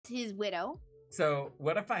his widow. So,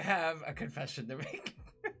 what if I have a confession to make?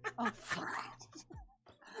 Oh, fuck.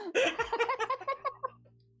 Did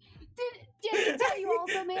he tell you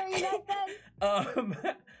also marionette then?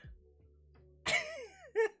 Okay.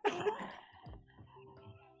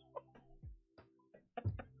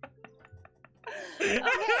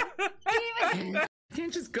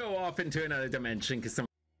 Can't just go off into another dimension because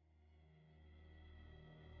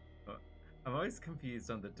I'm always confused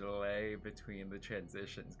on the delay between the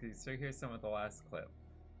transitions because you still hear some of the last clip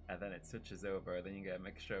and then it switches over, then you get a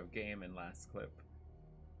mixture of game and last clip.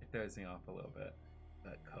 It throws me off a little bit.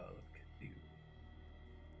 But Call of Cthulhu.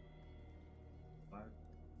 Live?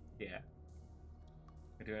 Yeah.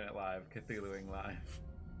 We're doing it live, Cthulhuing live.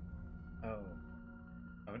 Oh.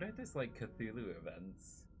 I wonder if there's like Cthulhu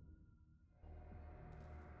events.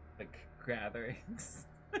 Like gatherings.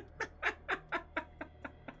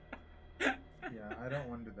 Yeah, I don't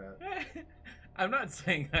wonder that. I'm not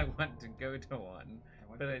saying I want to go to one,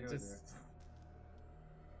 but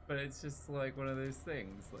but it's just like one of those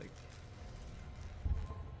things, like.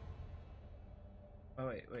 Oh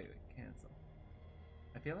wait, cancel.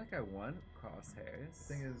 I feel like I want crosshairs.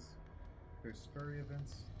 The thing is, there's furry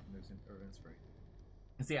events and there's events for you.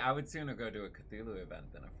 See, I would sooner go to a Cthulhu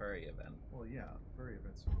event than a furry event. Well, yeah, furry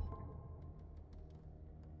events.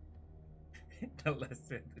 The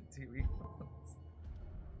lesser of the two evils.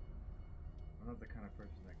 I'm not the kind of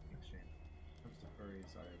person that can exchange. When it comes to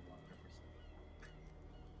furries, I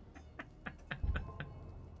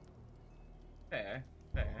 100%.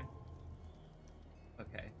 Fair.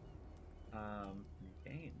 Okay. New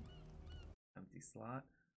game. Empty slot.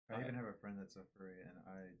 I even have a friend that's a furry, and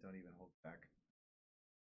I don't even hold back.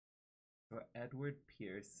 So Edward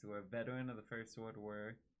Pierce, who a veteran of the First World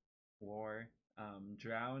War,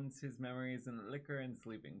 drowns his memories in liquor and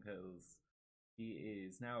sleeping pills. He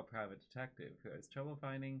is now a private detective who has trouble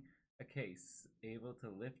finding a case able to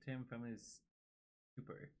lift him from his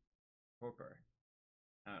torpor.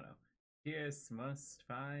 I don't know. Pierce must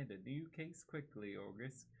find a new case quickly or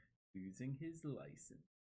risk losing his license.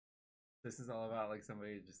 This is all about like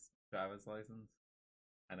somebody just driver's license.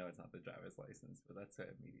 I know it's not the driver's license, but that's what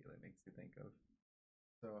it immediately makes you think of.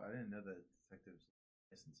 So I didn't know that detectives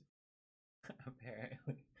licensing.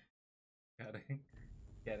 Apparently. Gotta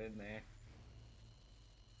get in there.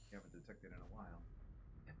 You haven't detected in a while.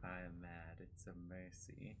 If I am mad, it's a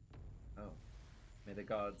mercy. Oh. May the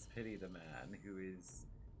gods pity the man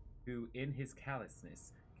who in his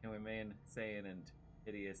callousness can remain sane and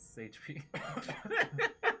hideous HP.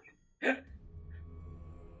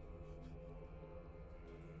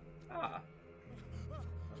 Ah.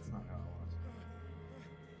 That's not how it was.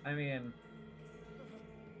 I mean,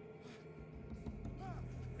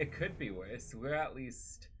 it could be worse. We're at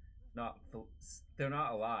least not. They're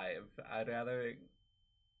not alive. I'd rather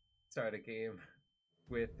start a game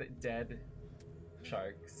with dead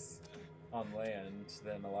sharks on land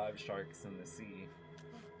than alive sharks in the sea.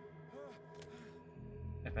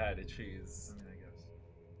 If I had to choose. I mean, I guess.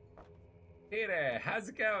 Peter, how's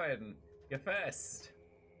it going? You first.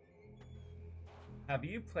 Have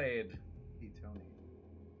you played? Pete Tony.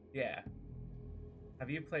 Yeah. Have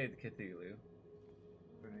you played Cthulhu?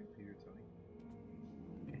 Her name Peter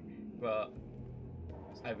Tony. Well,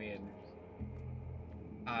 I mean,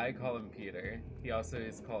 I call him Peter. He also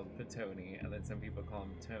is called Petoni, and then some people call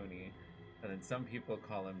him Tony, and then some people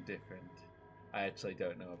call him different. I actually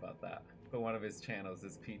don't know about that. But one of his channels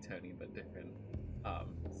is Pete Tony, but different.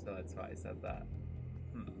 So that's why I said that.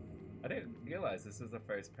 I didn't realize this was a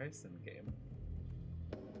first-person game.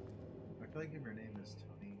 I feel like if your name is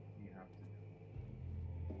Tony, you have to.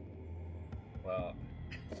 Well,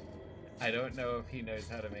 I don't know if he knows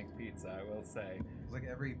how to make pizza, I will say. It's like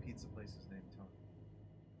every pizza place is named Tony.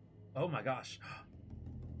 Oh my gosh.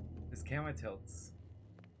 This camera tilts.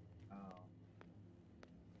 Oh.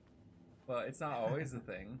 Well, it's not always a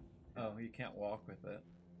thing. Oh, you can't walk with it.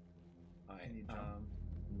 Alright, Can you jump?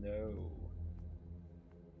 No.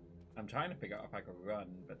 I'm trying to figure out if I could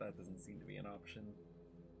run, but that doesn't seem to be an option.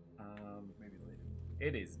 Maybe later.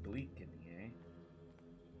 It is bleak in here.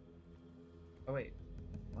 Oh wait,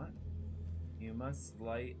 what? You must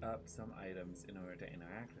light up some items in order to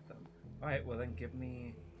interact with them. Alright, well then give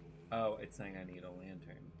me... Oh, it's saying I need a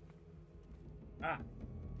lantern. Ah!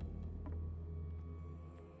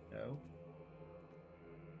 No?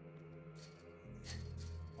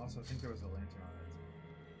 Also, I think there was a lantern on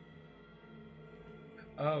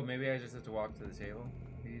that. Oh, maybe I just have to walk to the table?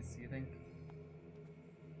 Please, you think?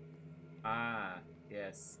 Ah,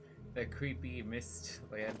 yes. The creepy mist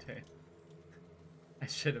lantern. I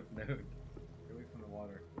should have known. Get away from the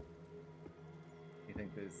water. You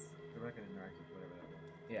think there's... Go back and interact with whatever that was.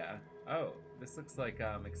 Yeah. Oh, this looks like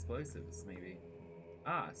explosives, maybe.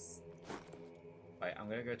 Wait, I'm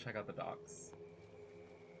gonna go check out the docks.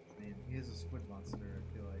 I mean, he is a squid monster.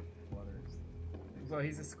 I feel like water is. Well,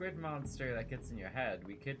 he's a squid monster that gets in your head.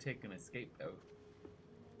 We could take an escape though.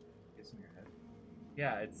 Gets in your head.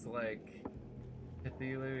 Yeah, it's like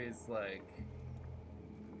Cthulhu is like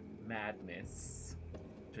madness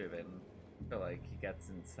driven. So like he gets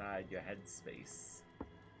inside your headspace.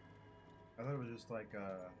 I thought it was just like you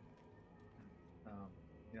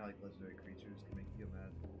know, like legendary creatures can make you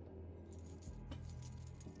mad.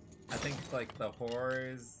 I think like the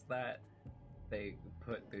horrors that they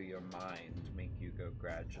put through your mind make you go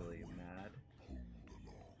gradually mad.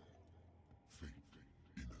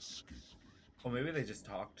 Or maybe they just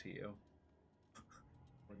talk to you.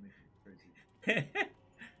 Would make you crazy.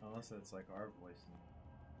 Unless it's like our voice and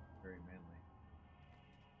very manly.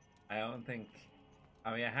 I don't think.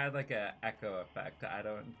 I mean, it had like a echo effect. I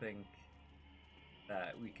don't think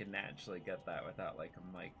that we can naturally get that without like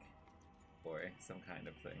a mic or some kind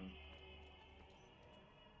of thing.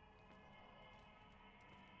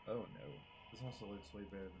 Oh no. This also looks way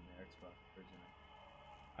better than the Xbox version.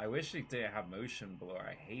 I wish it didn't have motion blur.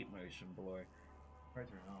 I hate motion blur. Try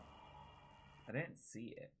turn it off. I didn't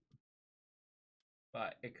see it.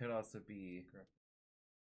 But it could also be...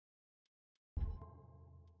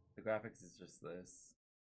 The graphics is just this.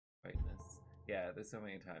 Brightness. Yeah, there's so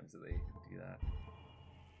many times that they do that.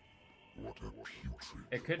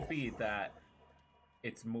 It could be that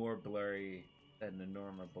it's more blurry than the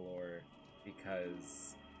normal blur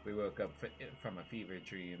because we woke up from a fever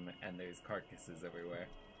dream and there's carcasses everywhere.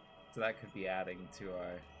 So that could be adding to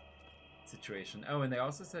our situation. Oh, and they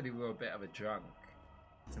also said he was a bit of a drunk.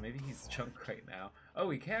 So maybe he's drunk right now. Oh,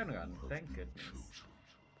 we can run. Thank goodness.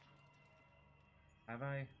 Have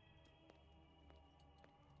I?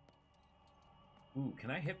 Ooh,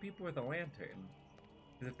 can I hit people with a lantern?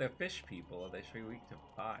 Because if they're fish people, they should be weak to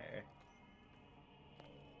fire.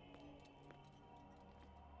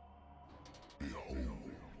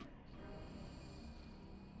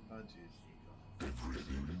 Oh jeez.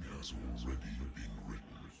 Everything has already been written.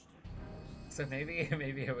 So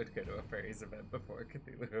maybe I would go to a fairies event before a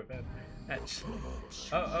Cthulhu event. Actually. Perhaps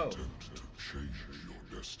Oh. attempt to change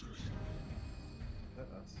your destiny. Is that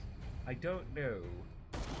us? I don't know.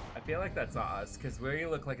 I feel like that's not us, because we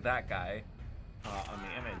look like that guy on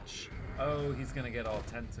the image. Oh, he's gonna get all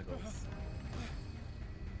tentacles.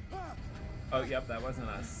 Oh, yep, that wasn't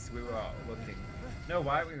us. We were all looking. No,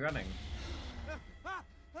 why are we running?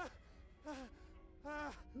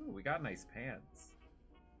 Ooh, we got nice pants.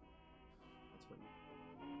 That's what you.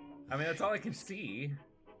 I mean, that's all I can see.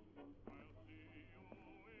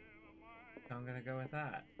 So I'm gonna go with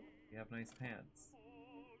that. You have nice pants.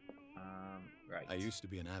 Right. I used to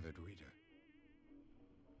be an avid reader.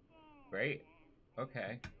 Great.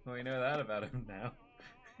 Okay. Well, we know that about him now.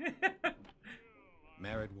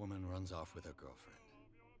 Married woman runs off with her girlfriend.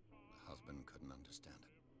 The husband couldn't understand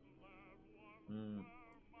it.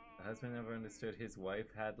 The husband never understood his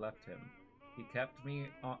wife had left him. He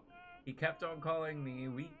kept on calling me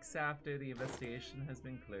weeks after the investigation has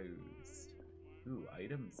been closed. Ooh,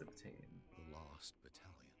 items obtained. The Lost Battalion.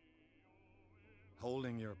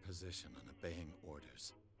 Holding your position and obeying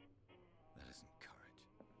orders. That isn't courage.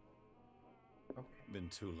 Okay. Been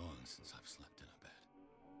too long since I've slept in a bed.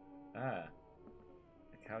 Ah.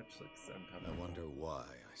 The couch looks uncomfortable. I wonder why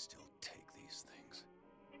I still take these things.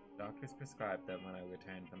 Doctors prescribed them when I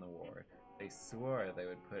returned from the war. They swore they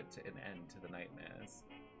would put an end to the nightmares.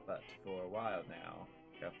 But for a while now,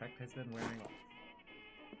 the effect has been wearing off.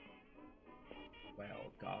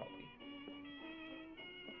 Well, golly.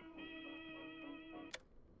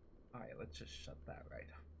 Alright, let's just shut that right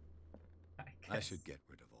up. I should get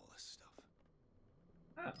rid of all this stuff.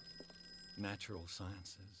 Oh. Natural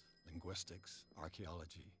sciences, linguistics,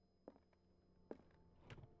 archaeology.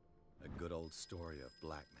 A good old story of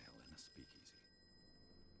blackmail in a speakeasy.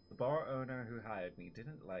 The bar owner who hired me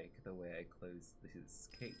didn't like the way I closed his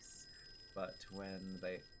case, but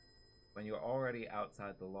when you're already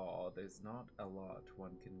outside the law, there's not a lot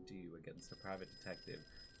one can do against a private detective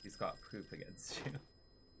who's got proof against you.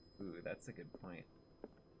 Ooh, that's a good point.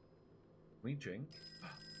 We drink?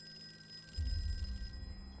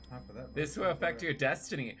 Not for that. This will affect your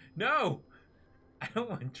destiny. No! I don't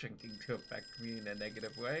want drinking to affect me in a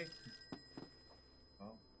negative way.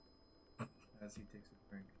 Well, as he takes a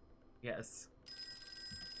drink. Yes.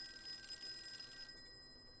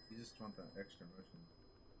 You just want that extra motion.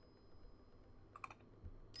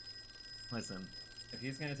 Listen, if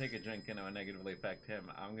he's gonna take a drink and it will negatively affect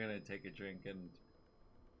him, I'm gonna take a drink and...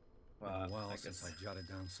 Well, Well, a while I since guess... I jotted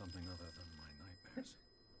down something other than my nightmares.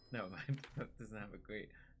 No, mine doesn't have a great.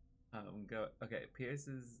 Go. Okay,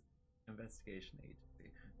 Pierce's investigation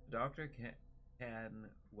agency. The doctor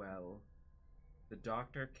The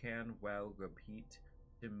doctor can well repeat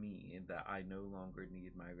to me that I no longer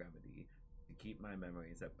need my remedy to keep my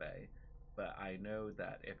memories at bay, but I know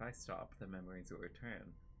that if I stop, the memories will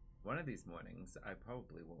return. One of these mornings, I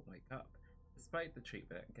probably won't wake up, despite the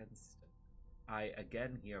treatment against it. I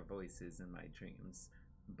again hear voices in my dreams,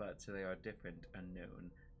 but they are different,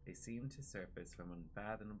 unknown. They seem to surface from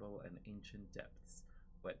unfathomable and ancient depths.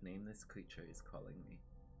 What nameless creature is calling me?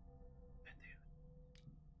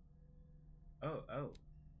 Oh.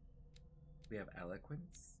 We have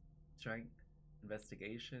eloquence, strength,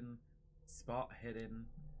 investigation, spot hidden.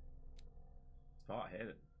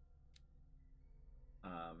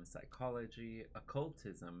 Psychology,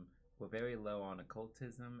 occultism. We're very low on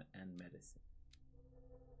occultism and medicine.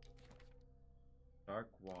 Dark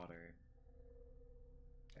water.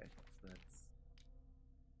 Okay, so that's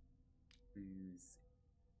booze.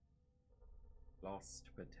 Lost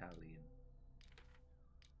battalion.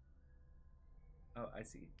 Oh, I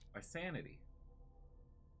see. Our sanity.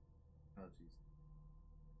 Oh, jeez.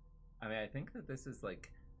 I mean, I think that this is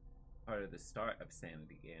like part of the start of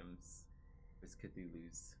sanity games. There's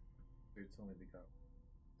Cthulhu's. It's only become.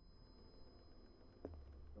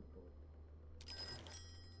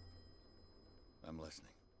 I'm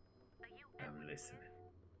listening. Are you I'm Edward listening.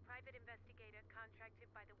 Pierce, private investigator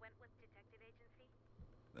contracted by the Wentworth Detective Agency?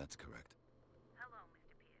 That's correct. Hello,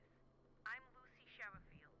 Mr. Pierce. I'm Lucy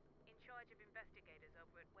Sherifield, in charge of investigators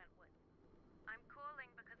over at Wentworth. I'm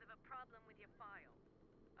calling because of a problem with your file.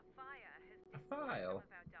 A fire has destroyed some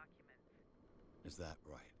of our documents. Is that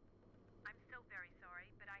right? I'm so very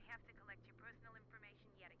sorry, but I have to collect your personal information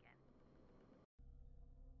yet again.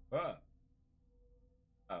 Oh.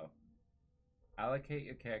 Allocate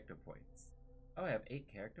your character points. Oh, I have 8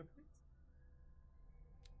 character points?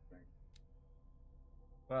 Right.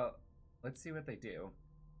 Well, let's see what they do.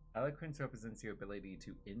 Eloquence represents your ability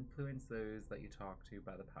to influence those that you talk to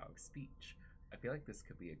by the power of speech. I feel like this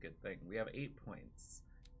could be a good thing. We have 8 points.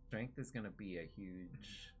 Strength is going to be a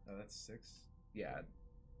huge... Oh, that's 6? Yeah.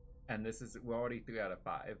 And this is... We're already 3 out of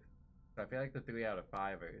 5. So I feel like the 3 out of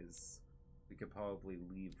 5ers we could probably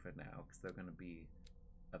leave for now, because they're going to be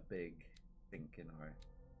a big sink in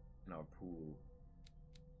our pool.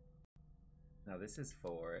 Now this is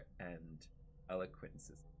 4, and eloquence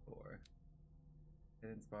is 4.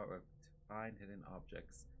 Hidden spot where to find hidden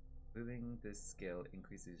objects. Moving this skill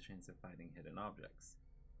increases your chance of finding hidden objects.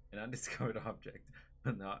 An undiscovered object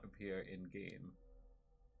will not appear in game.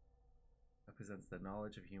 Represents the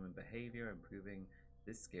knowledge of human behavior. Improving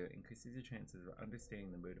this skill increases your chances of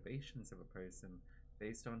understanding the motivations of a person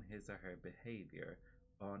based on his or her behavior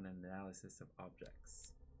or an analysis of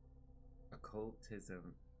objects.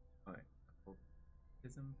 Occultism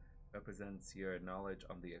represents your knowledge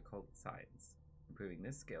on the occult science. Improving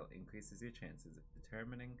this skill increases your chances of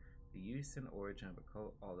determining the use and origin of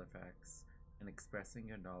occult artifacts and expressing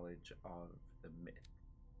your knowledge of the myth.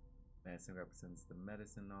 Medicine represents the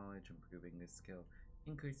medicine knowledge. Improving this skill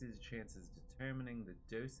increases your chances of determining the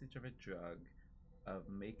dosage of a drug, of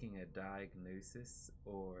making a diagnosis,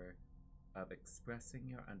 or of expressing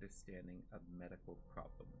your understanding of medical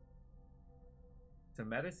problem. So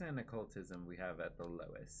medicine and occultism we have at the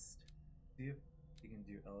lowest. See if you can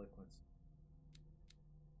do eloquence.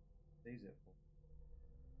 Stays at 4.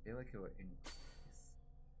 I feel like it would increase.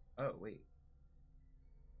 Oh wait.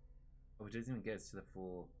 Oh, it doesn't even get us to the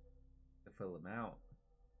full amount.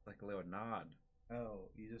 It's like a little nod. Oh,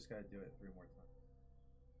 you just gotta do it 3 more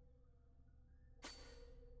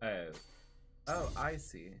times. Oh, I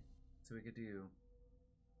see. So we could do,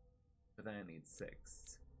 but then it needs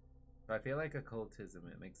 6. So I feel like occultism,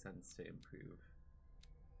 it makes sense to improve.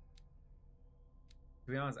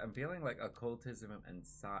 To be honest, I'm feeling like occultism and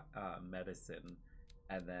medicine,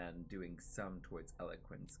 and then doing some towards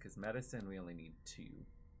eloquence, because medicine we only need 2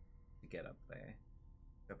 to get up there.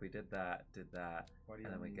 So if we did that, Why do you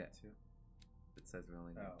and then only we need get 2? It says we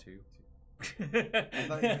only need 2. I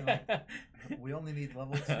thought you were like, we only need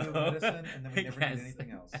level 2 medicine, and then we never need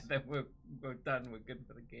anything else. And then we're done. We're good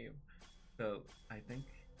for the game. So I think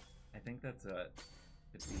that's what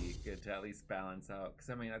it'd be good to at least balance out. Because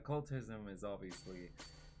I mean, occultism is obviously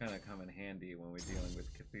kind of come in handy when we're dealing with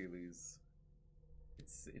Cthulhu's.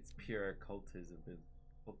 It's pure cultism.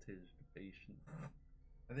 Cultivation.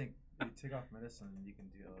 I think you take off medicine and you can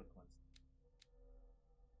do eloquence.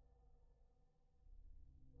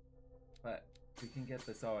 But we can get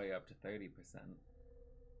this all the way up to 30%. I mean,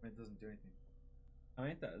 it doesn't do anything. I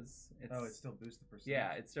mean, it does. It still boosts the percentage.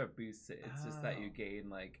 Yeah, it still boosts it. It's just that you Oh. gain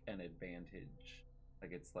like an advantage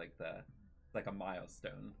Like it's like a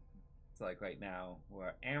milestone. It's like right now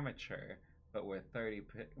we're amateur, but we're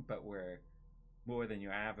but we're more than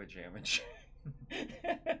your average amateur.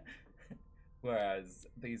 Whereas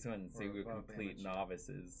these ones they were complete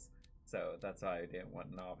novices, so that's why I didn't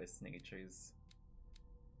want novice natures.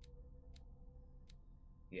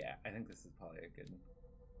 Yeah, I think this is probably a good.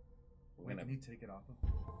 Wait, can you take it off of?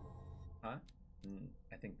 Huh?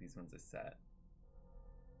 I think these ones are set.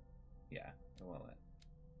 Yeah, I won't let.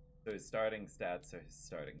 So his starting stats are his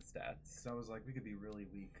starting stats. Because I was like, we could be really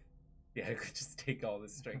weak. Yeah, I could just take all the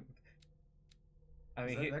strength. I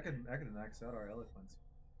mean, that could max out our eloquence.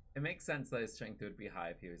 It makes sense that his strength would be high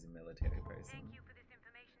if he was a military person. Thank you for this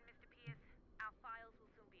information, Mr. Pierce. Our files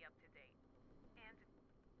will soon be up to date. And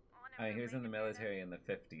on a I mean, he was in the related military in matter,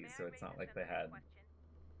 the 50s, so it's not like they had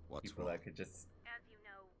What's people wrong? that could just As you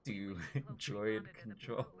know, do we closely droid monitor the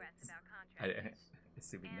controls. progress of our contractors.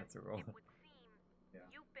 Assuming And that's a role. it would seem Yeah.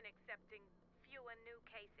 you've been accepting fewer new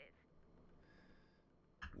cases.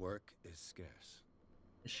 Work is scarce.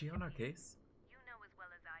 Is she on our case? You know as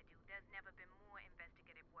well as I do, there's never been more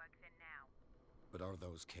investigative work than now. But are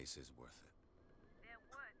those cases worth it? They're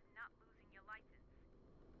worth not losing your license.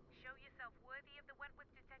 Show yourself worthy of the Wentworth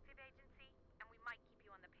Detective Agency, and we might keep you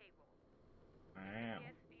on the payroll. Wow.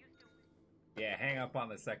 Yes, do you still... Yeah, hang up on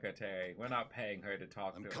the secretary. We're not paying her to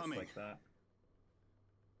talk I'm to coming. us like that.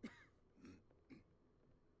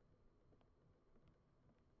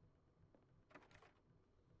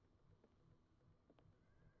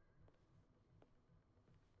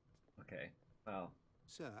 Okay, well,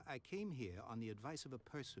 Sir, I came here on the advice of a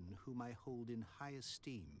person whom I hold in high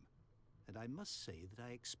esteem, and I must say that I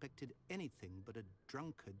expected anything but a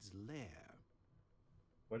drunkard's lair.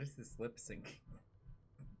 what is this lip syncing?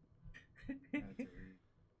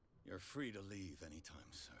 You're free to leave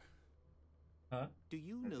anytime, sir. Huh? Do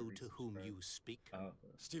you That's a know to recent whom spread. you speak? Oh,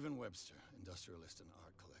 Stephen Webster, industrialist and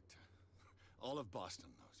art collector. All of Boston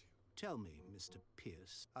knows you. Tell me, Mr.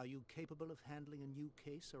 Pierce, are you capable of handling a new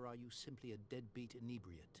case, or are you simply a deadbeat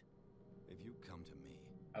inebriate? If you come to me,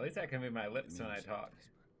 at least I can move my it lips when I means you're talk. desperate.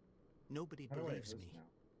 Nobody How do I believes host me.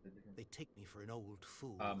 now? They take me for an old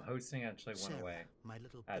fool. Hosting actually went Sarah, away my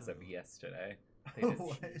little as of girl, yesterday. They Oh, just-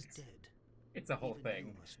 what? is dead. it's a whole Even thing.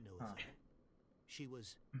 You must know Huh. that. She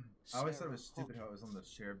was. I always thought it Sarah was stupid how it was on the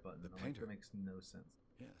Hawkins. share button. The I'm like, painter. that makes no sense.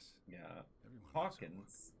 Yes, Yeah. everyone knows her work.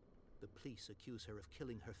 Hawkins. The police accuse her of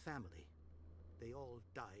killing her family. They all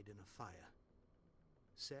died in a fire.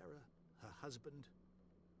 Sarah, her husband,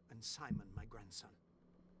 and Simon, my grandson.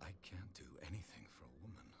 I can't do anything for a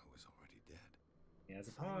woman who is already dead. He has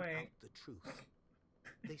a Find point. out the truth.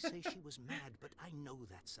 They say she was mad, but I know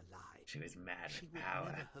that's a lie. She was mad She with would power.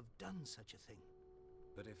 never have done such a thing.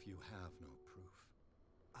 But if you have no proof,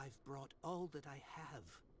 I've brought all that I have.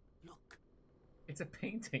 Look, It's a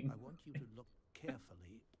painting. I want you to look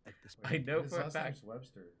carefully at this I know His for a last fact. name's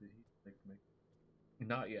Webster. Did he make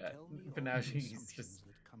Not yet. Tell me For all now, the he's assumptions just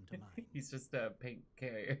that come to mind. he's just a paint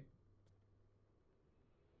carrier.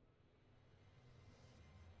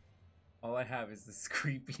 All I have is this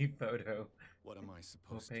creepy photo. what am I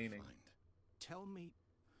supposed to painting. find? Tell me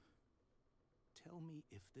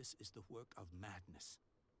if this is the work of madness.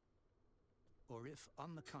 Or if,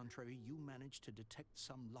 on the contrary, you manage to detect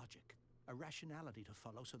some logic, a rationality to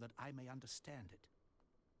follow so that I may understand it.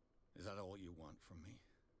 Is that all you want from me?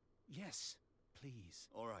 Yes, please.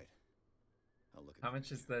 All right. I'll look at How the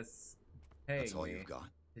much is picture. this paying That's all me you've got?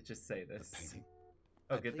 to just say The this? painting?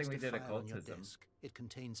 Oh, I good thing we placed did file on your occultism. desk. It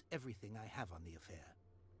contains everything I have on the affair.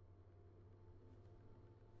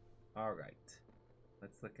 All right.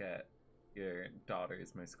 Let's look at your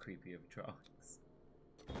daughter's most creepy of drawings.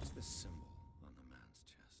 What's this symbol on the man's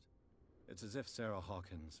chest? It's as if Sarah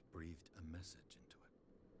Hawkins breathed a message into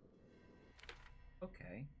it.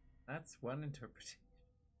 Okay, that's one interpretation.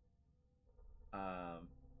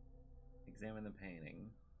 Examine the painting.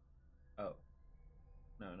 Oh,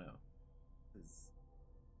 no. This is,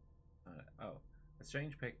 a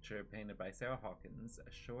strange picture painted by Sarah Hawkins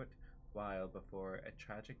a short while before a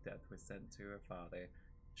tragic death was sent to her father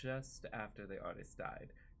just after the artist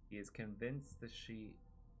died. He is convinced that she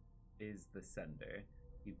is the sender.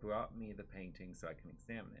 He brought me the painting so I can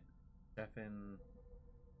examine it.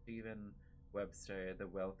 Stephen Webster, the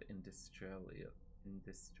wealth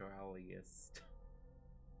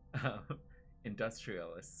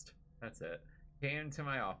industrialist, that's it, came to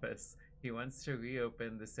my office. He wants to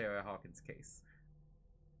reopen the Sarah Hawkins case,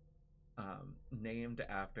 named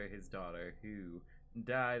after his daughter, who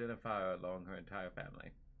died in a fire along her entire family.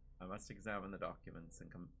 I must examine the documents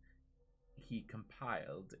he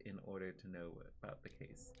compiled in order to know about the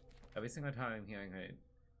case. Every single time I'm hearing her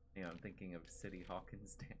You know, I'm thinking of City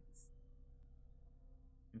Hawkins dance.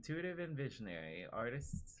 Intuitive and visionary,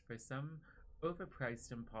 artists for some,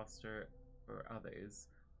 overpriced imposter for others,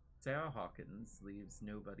 Sarah Hawkins leaves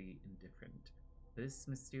nobody indifferent. This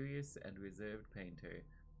mysterious and reserved painter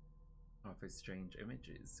offers strange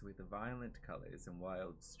images with violent colors and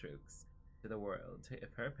wild strokes to the world.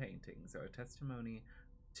 If her paintings are a testimony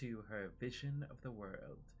to her vision of the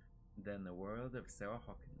world, then the world of Sarah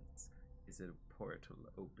Hawkins is a portal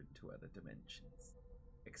open to other dimensions.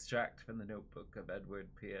 Extract from the notebook of Edward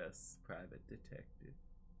Pierce, private detective.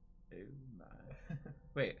 Oh my.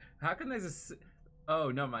 Wait, how come there's a...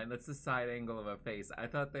 Oh, no mind, that's the side angle of a face. I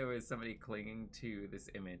thought there was somebody clinging to this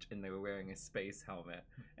image and they were wearing a space helmet.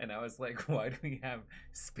 And I was like, why do we have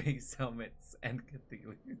space helmets and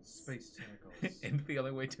Cthulhu? Space tentacles. And the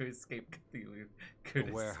only way to escape Cthulhu go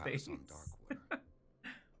to warehouse space. on Darkwater.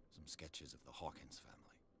 Some sketches of the Hawkins family.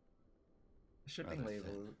 A shipping Rather label.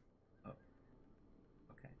 thin. Oh.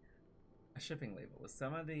 Okay. A shipping label.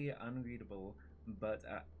 Some of the unreadable, but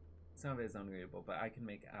some of it is unreadable, but I can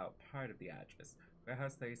make out part of the address.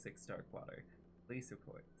 Warehouse 36, Darkwater. Police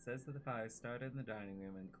report says that the fire started in the dining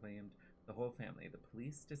room and claimed the whole family. The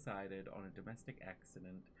police decided on a domestic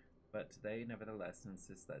accident, but they nevertheless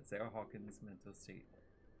insist that Sarah Hawkins' mental state.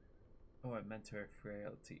 Oh, I meant her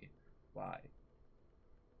frailty. Why?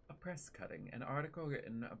 A press cutting, an article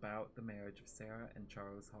written about the marriage of Sarah and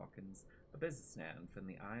Charles Hawkins, a businessman from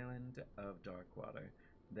the island of Darkwater.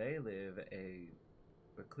 They live a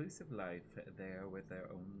reclusive life there with their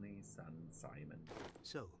only son, Simon.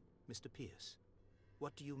 So, Mr. Pierce,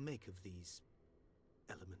 what do you make of these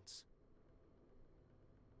elements?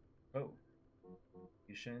 Oh,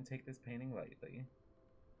 you shouldn't take this painting lightly.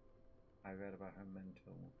 I read about her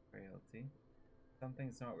mental frailty.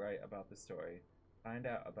 Something's not right about the story. Find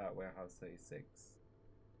out about Warehouse 36.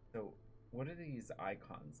 So, what do these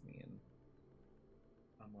icons mean?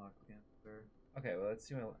 Unlocked answer. Okay, well, let's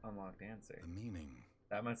do an unlocked answer. The meaning.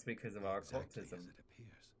 That must be because of our exactly occultism. as it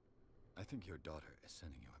appears. I think your daughter is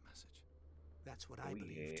sending you a message. That's what I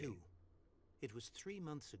believe, too. It was 3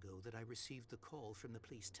 months ago that I received the call from the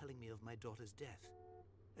police telling me of my daughter's death.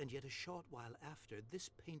 And yet a short while after, this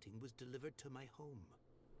painting was delivered to my home.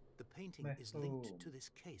 The painting is linked to this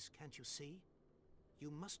case, can't you see?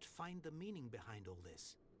 You must find the meaning behind all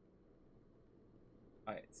this.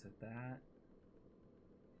 Alright, so that...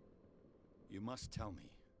 You must tell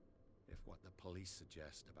me if what the police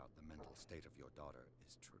suggest about the mental state of your daughter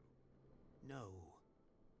is true. No.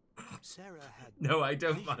 Sarah had... No, I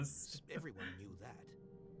don't visions. must. Everyone knew that.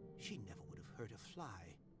 She never would have hurt a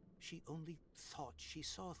fly. She only thought she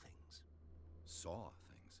saw things. Saw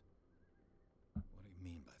things? What do you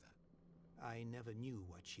mean by that? I never knew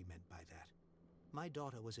what she meant by that. My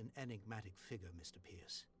daughter was an enigmatic figure, Mr.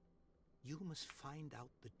 Pierce. You must find out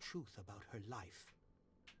the truth about her life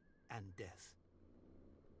and death.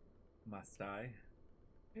 Must I?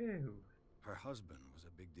 Ew. Her husband was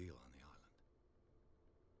a big deal on the island.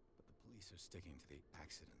 But the police are sticking to the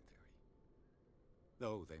accident theory.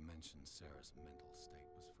 Though they mentioned Sarah's mental state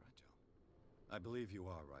was fragile. I believe you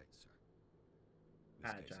are right, sir.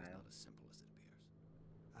 This case is not as simple as it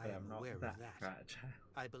appears. I am aware of that. Fragile.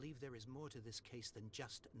 I believe there is more to this case than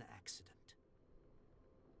just an accident.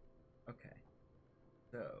 Okay.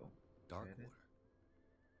 So... Darkwater.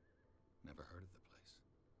 Never heard of the place.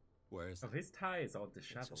 Where is Oh, that? his tie is all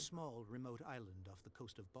disheveled. It's a small, remote island off the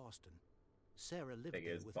coast of Boston. Sarah lived Big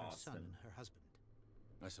there as with her Boston. son and her husband.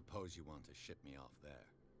 I suppose you want to ship me off there.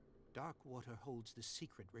 Darkwater holds the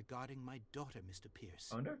secret regarding my daughter, Mr. Pierce.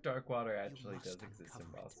 I wonder if Darkwater actually must does exist in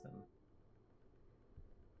uncover it. Boston.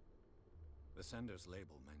 The sender's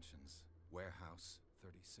label mentions Warehouse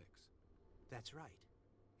 36. That's right.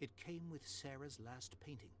 It came with Sarah's last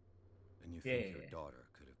painting. And you think your Yeah. daughter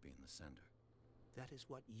could have been the sender? That is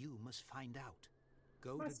what you must find out.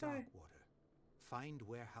 Go Must to I? Darkwater. Find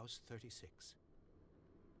Warehouse 36.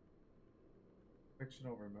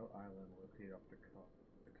 Fictional remote island located off the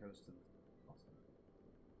coast of Boston.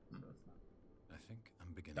 So it's not. I think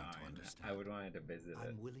I'm beginning to Darn, understand. I would want to visit it.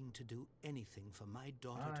 I'm willing to do anything for my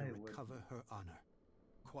daughter I to would- recover her honor.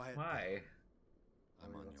 Quiet. Why?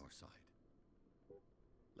 I'm on your side.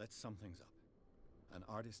 Let's sum things up. An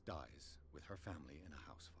artist dies with her family in a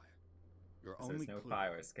house fire. Your So only there's no clue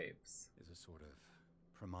fire escapes. is a sort of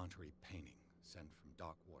promontory painting sent from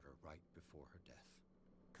Darkwater right before her death,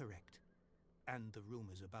 Correct. And the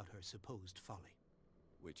rumors about her supposed folly.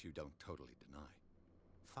 which you don't totally deny.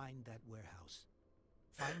 Find that warehouse.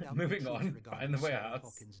 Find out Moving the truth on, regarding find the Sarah warehouse.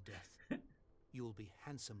 Hawkins' death. You will be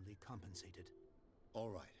handsomely compensated.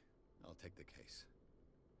 All right, I'll take the case.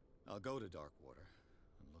 I'll go to Darkwater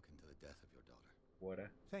and look into the death of your daughter.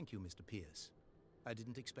 Water. Thank you, Mr. Pierce. I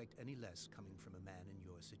didn't expect any less coming from a man in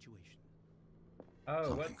your situation.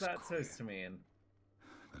 Oh, what's Something's that queer. supposed to mean?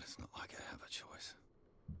 But it's not like I have a choice.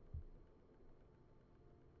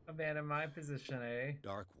 A man in my position, eh?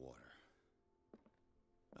 Dark water.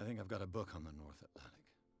 I think I've got a book on the North Atlantic.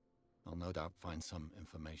 I'll no doubt find some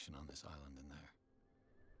information on this island in there.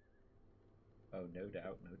 Oh, no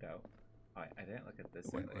doubt, no doubt. I didn't look at this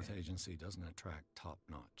The Wentworth earlier. Agency doesn't attract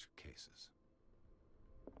top-notch cases.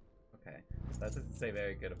 Okay, that doesn't say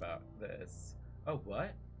very good about this. Oh,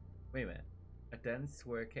 what? Wait a minute. A dense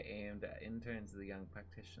work aimed at interns of the young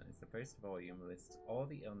practitioners. The first volume lists all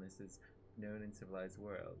the illnesses known in civilized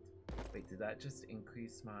world. Wait, did that just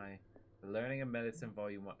increase my learning of medicine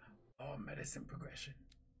volume 1? Oh, medicine progression.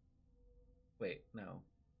 Wait, no.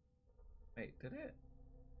 Wait, did it?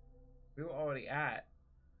 We were already at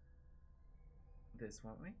this,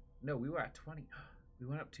 weren't we? No, we were at 20. We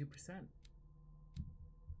went up 2%.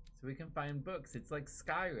 So we can find books. It's like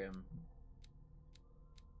Skyrim.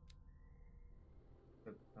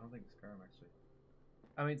 But I don't think Skyrim actually.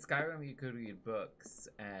 I mean, Skyrim, you could read books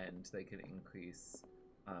and they could increase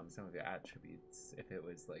some of your attributes if it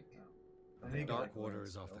was like. I think Dark like water learn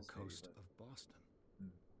is off the spells, coast maybe, of Boston.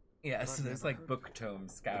 Yeah, But so I've there's never like heard of book it.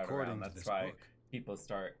 tomes scattered According around. to That's this why book, people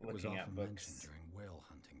start it was looking often at mentioned books. during whale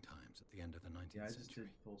hunting times at the end of the 19th Yeah, I just century.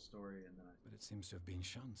 did full story and then I. But it seems to have been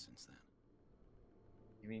shunned since then.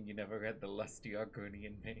 You mean you never read The Lusty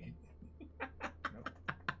Argonian Maid? Nope.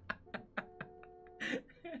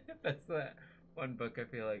 That's the one book I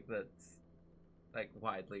feel like that's like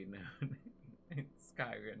widely known in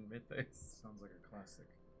Skyrim mythos. Sounds like a classic.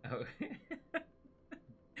 Oh.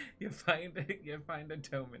 you find a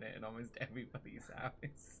tome in it in almost everybody's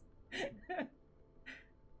house.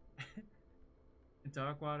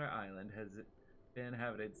 Darkwater Island has been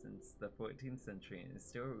inhabited since the 14th century and is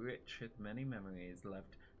still rich with many memories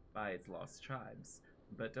left by its lost tribes.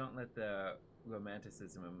 But don't let the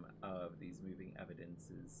romanticism of these moving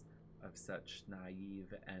evidences of such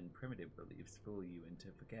naive and primitive beliefs fool you into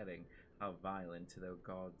forgetting how violent their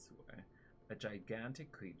gods were. A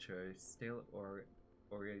gigantic creature still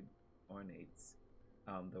ornates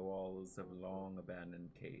the walls of long abandoned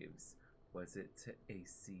caves. Was it a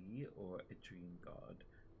sea or a dream god?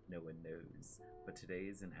 No one knows. But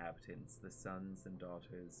today's inhabitants, the sons and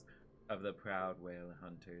daughters of the proud whale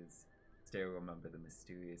hunters, still remember the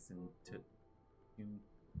mysterious and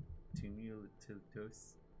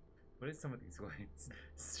tumultuous. What is some of these words?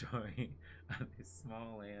 Story of this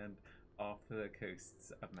small land off the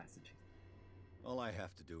coasts of Massachusetts. All I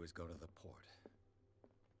have to do is go to the port.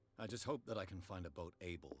 I just hope that I can find a boat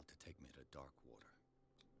able to take me to dark water.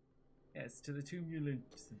 Yes, to the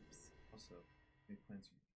tumultuous. Also, any plans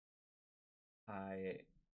for I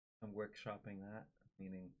am workshopping that,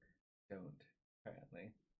 meaning don't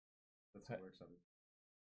currently. that's what works on it.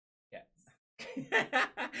 Yes.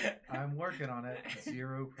 I'm working on it.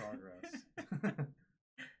 0 progress.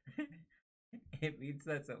 It means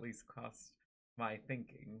that's at least crossed my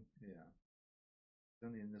thinking. Yeah.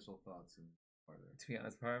 Then the initial thoughts and farther. To be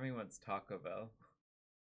honest, part of me wants Taco Bell.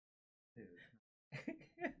 Dude.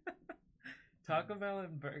 Taco Bell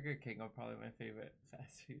and Burger King are probably my favorite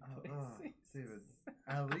fast food places. David,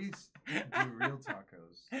 at least do real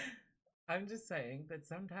tacos. I'm just saying that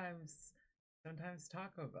sometimes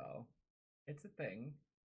Taco Bell, it's a thing.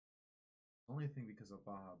 Only thing because of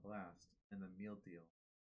Baja Blast and the meal deal.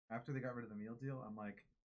 After they got rid of the meal deal, I'm like,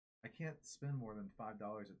 I can't spend more than $5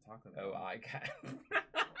 at Taco Bell. Oh, I can.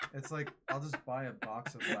 It's like I'll just buy a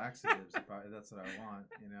box of laxatives if that's what I want,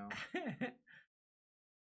 you know.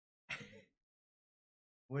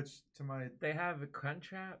 Which to my they have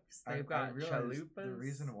crunch wraps. They've I got realized chalupas. the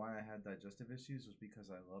reason why I had digestive issues was because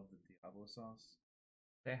I love the Diablo sauce.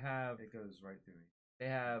 They have. It goes right through me. They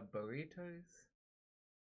have burritos.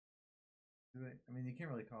 I mean, you can't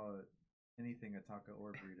really call it anything a taco or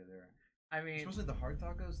a burrito there. I mean, especially the hard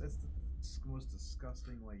tacos. That's the most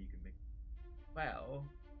disgusting way you can make. Well,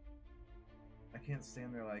 I can't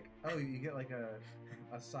stand there like, oh, you get like a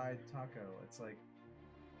side taco. It's like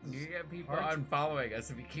you get people unfollowing us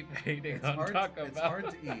if you keep hating on Taco Bell. It's hard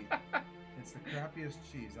to eat. It's the crappiest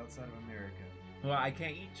cheese outside of America. Well, I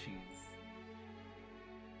can't eat cheese.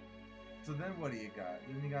 So then what do you got?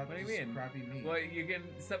 Then you got what do you mean? Crappy meat. Well, you can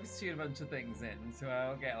substitute a bunch of things in. So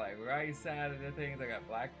I'll get like rice added to things. I got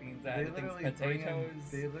black beans added to things, potatoes.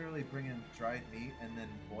 They literally bring in dried meat and then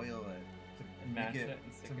boil it to mash make it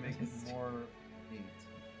and stick to make in it more meat,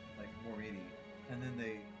 like more meaty. And then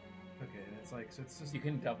they cook it, and it's like so. It's just you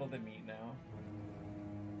can double the meat now.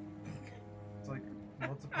 It's like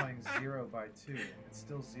multiplying 0 by 2. It's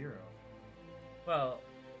still 0. Well,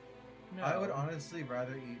 No. I would honestly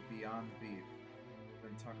rather eat Beyond Beef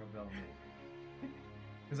than Taco Bell meat.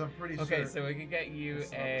 Because I'm pretty sure. Okay, so we could get you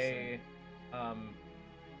it's not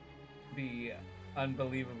the the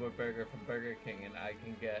unbelievable burger from Burger King, and I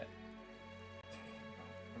can get.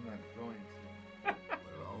 I'm not going to.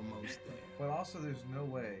 We're almost there. But also, there's no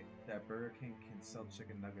way that Burger King can sell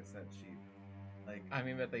chicken nuggets that cheap. Like, I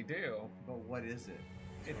mean, but they do. but what is it?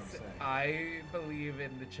 That's what I'm saying. I believe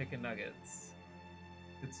in the chicken nuggets.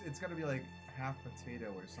 It's got to be like half potato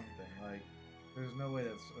or something. Like, there's no way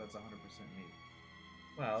that's 100% meat.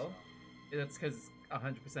 Well, So, that's because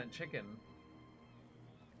 100% chicken.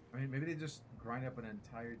 I mean, maybe they just grind up an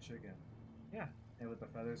entire chicken. Yeah. And with the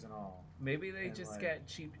feathers and all. Maybe they And, just like- get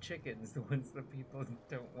cheap chickens, the ones that people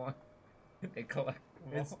don't want. They collect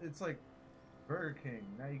them all. It's like Burger King.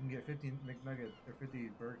 Now you can get 50 McNuggets or 50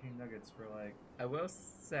 Burger King nuggets for like I will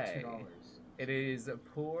say, $2. it is a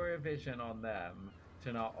poor vision on them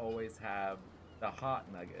to not always have the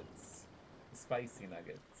hot nuggets, the spicy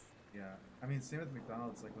nuggets. Yeah, I mean, same with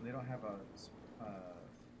McDonald's. Like when they don't have a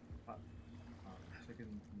hot chicken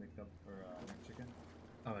McDup or McChicken.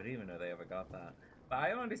 Oh, I didn't even know they ever got that. But I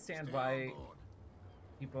don't understand Stay why on board.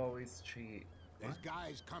 people always treat. There's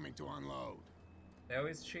guys coming to unload. They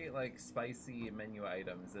always treat like spicy menu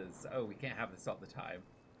items as, oh, we can't have this all the time,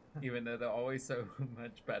 even though they're always so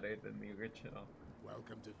much better than the original.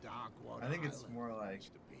 Welcome to Darkwater I think it's Island, more like,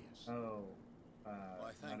 Mr. Pierce. oh,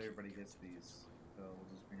 Why, thank not you, everybody Captain gets these, so we'll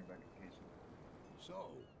just bring it back occasionally. So,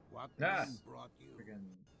 what Yeah. wind brought you? Friggin'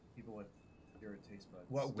 people with your taste buds.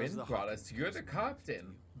 What wind the brought Hawkins us? You're the case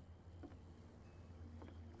captain.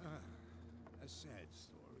 A sad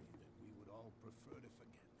story that we would all prefer to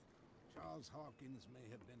forget. Charles Hawkins may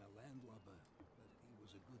have been a landlubber, but he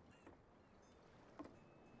was a good man.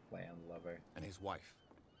 Landlubber. And his wife,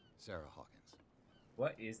 Sarah Hawkins.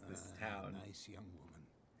 What is this town? A nice young woman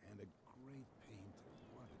and a great painter.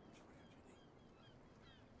 What a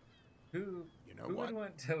tragedy. Who, You know who what? would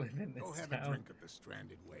want to live in this Go have town? a drink of the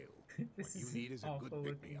stranded whale. This What you is need is an a good awful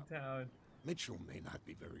pick-me-up. looking town. Mitchell may not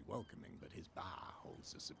be very welcoming, but his bar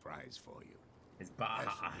holds a surprise for you. His bar.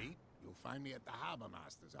 As for me, you'll find me at the harbor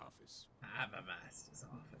master's office. Harbor master's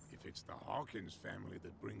office. If it's the Hawkins family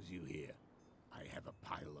that brings you here, I have a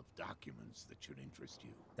pile of documents that should interest you.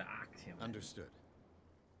 Document. Understood.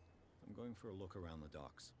 I'm going for a look around the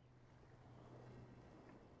docks.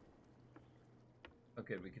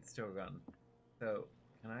 Okay, we could still run. So,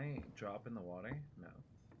 can I drop in the water? No.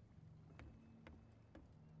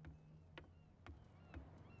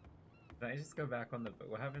 Can I just go back on the boat?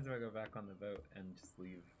 What happens if I go back on the boat and just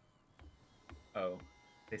leave? Oh,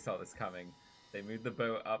 they saw this coming. They moved the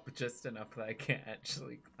boat up just enough that I can't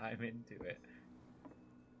actually climb into it.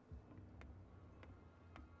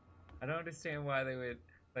 I don't understand why they would...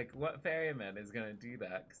 Like, what ferryman is gonna do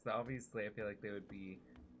that? Because obviously I feel like they would be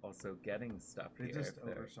also getting stuff They here. just if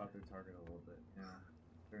they're- overshot their target a little bit. Yeah,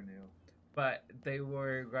 they're new. But they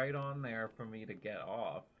were right on there for me to get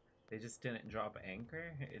off. They just didn't drop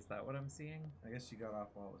anchor? Is that what I'm seeing? I guess you got off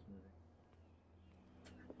while it was moving.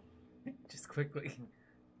 Just quickly.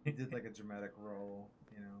 You did like a dramatic roll,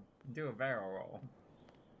 you know. Do a barrel roll.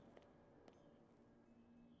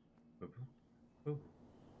 Boop, boop, boop.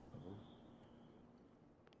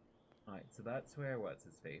 Alright, so that's where what's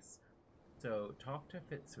his face. So talk to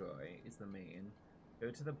Fitzroy is the main. Go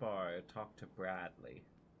to the bar, talk to Bradley.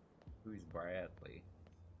 Who's Bradley?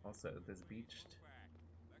 Also, there's beached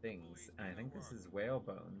things, and I think this is whale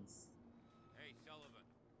bones. Hey, Sullivan,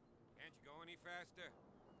 can't you go any faster?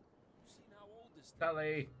 You've seen how old this thing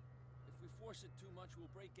Sully! is. If we force it too much, we'll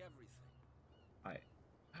break everything. Alright.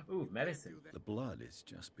 Ooh, medicine. The blood is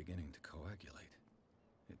just beginning to coagulate.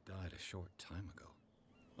 It died a short time ago.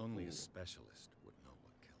 Only a specialist would know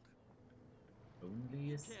what killed it.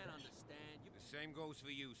 Only a Can't understand. You The same goes for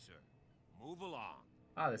you, sir. Move along.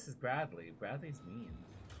 Ah, this is Bradley. Bradley's mean.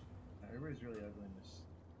 Everybody's really ugly in this.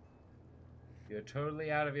 You're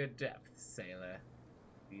totally out of your depth, sailor.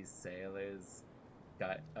 These sailors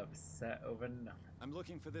got upset over nothing. I'm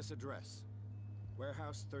looking for this address.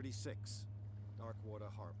 Warehouse 36, Darkwater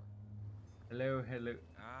Harbor. Hello, hello.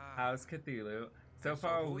 Ah, How's Cthulhu? So And so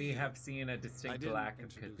far, who are we you? have seen a I distinct didn't lack of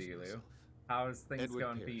introduce Cthulhu. myself. How's things Edward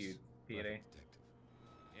going for Pierce, you, Peter? private detective.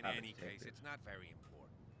 in Have a any case, ticket. it's not very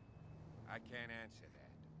important. I can't answer that.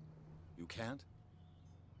 You can't?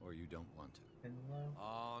 Or you don't want to? Pinlow?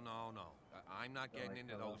 Oh, no, no. I'm not getting like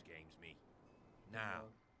into hello. those games, me. Now,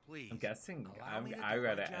 please. I'm guessing allow me to I do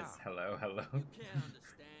read my it as job. hello, hello. can't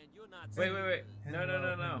understand. You're not. Wait, wait, wait. No, no,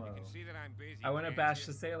 no, Pinlow, no. You Pinlow. can see that I'm busy. I want to can't bash you?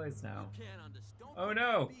 the sailors now. You can't understand. Oh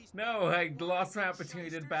no! No, I lost my opportunity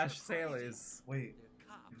to bash sailors. Wait, They're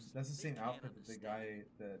cops. That's the same outfit that the guy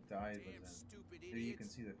that died was in. Maybe you can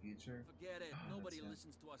see the future. Forget it. Oh, Nobody that's him.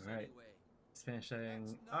 listens to us Right. anyway. Just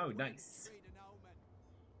finishing. Oh, nice.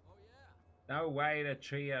 Oh yeah. No way to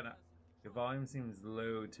tree and your volume seems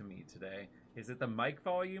low to me today. Is it the mic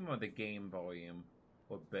volume or the game volume?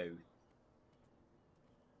 Or both?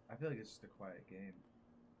 I feel like it's just a quiet game.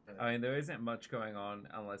 I mean, there isn't much going on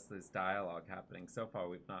unless there's dialogue happening. So far,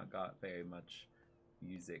 we've not got very much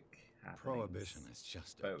music happening. Prohibition is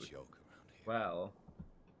just a joke around here. Well,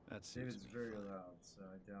 that it is very loud, so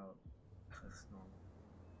I doubt that's normal.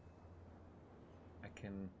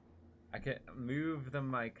 I can move the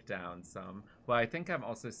mic down some. Well, I think I'm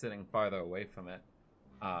also sitting farther away from it.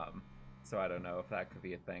 So I don't know if that could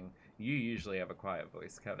be a thing. You usually have a quiet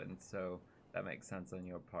voice, Kevin, so that makes sense on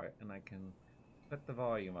your part. And I can put the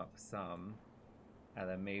volume up some, and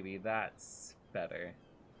then maybe that's better.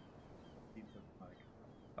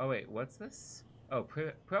 Oh wait, what's this? Oh,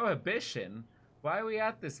 prohibition? Why are we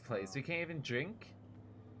at this place? We can't even drink?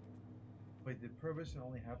 Wait, did prohibition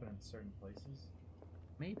only happen in certain places?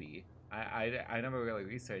 Maybe. I never really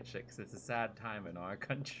researched it because it's a sad time in our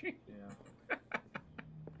country.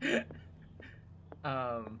 Yeah.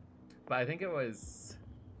 But I think it was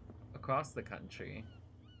across the country.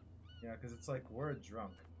 Yeah, because it's like we're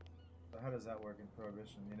drunk. So how does that work in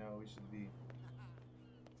prohibition? You know, we should be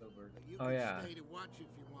sober. You oh can yeah. Stay to watch if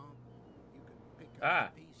you want. You can pick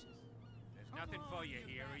up the pieces. There's nothing for you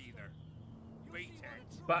here either. Wait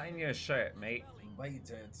it. Button your shirt, mate. Wait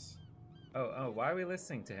it. Oh, why are we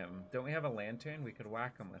listening to him? Don't we have a lantern? We could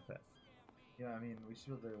whack him with it. Yeah, I mean, we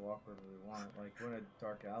should be able to walk wherever we want. Like, we're in a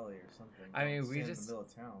dark alley or something. I mean, we just in the middle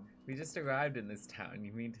of town. We just arrived in this town.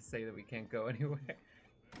 You mean to say that we can't go anywhere?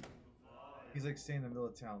 He's like, stay in the middle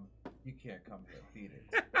of town. You can't come here. Beat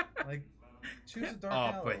it. Like, choose a dark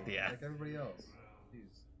alley. But yeah. Like everybody else.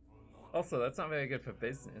 Jeez. Also, that's not very good for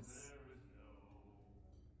business.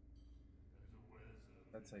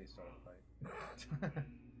 That's how you start a fight.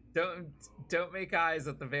 Don't make eyes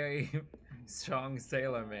at the very strong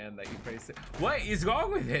sailor man that you face. What is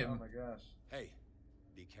wrong with him? Oh my gosh. Hey,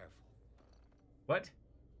 be careful. What?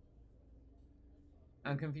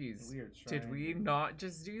 I'm confused. Did we not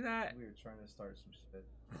just do that? We were trying to start some shit.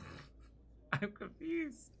 I'm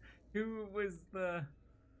confused. Who was the...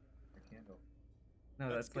 A candle. No,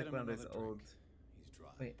 that's like one of those old... He's dry.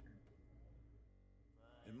 Wait.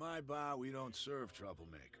 In my bar, we don't serve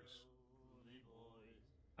troublemakers.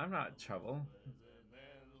 I'm not trouble.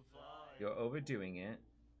 You're overdoing it.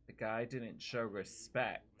 The guy didn't show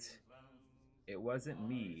respect. It wasn't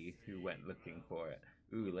me who went looking for it.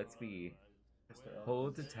 Ooh, let's be...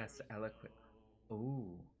 Hold to test eloquent.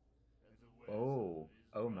 Ooh. Oh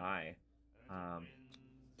my.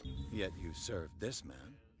 Yet you served this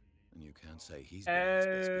man, and you can't say he's been his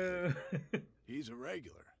best behavior. He's a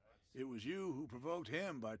regular. It was you who provoked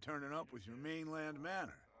him by turning up with your mainland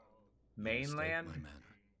manner. Mainland? My manner.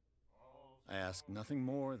 I ask nothing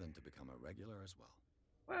more than to become a regular as well.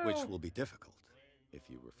 Well, which will be difficult if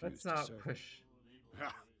you refuse let's not to serve. push.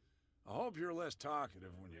 I hope you're less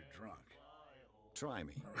talkative when you're drunk. Try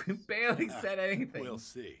me. We barely said anything. We'll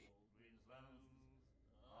see.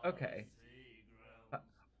 Okay.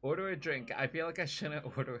 Order a drink. I feel like I shouldn't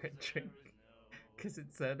order a drink. Because it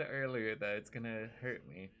said earlier that it's gonna hurt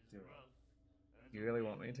me. Do it. You really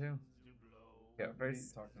want me to? Yeah,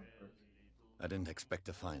 first. Talk to him first. I didn't expect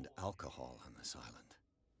to find alcohol on this island.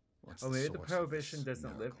 What's Maybe the source of prohibition this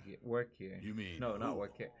doesn't miracle? work here. You mean No, not who?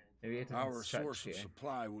 work here. Maybe it doesn't Our stretch source here. of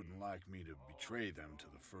supply wouldn't like me to betray them to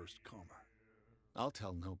the first comer. I'll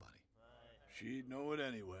tell nobody. She'd know it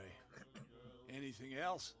anyway. Anything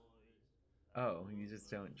else? Oh, you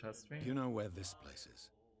just don't trust me? Do you know where this place is?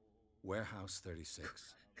 Warehouse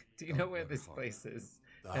 36. Do you know where this place is?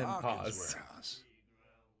 The And Hawkins pause. warehouse.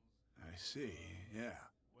 I see, yeah.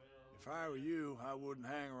 If I were you, I wouldn't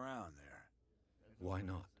hang around there. Why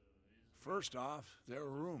not? First off, there are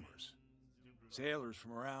rumors. Sailors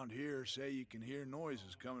from around here say you can hear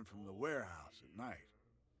noises coming from the warehouse at night.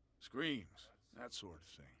 Screams, that sort of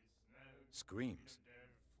thing. Screams?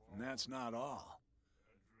 And that's not all.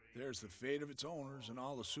 There's the fate of its owners and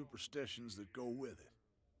all the superstitions that go with it.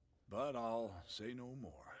 But I'll say no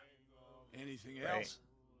more. Anything else?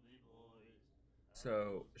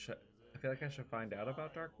 So, I feel like I should find out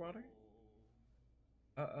about Darkwater?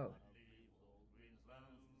 Oh.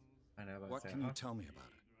 I know about What Sam can you Hawk. tell me about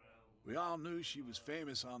it? We all knew she was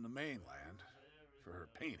famous on the mainland for her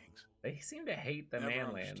paintings. They seem to hate the Never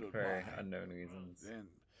mainland understood for why. unknown reasons. Then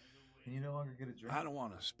Can you no longer get a drink? I don't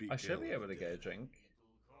want to speak. I should be ill of able to the get a dead. drink.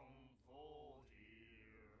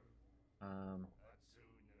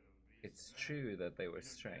 It's true that they were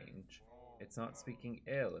strange. It's not speaking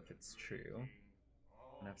ill if it's true.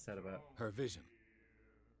 Enough said about her vision.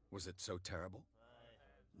 Was it so terrible?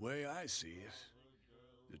 Way I see it,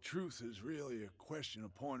 the truth is really a question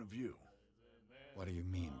of point of view. What do you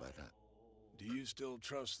mean by that? Do you still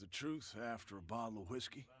trust the truth after a bottle of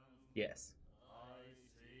whiskey? Yes.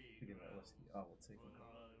 Speaking of that whiskey, I will take a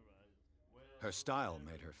couple. Her style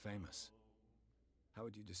made her famous. How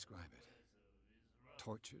would you describe it?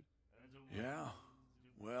 Tortured? Yeah.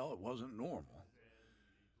 Well, it wasn't normal.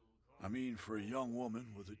 I mean, for a young woman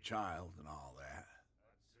with a child and all that.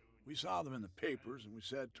 We saw them in the papers and we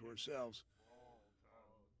said to ourselves,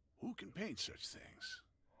 who can paint such things?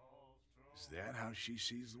 Is that how she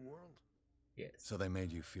sees the world? Yes. So they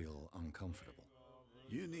made you feel uncomfortable.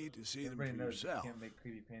 You need to see them for yourself.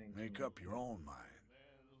 Make up your own mind.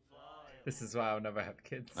 This is why I'll never have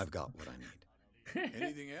kids. I've got what I need.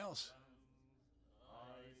 Anything else?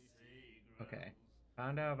 Okay.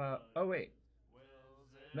 Found out about... Oh, wait.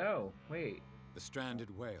 No, wait. The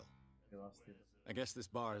stranded whale. I guess this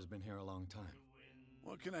bar has been here a long time.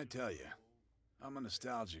 What can I tell you? I'm a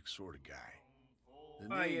nostalgic sort of guy.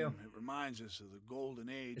 The Are name, you? it reminds us of the golden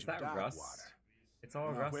age Is of that dock rust? water. It's all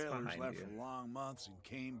When our rust whalers behind left you. for long months and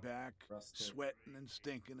came back, sweating and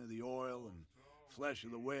stinking of the oil and flesh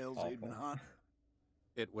of the whales they'd been hunting.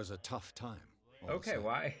 It was a tough time. Okay, also.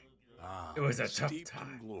 why? Ah, It was a tough steeped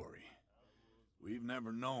time. in glory. We've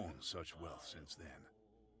never known such wealth since then.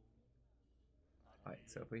 Alright,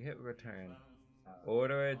 so if we hit return,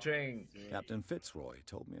 order a drink. Captain Fitzroy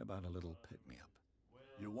told me about a little pick-me-up.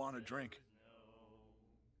 You want a drink?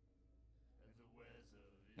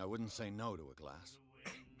 I wouldn't say no to a glass.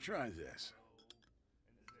 Try this.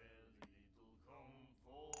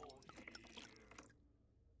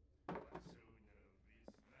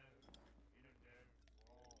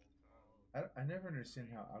 I never understand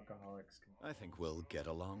how alcoholics can. I think we'll get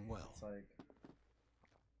along well. It's like,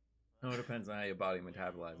 No, it depends on how your body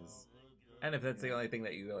metabolizes. And if that's the only thing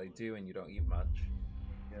that you really do and you don't eat much.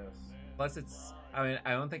 yes. Plus it's, I mean,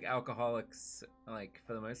 I don't think alcoholics, like,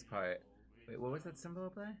 for the most part... Wait, what was that symbol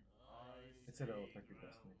up there? It said it'll affect your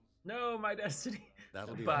destiny. No, my destiny.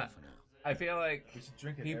 That'll be But all for now. I feel like We should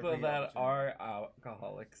drink it people every that opportunity. are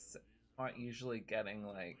alcoholics aren't usually getting,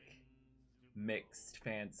 like, mixed,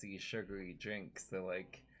 fancy, sugary drinks. They're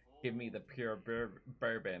like, give me the pure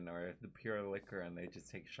bourbon or the pure liquor, and they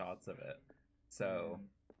just take shots of it. So...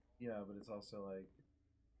 Yeah, but it's also like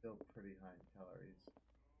still pretty high in calories.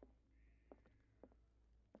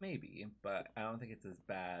 Maybe, but I don't think it's as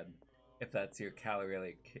bad if that's your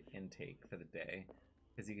caloric intake for the day.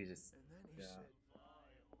 Because you could just... Yeah.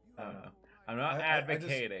 I don't know. I'm not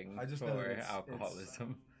advocating I just know for that it's-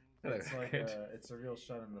 alcoholism. for the It's like record. it's a real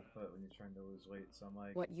shot in the foot when you're trying to lose weight. So I'm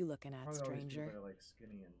like, What you looking at, probably always stranger? people that are like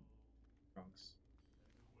skinny and drunks.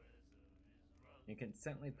 You can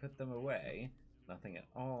certainly put them away. Nothing at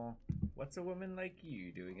all. What's a woman like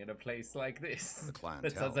you doing in a place like this? The That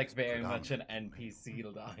clientele sounds like is very much an predominantly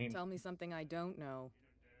NPC line. Tell me something I don't know.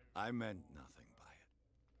 I meant nothing by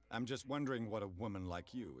it. I'm just wondering what a woman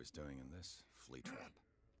like you is doing in this flea trap.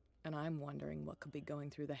 And I'm wondering what could be going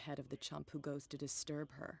through the head of the chump who goes to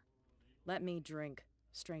disturb her. Let me drink,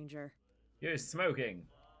 stranger. You're smoking.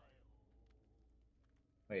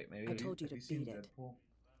 Wait, maybe I told you to Have you seen beat it. Deadpool?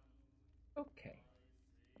 Okay.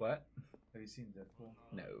 What? Have you seen Deadpool?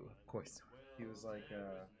 No, of course not. He was like,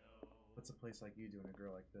 what's a place like you doing a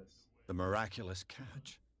girl like this? The miraculous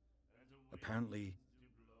catch. Apparently,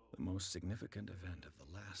 the most significant event of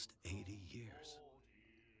the last 80 years.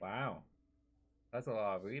 Wow. That's a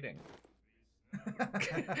lot of reading.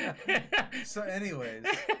 So anyways.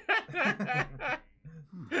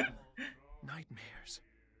 Nightmares.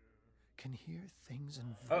 Can hear things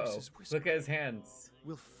and Uh-oh. voices whisper. Look at his hands.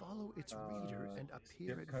 Will follow its reader and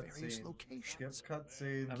appear skip at various cutscene. locations. Skip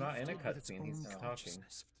cutscene. I'm not in a Gifted with its cutscene, he's own just talking.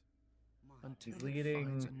 consciousness. Until He's it finds leading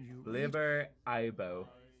a new reader. Liber Ibo.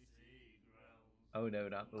 Oh no,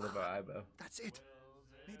 not the Liber Ibo. That's it.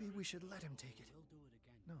 Maybe we should let him take it.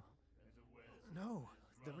 No. No,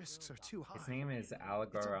 the risks are too high. His name is It's a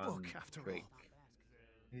Algoron book, after Drake. all.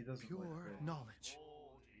 He doesn't Pure like Drake. knowledge.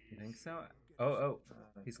 You think so? Oh,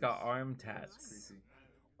 he's got arm It's tats. creepy.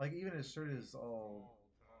 Like even his shirt is all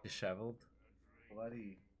Disheveled.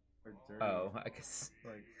 bloody or dirty. Oh, I guess.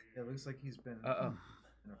 Like it looks like he's been Uh-oh.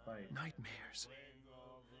 in a fight. Nightmares.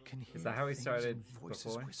 Can hear Is that how he things started and voices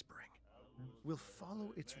before? whispering. Will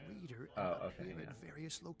follow its reader and Oh, okay, appear yeah. at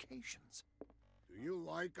various locations. Do you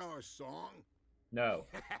like our song? No.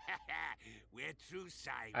 We're true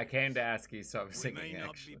sight. I came to ask you, so I'm We singing may not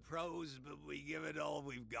actually. be pros, but we give it all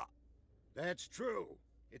we've got. That's true.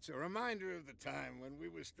 It's a reminder of the time when we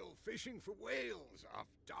were still fishing for whales off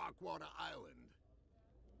Darkwater Island.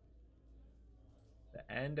 The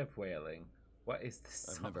end of whaling. What is this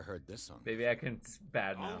song? I've never heard this song. Maybe I can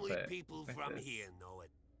badmouth Only it. people with from this. here know it.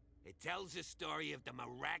 It tells the story of the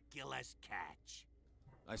miraculous catch.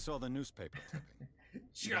 I saw the newspaper clipping.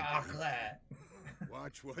 Chocolate.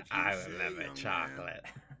 Watch what you I say, remember young chocolate.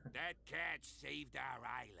 That catch saved our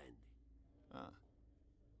island. Ah.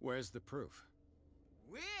 Where's the proof?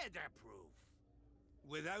 We're the proof.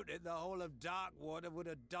 Without it, the whole of Darkwater would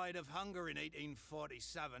have died of hunger in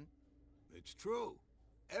 1847. It's true.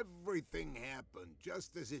 Everything happened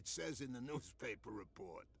just as it says in the newspaper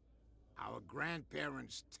report. Our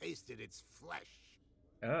grandparents tasted its flesh.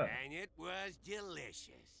 Oh. And it was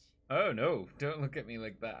delicious. Oh no, don't look at me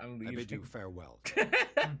like that. I'm leaving. I bid you farewell.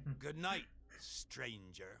 Good night,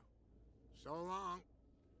 stranger. So long.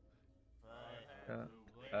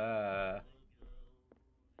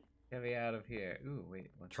 Get me out of here. Ooh,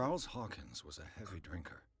 wait. Charles Hawkins was a heavy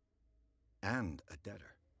drinker. And a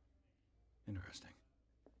debtor. Interesting.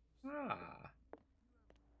 Ah.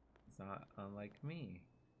 It's not unlike me.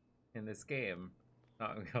 In this game.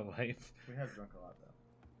 Not in real life. We have drunk a lot, though.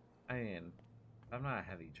 I mean, I'm not a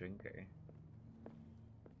heavy drinker.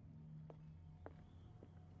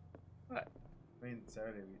 What? I mean,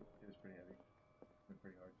 Saturday, it was pretty heavy. It was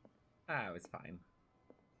pretty hard. Ah, it was fine.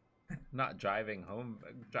 Not driving home,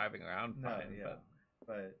 driving around No, fine, yeah.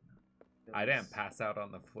 But I didn't pass out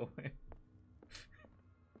on the floor.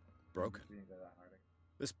 Broken. We didn't go that hard.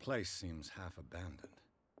 This place seems half abandoned.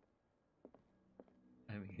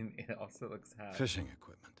 I mean, it also looks half... Fishing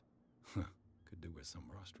equipment. Could do with some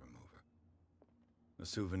rust remover. A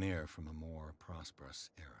souvenir from a more prosperous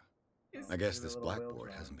era. I guess this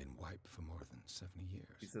blackboard hasn't been wiped for more than 70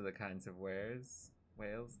 years. These are the kinds of whales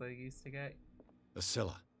they used to get? The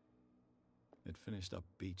Scylla. It finished up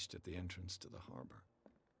beached at the entrance to the harbor.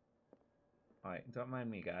 Alright, don't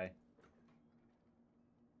mind me, guy.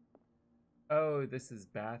 Oh, this is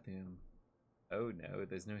bathroom. Oh no,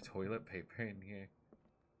 there's no toilet paper in here.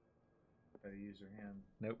 Gotta use your hand.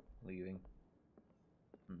 Nope, leaving.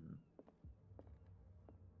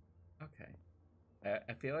 Okay.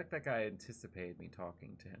 I feel like that guy anticipated me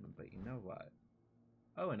talking to him, but you know what?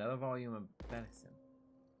 Oh, another volume of medicine.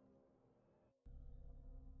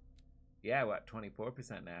 Yeah, we're at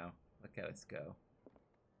 24% now. Look at us go.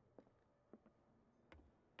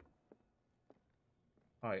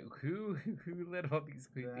 Alright, who lit all these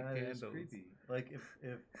creepy candles? That is creepy. Like,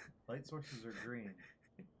 if light sources are green...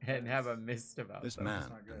 and have a mist about this them.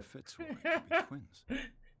 man and Fitzroy could be twins. Okay,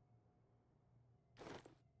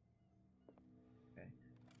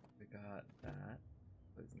 we got that.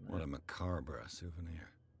 What a macabre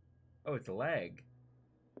souvenir. Oh, it's a leg.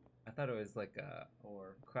 I thought it was like a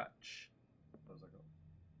or crutch. That was like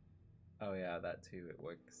oh yeah, that too. It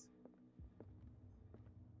works.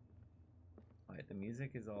 Alright, the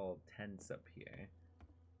music is all tense up here.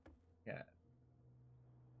 Yeah.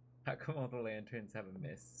 How come all the lanterns have a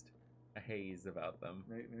mist, a haze about them?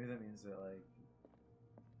 Maybe that means that, like...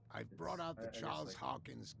 I've brought out the Charles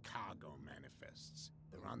Hawkins cargo manifests.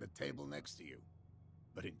 They're on the table next to you.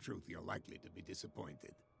 But in truth, you're likely to be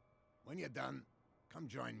disappointed. When you're done, come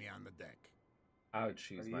join me on the deck. I would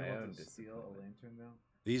choose my own to steal a lantern, though?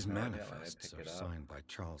 These manifests are signed by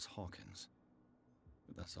Charles Hawkins.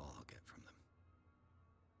 But that's all I'll get from them.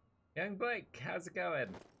 Young Blake, how's it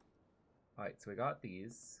going? Alright, so we got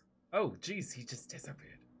these. Oh, jeez, he just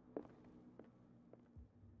disappeared.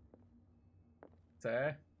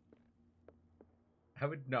 Sir? I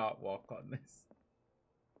would not walk on this.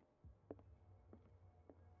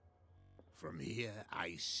 From here,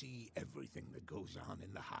 I see everything that goes on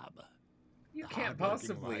in the harbor. You can't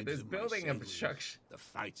possibly. There's building obstruction. The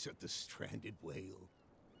fights at the stranded whale.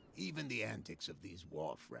 Even the antics of these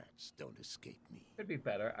wharf rats don't escape me. Could be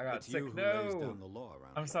better. I got it's sick. You who no. lays down the law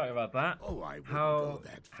around I'm sorry about that. Oh, I wouldn't go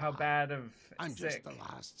that far. How bad of I'm sick? just the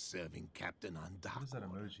last serving captain on dock. What is that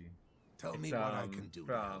emoji? Tell me what I can do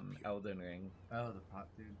from Elden Ring. Oh, the pot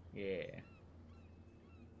dude. Yeah.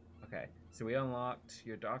 Okay, so we unlocked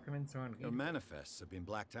your documents are Your manifests have been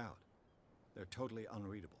blacked out. They're totally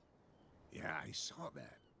unreadable. Yeah, I saw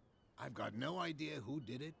that. I've got no idea who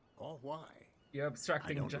did it or why. You're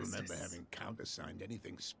obstructing justice. I don't justice. remember having countersigned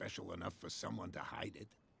anything special enough for someone to hide it.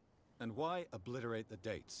 And why obliterate the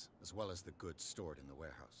dates, as well as the goods stored in the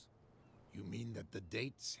warehouse? You mean that the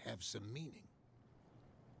dates have some meaning?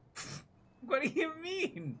 What do you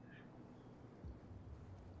mean?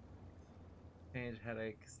 Change,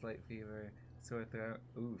 headache, slight fever, sore throat.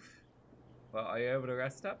 Oof. Well, are you able to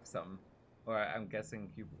rest up some? Or I'm guessing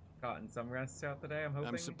you gotten some rest throughout the day, I'm hoping.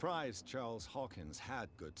 I'm surprised Charles Hawkins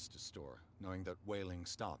had goods to store, knowing that whaling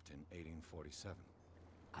stopped in 1847.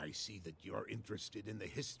 I see that you're interested in the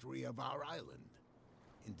history of our island.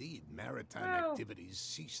 Indeed, maritime activities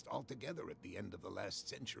ceased altogether at the end of the last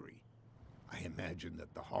century. I imagine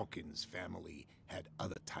that the Hawkins family had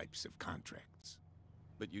other types of contracts.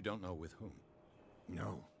 But you don't know with whom?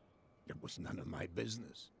 No, it was none of my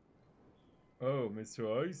business. Oh,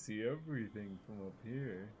 Mr. I see everything from up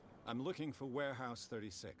here. I'm looking for Warehouse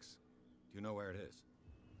 36. Do you know where it is?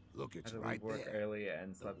 Look, it's right right work there. early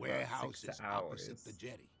and slept The warehouse 6 is hours. opposite the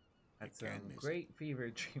jetty. Had You can't some miss great fever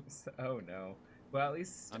dreams. Oh no. Well, at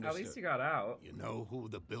least Understood. you got out. You know who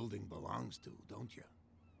the building belongs to, don't you?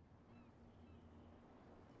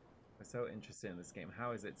 I'm so interested in this game.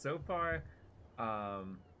 How is it so far? I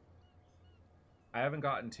haven't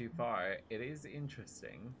gotten too far. It is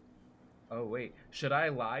interesting. Oh wait, should I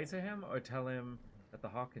lie to him or tell him that the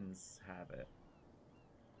Hawkins have it?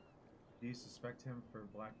 Do you suspect him for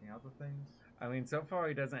blacking out the things? I mean, so far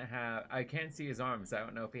he doesn't have. I can't see his arms. I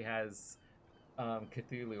don't know if he has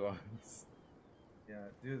Cthulhu arms. Yeah,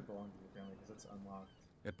 it do belong to your family because it's unlocked.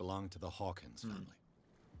 It belonged to the Hawkins family.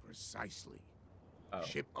 Precisely. Oh.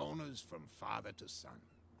 Ship owners from father to son.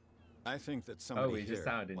 I think that somebody we just here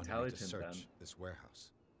sound wanted me to intelligent search then. this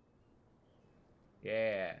warehouse.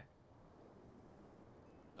 Yeah.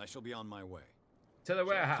 I shall be on my way. To the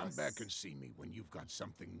warehouse. Come back and see me when you've got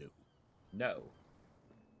something new. No.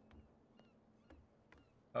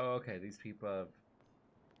 Oh, okay. These people have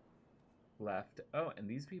left. Oh, and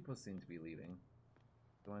these people seem to be leaving.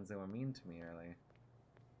 The ones that were mean to me earlier.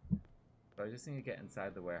 So I just need to get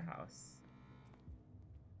inside the warehouse.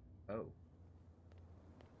 Oh.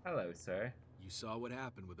 Hello, sir. You saw what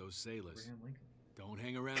happened with those sailors. Abraham Lincoln. Don't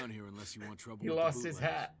hang around here unless you want trouble He with lost the his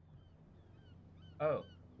bootleggers. hat. Oh,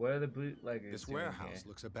 what are the bootleggers This doing warehouse here?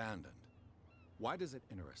 looks abandoned. Why does it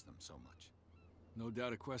interest them so much? No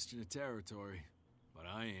doubt a question of territory, but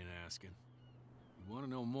I ain't asking. You want to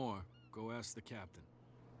know more, go ask the captain.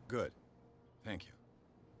 Good. Thank you.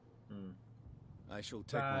 I shall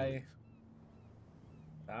take my Bye. leave.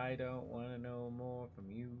 I don't want to know more from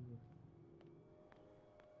you.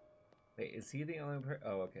 Wait, is he the only person?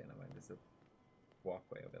 Oh, okay, never mind. There's a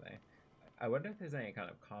walkway over there. I wonder if there's any kind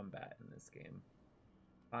of combat in this game.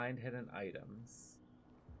 Find hidden items.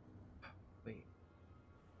 Wait.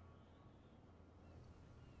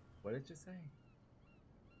 What did you say?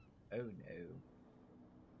 Oh no.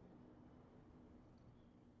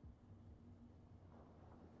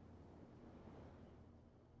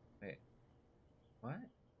 Wait. What?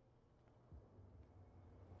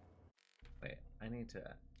 Wait, I need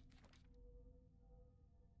to...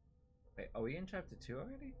 Wait, are we in chapter 2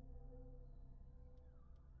 already?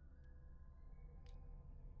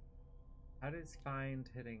 How does find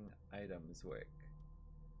hidden items work?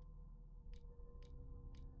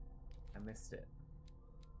 I missed it.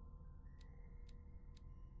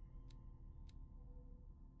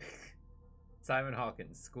 Simon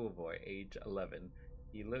Hawkins, schoolboy, age 11.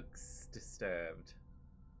 He looks disturbed.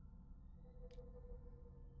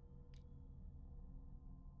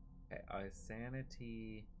 Okay, our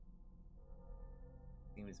sanity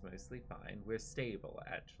seems mostly fine. We're stable,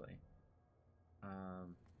 actually.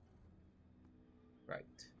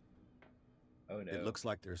 Right. Oh no. It looks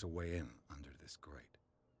like there's a way in under this grate.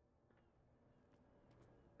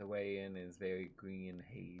 The way in is very green,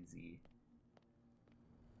 hazy.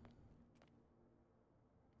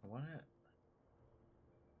 I wonder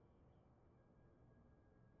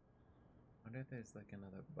if there's like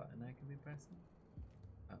another button I could be pressing.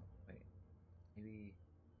 Oh, wait. Maybe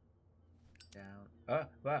down. Oh,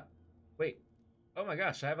 wow. Wait. Oh my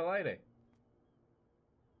gosh, I have a lighter.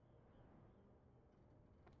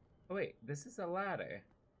 Oh wait, this is a ladder.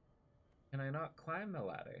 Can I not climb the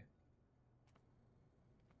ladder?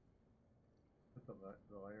 Put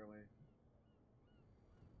the lighter away.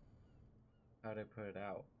 How'd I put it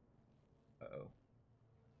out? Uh-oh.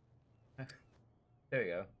 There we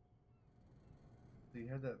go. So you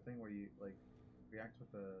had that thing where you like react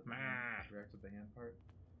with the hand part.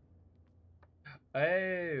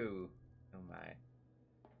 Oh! Oh my.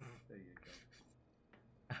 There you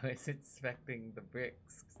go. I was inspecting the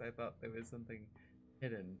bricks because I thought there was something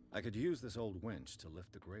hidden. I could use this old winch to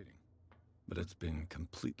lift the grating, but it's been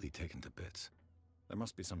completely taken to bits. There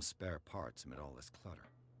must be some spare parts amid all this clutter.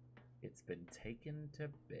 It's been taken to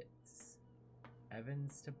bits.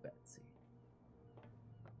 Evans to Betsy.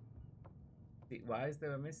 See, why is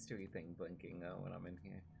there a mystery thing blinking though when I'm in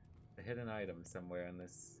here? A hidden item somewhere in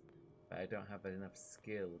this, but I don't have enough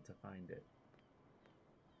skill to find it.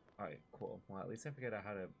 Alright, cool. Well, at least I figured out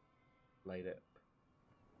how to light it.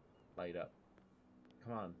 light up.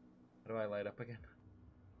 Come on. How do I light up again?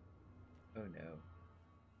 Oh no.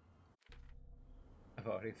 I've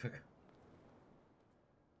already forgot.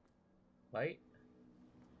 Light?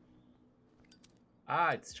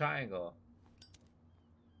 Ah, it's triangle.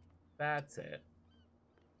 That's it.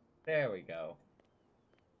 There we go.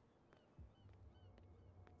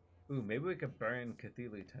 Ooh, maybe we could burn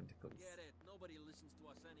Cthulhu tentacles. Get it. Nobody listens to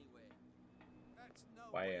us anyway. That's no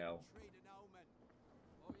Wow. way to treat an omen.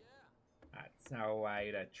 Oh yeah. That's no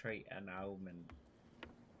way to treat an omen.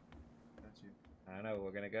 That's you. I know,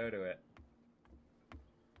 we're gonna go to it.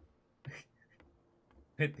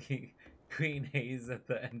 With the green haze at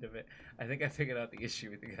the end of it. I think I figured out the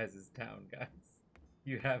issue with you guys' town, guys.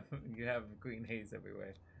 You have green haze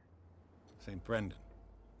everywhere. St. Brendan,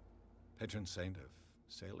 patron saint of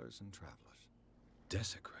sailors and travelers.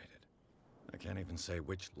 Desecrated. I can't even say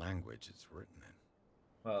which language it's written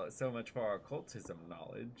in. Well, so much for our occultism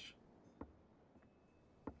knowledge.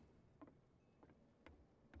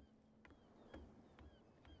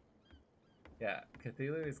 Yeah,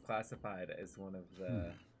 Cthulhu is classified as one of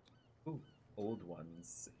the old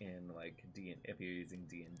ones in like if you're using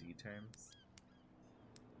D&D terms.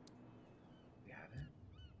 We have it.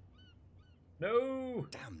 No!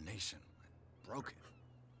 Damnation! Broken.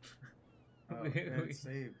 Oh,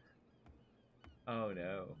 saved. Oh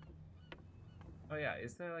no. Oh yeah,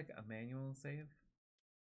 is there like a manual save?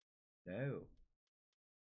 No.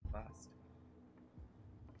 Last.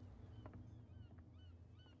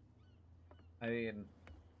 I mean,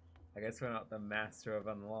 I guess we're not the master of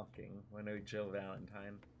unlocking. We're no Jill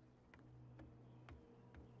Valentine.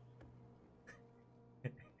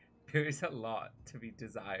 There is a lot to be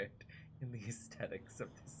desired in the aesthetics of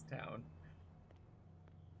this town.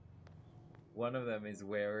 One of them is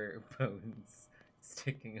wearer bones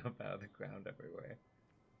sticking up out of the ground everywhere.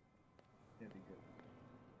 Can't be good.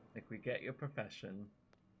 Like, we get your profession,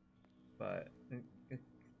 but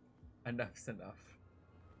enough's enough.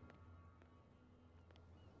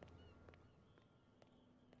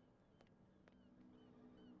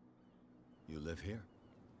 You live here?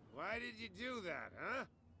 Why did you do that, huh?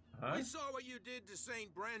 Huh? We saw what you did to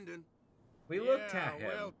St. Brendan. We looked at him.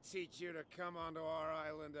 We'll teach you to come onto our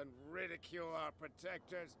island and ridicule our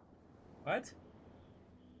protectors. What?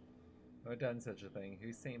 I've done such a thing.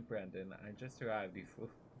 Who's St. Brendan? I just arrived, you fool.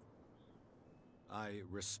 I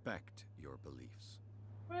respect your beliefs.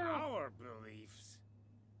 Our beliefs?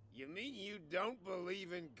 You mean you don't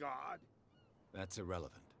believe in God? That's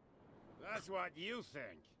irrelevant. That's what you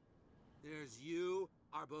think. There's you,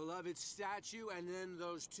 our beloved statue, and then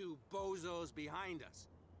those two bozos behind us.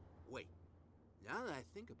 Wait, now that I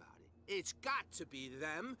think about it, it's got to be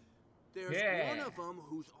them. There's one of them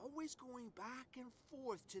who's always going back and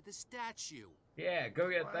forth to the statue. Yeah, go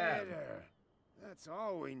get them. That's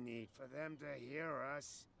all we need for them to hear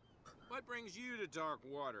us. What brings you to dark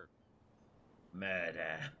water?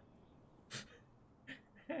 Murder.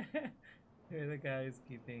 Here are the guys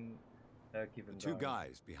keeping two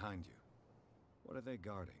guys behind you. What are they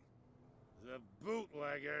guarding? The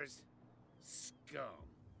bootleggers. Scum.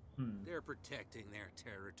 They're protecting their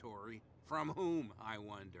territory. From whom, I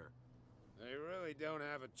wonder? They really don't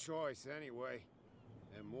have a choice anyway.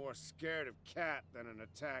 They're more scared of Cat than an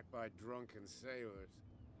attack by drunken sailors.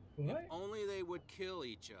 What? If only they would kill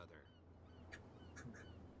each other.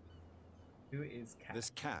 Who is Cat? This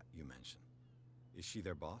Cat you mentioned. Is she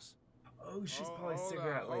their boss? Oh, she's probably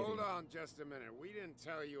cigarette lady. Hold on just a minute. We didn't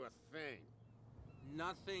tell you a thing.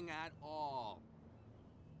 Nothing at all.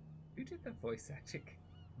 Who did the voice acting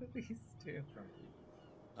of these two?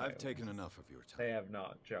 I've taken enough of your time. They have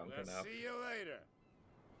not drunk We'll enough. see you later.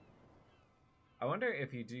 I wonder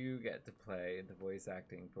if you do get to play the voice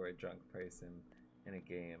acting for a drunk person in a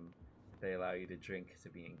game, if they allow you to drink to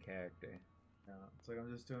be in character. Yeah, it's like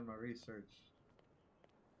I'm just doing my research.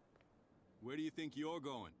 Where do you think you're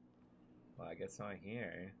going? Well, I guess not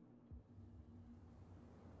here.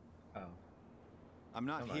 Oh. I'm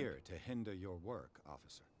not here to hinder your work,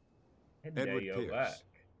 officer. Hinder Edward your Pierce, work.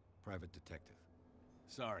 private detective.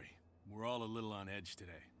 Sorry, we're all a little on edge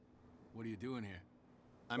today. What are you doing here?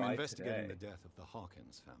 I'm Why investigating today? the death of the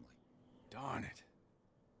Hawkins family. Darn it.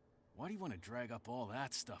 Why do you want to drag up all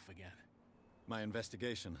that stuff again? My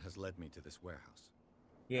investigation has led me to this warehouse.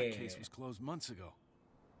 Yeah. That case was closed months ago.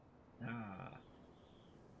 Ah.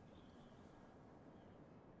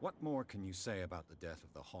 What more can you say about the death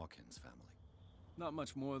of the Hawkins family? Not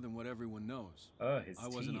much more than what everyone knows. Oh, his I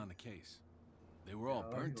wasn't teeth. on the case. They were all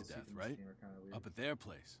burned to death, right? Up at their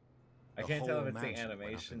place. I can't tell if it's the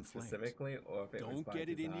animation specifically or if it was Don't by get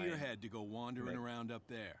it into your design. head to go wandering Like- around up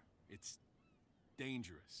there. It's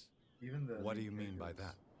dangerous. Even the What do you mean by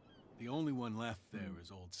that? The only one left there is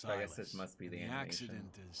old So I Silas. guess it must be the and animation.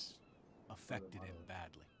 accident has affected him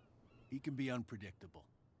badly. He can be unpredictable,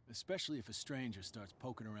 especially if a stranger starts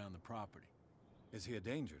poking around the property. Is he a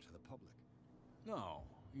danger to the public? No,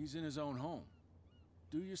 he's in his own home.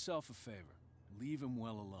 Do yourself a favor. Leave him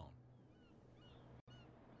well alone.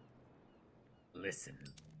 Listen,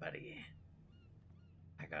 buddy.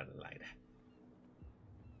 I got a lighter.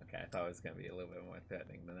 Okay, I thought it was going to be a little bit more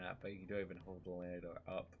threatening than that, but you don't even hold the lighter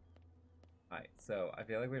up. Alright, so I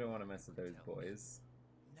feel like we don't want to mess with those boys.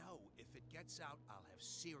 No, if it gets out, I'll have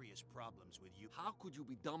serious problems with you. How could you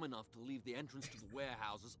be dumb enough to leave the entrance to the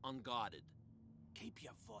warehouses unguarded? Keep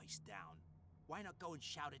your voice down. Why not go and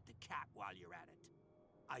shout at the cat while you're at it?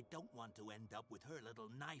 I don't want to end up with her little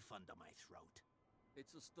knife under my throat.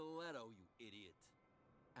 It's a stiletto, you idiot.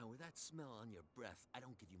 And with that smell on your breath, I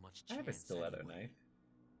don't give you much chance. I have a stiletto anyway. knife.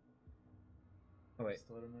 Oh wait.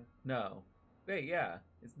 Stiletto knife? No. Wait, yeah.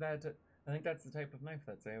 Isn't that... I think that's the type of knife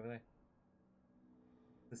that's right over there.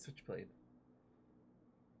 The switchblade.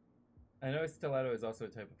 I know a stiletto is also a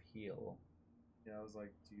type of heel. Yeah, I was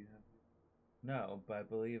like, do you have... No, but I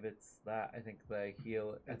believe it's that. I think the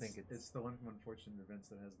heel... I think it's... It's the one from Unfortunate Events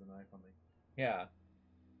that has the knife on the... Yeah.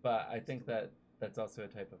 But I think that that's also a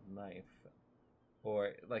type of knife.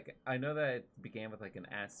 Or, like, I know that it began with, like, an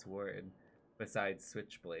S word besides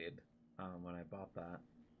switchblade when I bought that.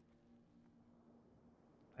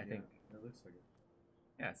 I think... It looks like it.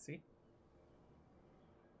 Yeah, see?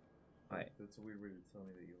 Alright. That's a weird way to tell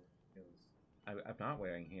me that you wear heels. I'm not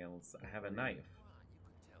wearing heels. I have a knife.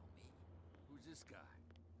 Who's this guy?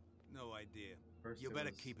 No idea. First You it better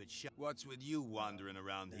was- keep it shut. What's with you wandering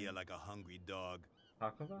around here like a hungry dog?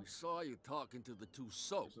 Taco Bell? We saw you talking to the two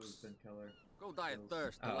soaps. This was Ben Keller. Go die of Hills.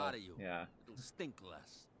 thirst, a Oh, lot of you. yeah. It'll stink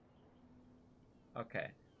less. Okay.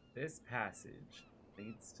 This passage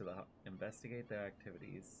leads to the... Investigate their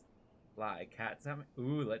activities. Lie. Cat summon?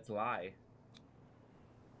 Ooh, let's lie.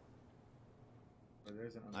 Oh,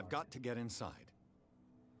 there's an I've got to get inside.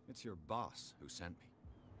 It's your boss who sent me.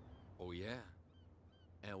 Oh, yeah?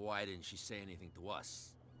 And why didn't she say anything to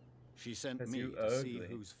us? She sent 'Cause me you to see ugly.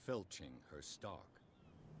 who's filching her stock.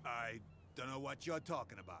 I don't know what you're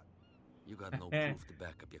talking about. You got no proof to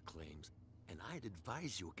back up your claims, and I'd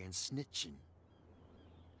advise you against snitching.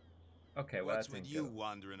 Okay, well, What's that's with you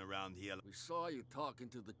wandering around here? We saw you talking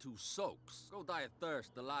to the two soaps. Go die of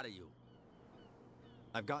thirst, a lot of you.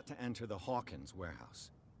 I've got to enter the Hawkins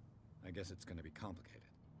warehouse. I guess it's going to be complicated.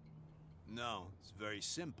 No, it's very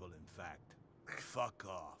simple, in fact. Fuck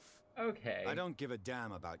off. Okay. I don't give a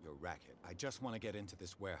damn about your racket. I just want to get into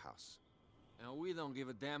this warehouse. And we don't give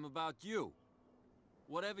a damn about you.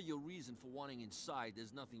 Whatever your reason for wanting inside,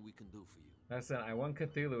 there's nothing we can do for you. Listen, I want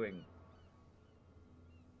Cthulhuing.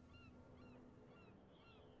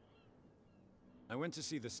 I went to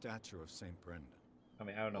see the statue of St. Brendan. I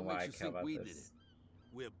mean, I don't know What why I makes you care think about we this. did it?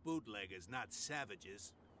 We're bootleggers, not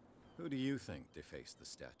savages. Who do you think defaced the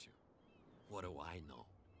statue? What do I know?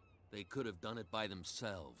 They could have done it by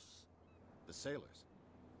themselves. The sailors.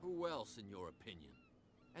 Who else, in your opinion?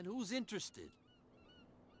 And who's interested?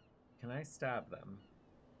 Can I stab them?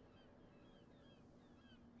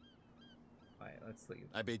 Alright, let's leave.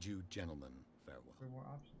 I bid you gentlemen farewell. There are more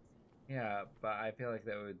options. Yeah, but I feel like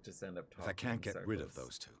that would just end up talking If I can't in get rid of circles.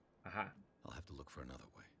 those two, Aha. I'll have to look for another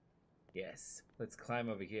way. Yes. Let's climb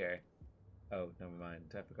over here. Oh, never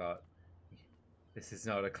mind. I forgot. This is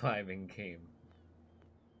not a climbing game.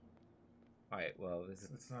 Alright, well, this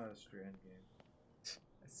is It's not a strand game.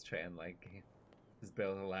 a strand-like game. Just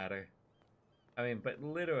build a ladder. I mean, but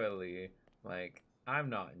literally, like, I'm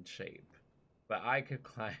not in shape. But I could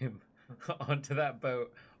climb onto that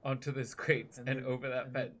boat, onto this crates, and they'd- over that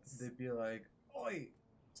and fence. They'd be like, "Oi,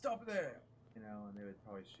 stop there!" You know, and they would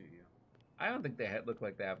probably shoot you. I don't think they look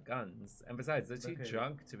like they have guns. And besides, they're too Okay,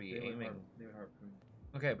 drunk to be they would aiming. they would harpoon.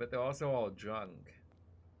 Okay, but they're also all drunk.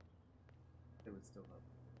 They would still have.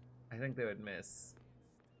 I think they would miss.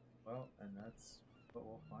 Well, and that's what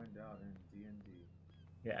we'll find out in D&D.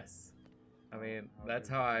 Yes. I mean, How that's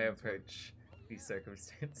good how I humans work. approach these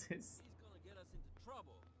circumstances. He's gonna get us into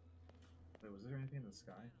trouble. Wait, was there anything in the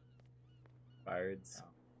sky? Birds. Oh.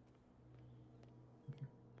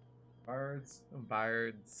 Birds.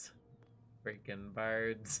 Birds. Freaking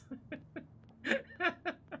birds.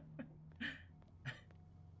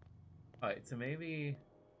 Alright, so maybe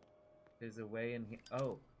there's a way in here.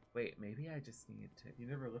 Oh, wait, maybe I just need to. You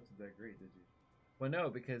never lifted that grate, did you? Well, no,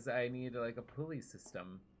 because I need like a pulley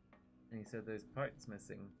system. And he said there's parts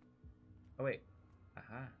missing. Oh, wait.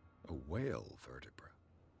 Aha. A whale vertebra.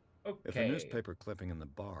 Okay. If the newspaper clipping in the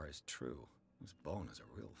bar is true, this bone is a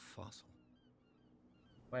real fossil.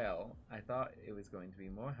 Well, I thought it was going to be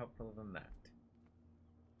more helpful than that.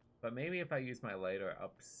 But maybe if I use my lighter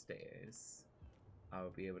upstairs,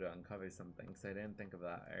 I'll be able to uncover something, because I didn't think of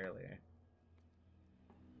that earlier.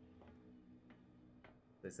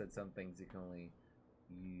 They said some things you can only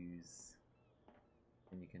use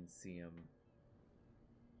when you can see them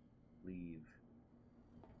leave.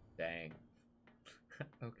 Dang.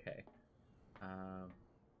 Okay. Die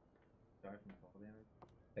from fall damage?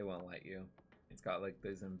 They won't let you. It's got like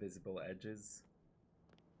those invisible edges.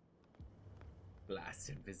 Blast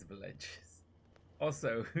invisible edges.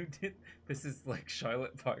 Also, who did this? Is like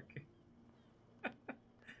Charlotte Park.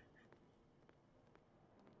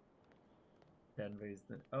 Denver's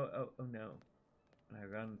the oh no. When I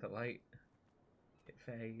run the light, it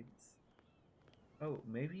fades. Oh,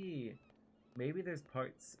 maybe there's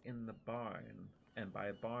parts in the barn, and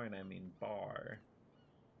by barn I mean bar,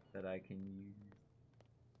 that I can use.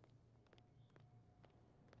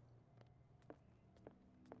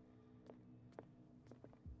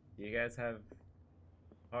 Do you guys have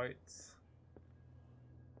parts?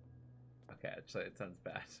 Okay, actually it sounds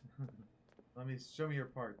bad. Show me your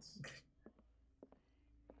parts.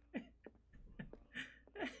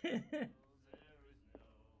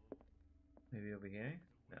 Maybe over here?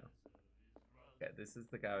 No. Okay, this is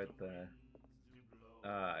the guy with the...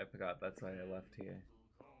 I forgot, that's why I left here.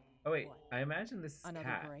 Oh wait, I imagine this is Another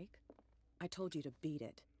Cat. break? I told you to beat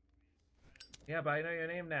it. Yeah, but I know your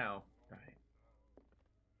name now. Right.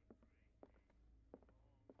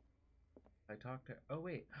 I talked to... Oh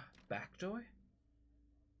wait, back door?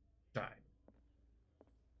 Right.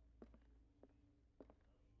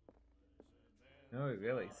 No, we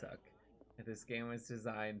really suck. This game was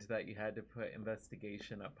designed that you had to put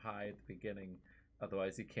investigation up high at the beginning,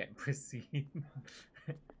 otherwise you can't proceed.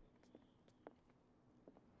 Okay.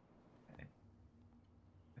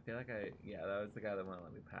 I feel like yeah, that was the guy that wouldn't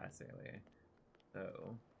let me pass earlier.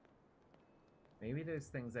 So, maybe there's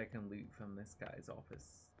things I can loot from this guy's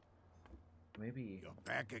office. Maybe... You're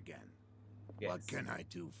back again. Yes. What can I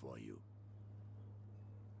do for you?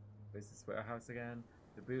 Where's this warehouse again?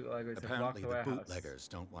 The bootleggers have blocked Apparently the the warehouse. bootleggers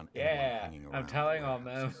don't want anyone hanging around. I'm telling on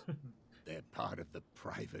them. They're part of the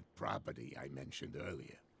private property I mentioned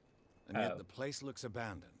earlier. And yet the place looks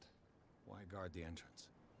abandoned. Why guard the entrance?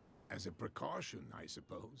 As a precaution, I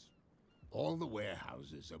suppose. All the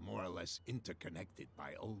warehouses are more or less interconnected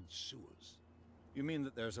by old sewers. You mean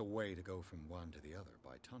that there's a way to go from one to the other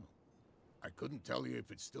by tunnel? I couldn't tell you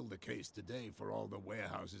if it's still the case today for all the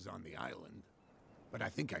warehouses on the island. But I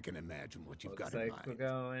think I can imagine what you've got in mind. We're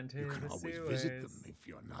going to you can the always sewers. visit them if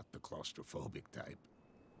you're not the claustrophobic type.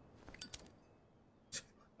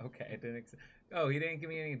 Okay, I didn't. Oh, he didn't give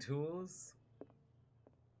me any tools.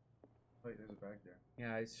 Wait, there's a bag there.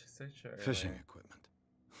 Yeah, I just so sure. Fishing equipment.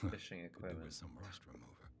 Fishing equipment. With some rust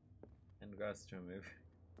remover. And rust remover.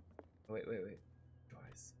 Wait.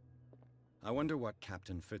 Doors. I wonder what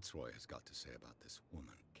Captain Fitzroy has got to say about this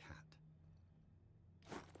woman, Cat.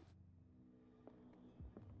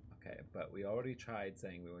 Okay, but we already tried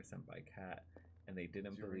saying we were sent by Cat, and they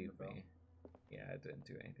didn't believe me. Yeah, I didn't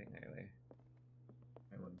do anything earlier.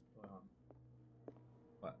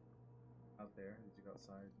 What? Out there? Did you go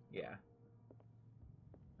outside? Yeah.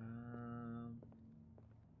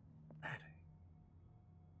 Ladder.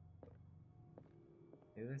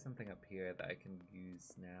 Maybe there's something up here that I can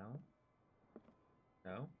use now?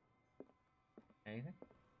 No? Anything?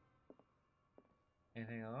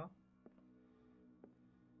 Anything at all?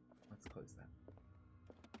 Let's close that.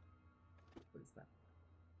 What is that?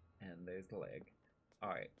 And there's the leg.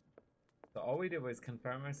 Alright. So all we did was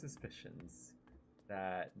confirm our suspicions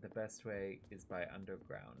that the best way is by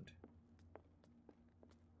underground.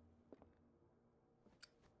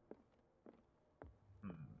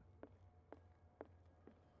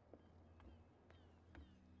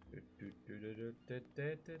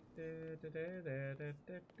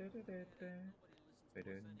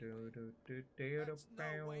 That's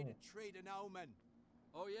no way to treat an omen.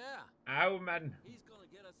 Oh yeah. Omen. He's gonna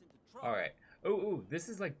get us into trouble. All right. Ooh, this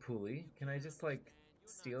is like pulley. Can I just like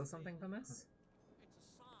steal something from this?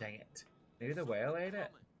 Dang it. Maybe the whale ate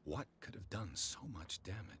it? What could have done so much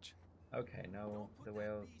damage? Okay, no, the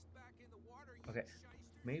whale. Okay,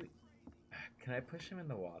 maybe. Can I push him in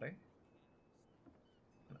the water?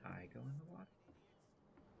 Can I go in the water?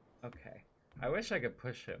 Okay. I wish I could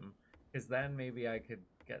push him, because then maybe I could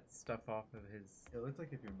get stuff off of his... It looked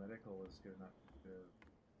like if your medical was good enough to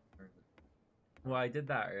turn it. Well, I did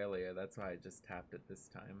that earlier. That's why I just tapped it this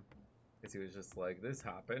time. Because he was just like, this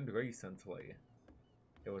happened recently.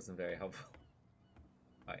 It wasn't very helpful.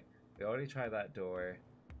 Alright, we already tried that door.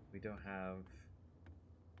 We don't have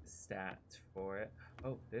stat for it.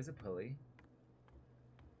 Oh, there's a pulley.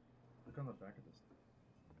 Look on the back of this.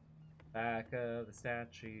 Back of the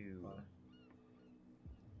statue.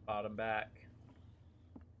 Bottom back.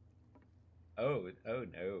 Oh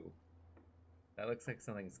no. That looks like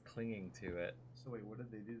something's clinging to it. So wait, what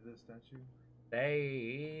did they do to this statue?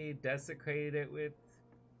 They desecrated it with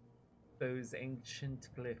those ancient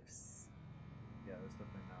glyphs. Yeah, that's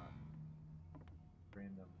definitely not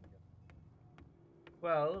random.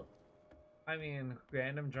 Well, I mean,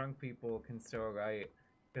 random drunk people can still write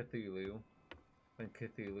Cthulhu when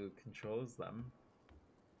Cthulhu controls them.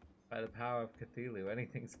 By the power of Cthulhu,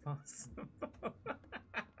 anything's possible.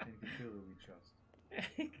 In Cthulhu we trust.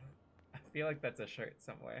 I feel like that's a shirt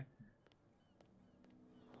somewhere.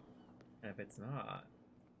 And if it's not,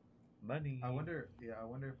 money. I wonder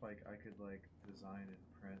if like I could like design and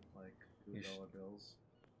print like $2 bills.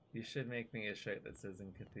 You should make me a shirt that says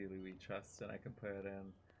 "In Cthulhu We Trust," and I can put it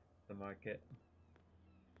in the market.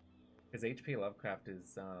 Because H.P. Lovecraft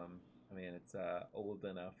is, I mean, it's old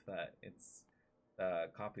enough that it's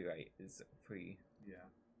copyright is free. Yeah.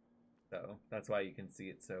 So that's why you can see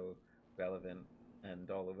it so relevant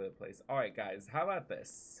and all over the place. All right, guys, how about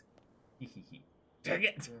this? Dang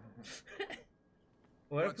it!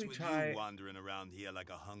 What if we try? You wandering around here like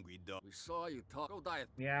a hungry dog? We saw you talk. Go diet.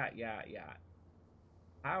 Yeah.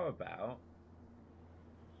 How about?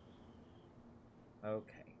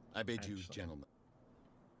 Okay. I bid you, gentlemen.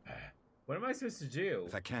 What am I supposed to do?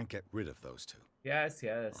 If I can't get rid of those two, yes, I'll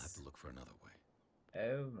have to look for another way.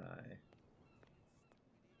 Oh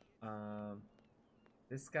my.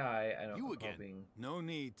 This guy, I don't know. You again? Being... No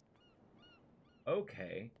need.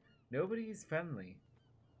 Okay. Nobody's friendly.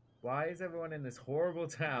 Why is everyone in this horrible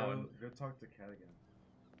town? Go talk to Kat again.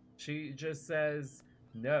 She just says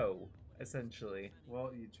no, essentially.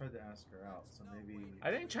 Well, you tried to ask her out, so maybe...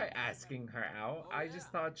 I didn't try asking her out. I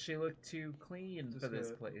just thought she looked too clean for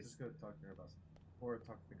this place. Just go talk to her about something. Or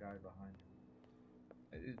talk to the guy behind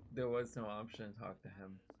her. There was no option to talk to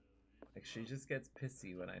him. Like, she just gets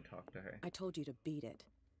pissy when I talk to her. I told you to beat it.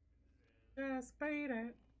 Just beat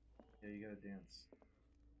it. Yeah, you gotta dance.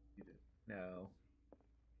 Beat it. No.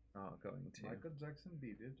 Not going to. Michael Jackson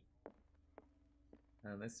beat it.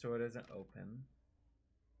 And this door doesn't open.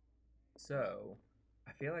 So,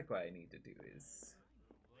 I feel like what I need to do is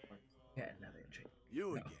get another drink.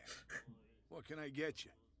 You again. What can I get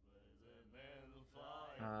you?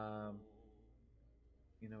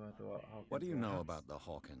 You know about the Hawkins What do you know warehouse? about the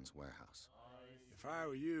Hawkins warehouse? If I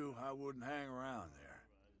were you, I wouldn't hang around there.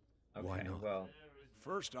 Okay, Why not? Well,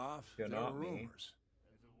 first off, you're there not are me. rumors.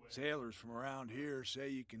 Sailors from around here say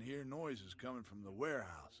you can hear noises coming from the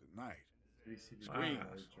warehouse at night.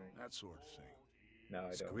 Screams, that sort of thing. No,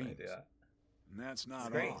 I don't want to do that. And that's not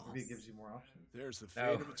Screams. all. Maybe it gives you more options. There's the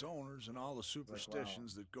fate of its owners and all the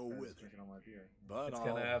superstitions that go with it. But It's I'll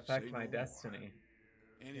gonna affect say my no more. destiny.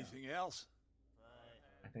 Anything else?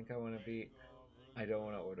 I think I want to be. I don't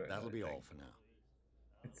want to order. That'll another be thing. all for now.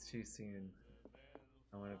 It's too soon.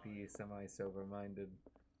 I want to be semi-sober-minded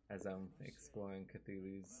as I'm exploring Cthulhu's.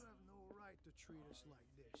 You have no right to treat us like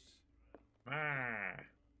this. Ah.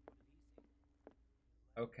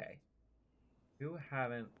 Okay. Who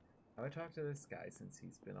haven't? I would talk to this guy since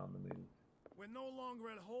he's been on the move. We're no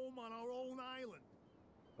longer at home on our own island.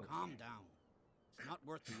 Okay. Calm down. It's not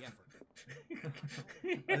worth the effort.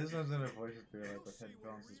 I just have a voice to feel like with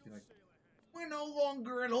headphones just be like, we're no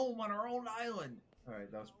longer at home on our own island.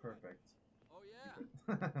 Alright, that was perfect. Oh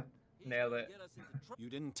yeah. Nailed it. You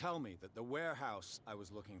didn't tell me that the warehouse I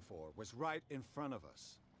was looking for was right in front of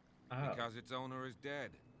us. Oh. Because its owner is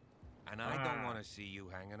dead. And I don't want to see you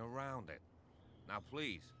hanging around it. Now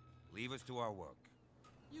please, leave us to our work.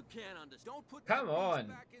 You can't understand. Don't put Come that on. beast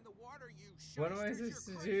back in the water, you What am I shysters.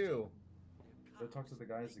 supposed You're to crazy. do? Go talk to the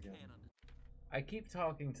guys again. I keep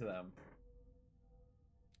talking to them.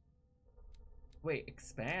 Wait,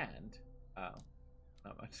 expand? Oh,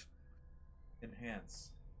 not much.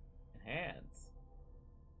 Enhance. Enhance.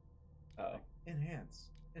 Oh. Enhance.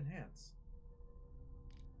 Enhance.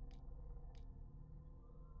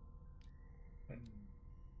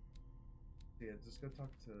 Yeah, just go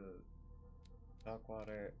talk to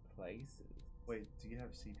Darkwater Places. Wait, do you have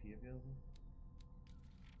CP available?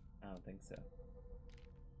 I don't think so.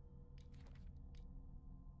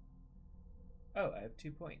 Oh, I have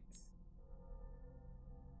 2 points.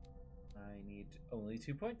 I need only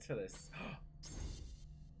 2 points for this.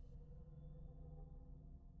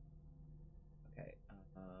 Okay.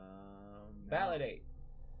 Validate.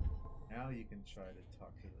 Now you can try to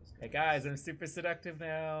talk to this guy. Hey guys, I'm super seductive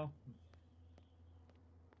now.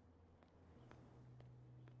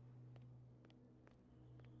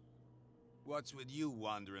 What's with you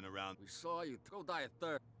wandering around? We saw you. Go die a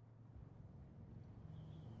third.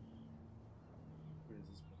 Who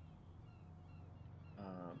is this?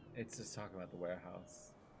 It's just talking about the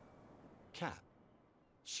warehouse. Cat.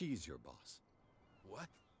 She's your boss. What?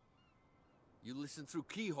 You listen through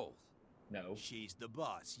keyholes? No. She's the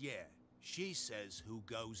boss, yeah. She says who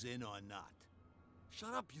goes in or not.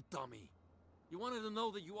 Shut up, you dummy. You wanted to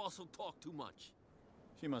know that you also talk too much.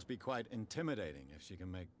 She must be quite intimidating if she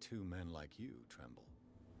can make two men like you tremble.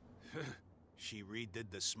 She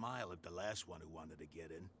redid the smile of the last one who wanted to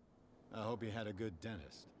get in. I hope he had a good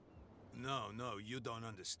dentist. No, you don't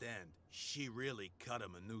understand. She really cut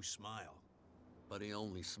him a new smile. But he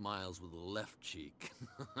only smiles with the left cheek.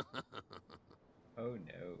 Oh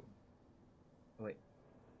no. Wait.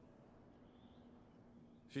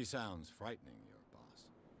 She sounds frightening, your boss.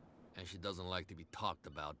 And she doesn't like to be talked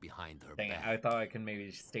about behind her Dang it, back. I thought I could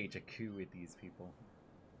maybe stage a coup with these people.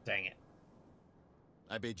 Dang it.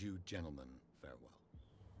 I bid you gentlemen farewell.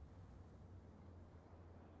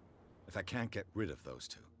 If I can't get rid of those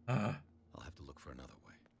two, I'll have to look for another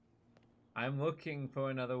way. I'm looking for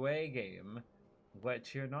another way, game.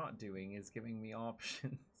 What you're not doing is giving me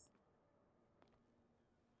options.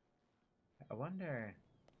 I wonder...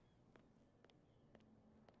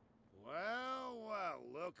 Well,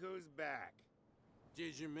 look who's back.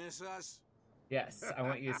 Did you miss us? Yes, I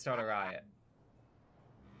want you to start a riot.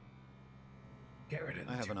 Get rid of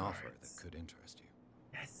the I have two an offer guards. that could interest you.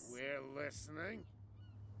 Yes. We're listening.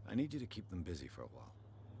 I need you to keep them busy for a while.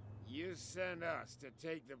 You send us to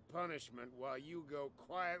take the punishment while you go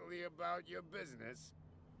quietly about your business.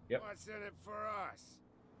 Yep. What's in it for us?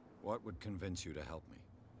 What would convince you to help me?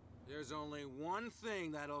 There's only one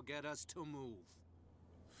thing that'll get us to move.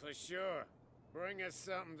 For sure. Bring us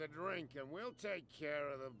something to drink and we'll take care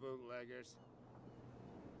of the bootleggers.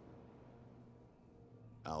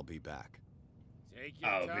 I'll be back. Take your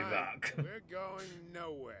I'll time. be back. We're going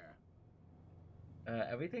nowhere.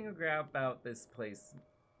 Everything about this place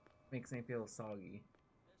makes me feel soggy.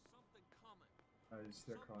 I just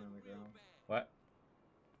start crawling on the ground. What?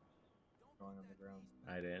 Crawling on the ground.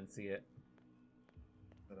 I didn't see it.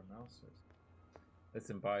 Is that a mouse or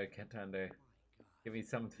Listen, bartender. Give me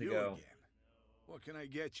something to You go. again. What can I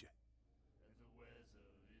get you?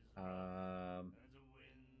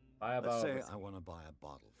 Buy a Let's bottle. say I want to buy a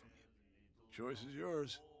bottle from you. Choice is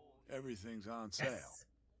yours. Everything's on sale. Yes.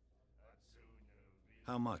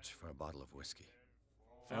 How much for a bottle of whiskey?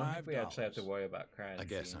 I don't think we actually have to worry about currency. I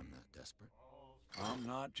guess I'm not desperate. I'm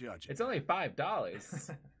not judging. It's only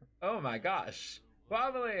 $5. Oh my gosh.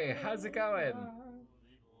 Wobbly, how's it going?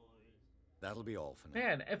 That'll be all for now.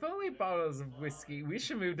 Man, if only bottles of whiskey, we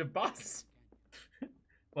should move to Boston.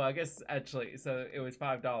 Well, I guess actually, so it was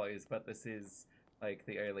 $5, but this is like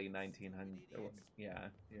the early 1900s. Yeah.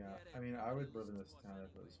 Yeah, I mean, I would live in this town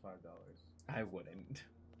if it was $5. I wouldn't.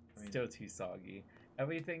 I mean, Still too soggy.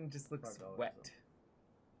 Everything just looks $5 wet.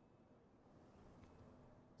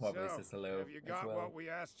 Wobbly So, says hello have you as got well. what we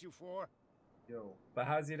asked you for? Yo, But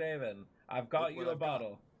how's your day been? I've got Look you what a I've got.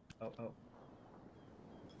 bottle. Oh.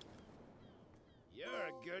 You're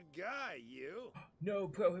a good guy, you. No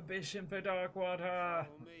prohibition for dark water.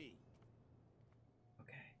 Follow me.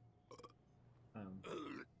 Okay.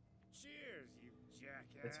 Cheers, you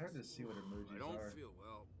jackass. it's hard to see what emojis I don't are, feel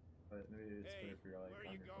well. but maybe it's Hey, good if you're like where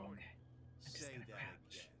on you your going? phone. I'm just Say gonna that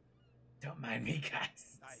crouch. again. Don't mind me,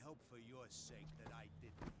 guys. I hope for your sake that I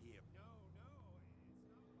didn't hear.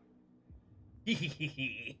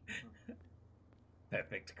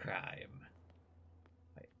 Perfect crime.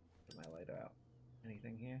 Wait, get my lighter out.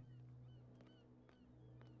 Anything here?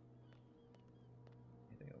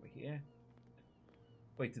 Anything over here?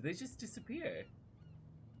 Wait, did they just disappear?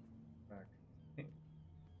 Back. What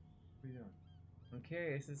are you doing? I'm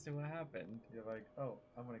curious as to what happened. You're like, oh,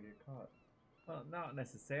 I'm gonna get caught. Well, not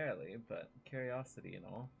necessarily, but curiosity and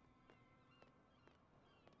all.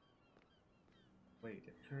 Wait,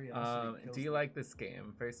 if curiosity kills Do you like this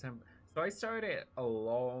game? First time. So I started it a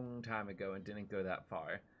long time ago and didn't go that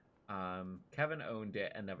far. Kevin owned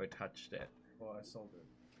it and never touched it. Well, I sold it.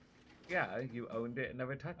 Yeah, you owned it and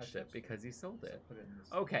never touched it because you sold it.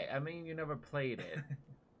 Okay, I mean you never played it.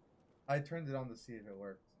 I turned it on to see if it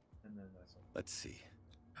worked, and then I sold it. Let's see.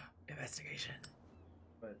 Investigation.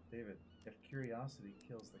 But David, if curiosity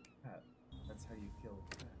kills the cat, that's how you kill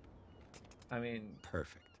the cat. I mean,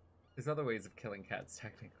 Perfect. there's other ways of killing cats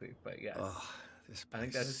technically, but yes. Oh, this I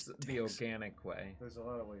think place that's the stinks. organic way. There's a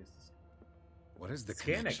lot of ways to. What is the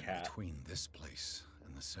Scan a connection cat. between this place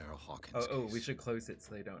and the Sarah Hawkins Oh, case? we should close it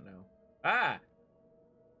so they don't know. Ah!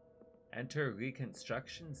 Enter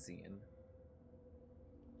reconstruction scene.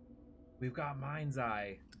 We've got Mind's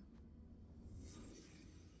Eye.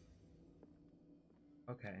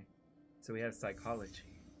 Okay. So we have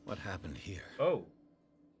psychology. What happened here? Oh.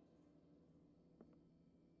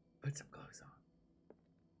 Put some clothes on.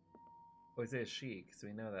 Or is it a she? Because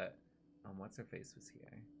we know that what's her face was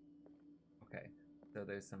here. Okay. So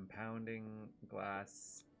there's some pounding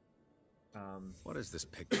glass. What is this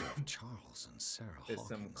picture of Charles and Sarah There's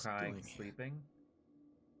Hawkins some crying, doing sleeping.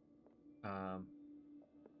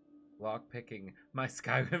 Lock picking. My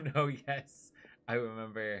Skyrim. Oh yes, I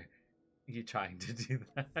remember you trying to do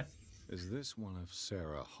that. Is this one of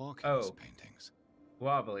Sarah Hawkins' paintings?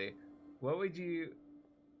 Wobbly. What would you?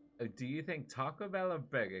 Do you think Taco Bell or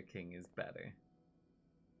Burger King is better?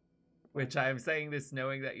 Which I am saying this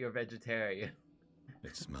knowing that you're vegetarian.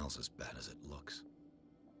 It smells as bad as it looks.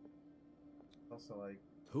 Also, like,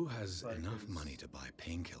 who has like enough money to buy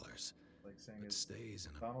painkillers like saying but stays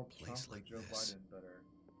in a Donald place Trump like or Joe this? Biden better?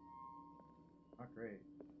 Not great.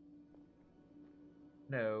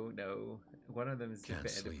 No. One of them is Can't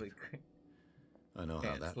definitively sleep. great. I know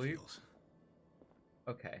how that feels.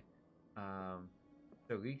 Okay.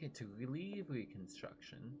 So we get to relieve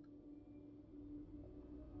reconstruction.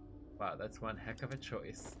 Wow, that's one heck of a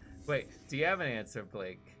choice. Wait, do you have an answer,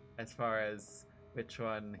 Blake, as far as which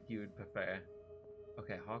one you would prefer?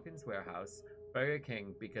 Okay, Hawkins Warehouse, Burger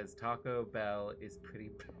King, because Taco Bell is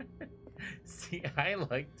pretty bad. See, I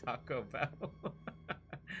like Taco Bell.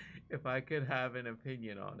 If I could have an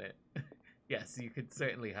opinion on it. Yes, you could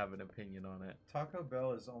certainly have an opinion on it. Taco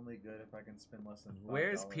Bell is only good if I can spend less than $5.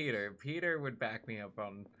 Where's Peter? Peter would back me up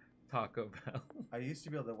on Taco Bell. I used to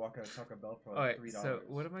be able to walk out of Taco Bell for like $3. So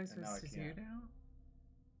what am I and supposed now to I do can't.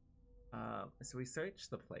 now? So we searched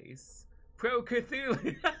the place. Pro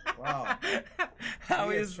Cthulhu. Wow. How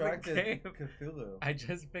We is the attracted game? Cthulhu. I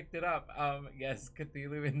just picked it up. Yes,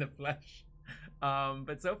 Cthulhu in the flesh.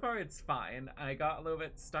 But so far it's fine. I got a little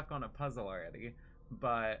bit stuck on a puzzle already,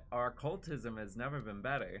 but our occultism has never been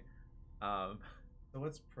better. So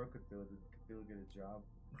what's Pro Cthulhu? Did Cthulhu get a job?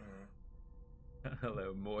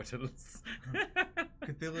 Hello, mortals.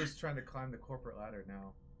 Cthulhu's trying to climb the corporate ladder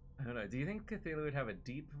now. I don't know. Do you think Cthulhu would have a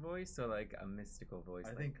deep voice or like a mystical voice?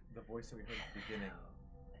 I think the voice that we heard at the beginning.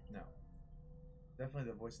 No.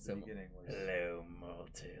 Definitely the voice at the beginning was. Hello,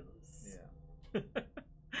 mortals. Yeah.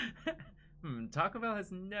 Taco Bell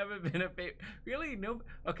has never been a favorite. Really? No.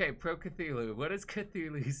 Okay, Pro Cthulhu. What is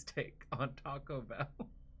Cthulhu's take on Taco Bell?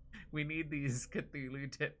 We need these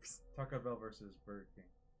Cthulhu tips. Taco Bell versus Burger King.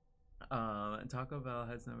 Taco Bell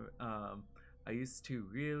has never. I used to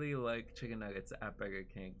really like chicken nuggets at Burger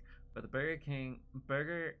King, but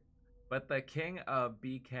the king of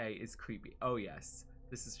BK is creepy. Oh yes,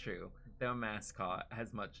 this is true. Their mascot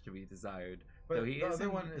has much to be desired. But though he the other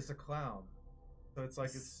isn't- one is a clown, so it's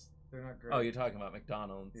like they're not great. Oh, you're talking about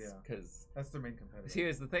McDonald's? Yeah, because that's their main competitor.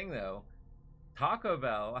 here's the thing, though. Taco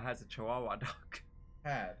Bell has a Chihuahua dog.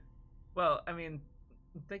 Had. Well, I mean,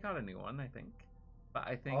 they got a new one, I think. But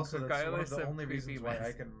I think Also, that's one of regardless the of only creepy reasons why I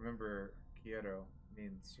mas- can remember Kyoto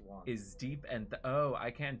means swan. is deep and oh,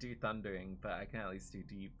 I can't do thundering, but I can at least do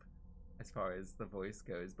deep as far as the voice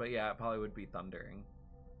goes. But yeah, it probably would be thundering.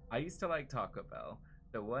 I used to like Taco Bell.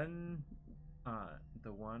 The one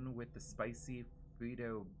with the spicy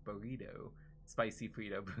Frito burrito. Spicy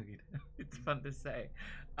Frito burrito. It's fun to say.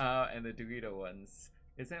 And the Dorito ones.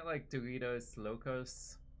 Isn't it like Doritos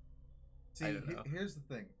Locos? See, I don't know. here's the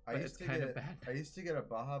thing. I But used it's to kinda get bad. I used to get a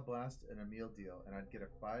Baja Blast and a meal deal, and I'd get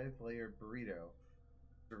a 5-layer burrito,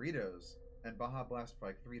 Doritos, and Baja Blast for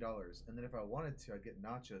like $3. And then if I wanted to, I'd get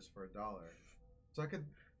nachos for $1. So I could,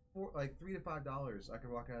 for like $3 to $5, I could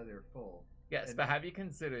walk out of there full. Yes, And but have you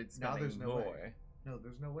considered now spending there's no more? way. No,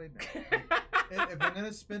 there's no way now. Like, if I'm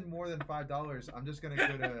gonna spend more than $5, I'm just gonna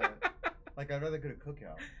go to like I'd rather go to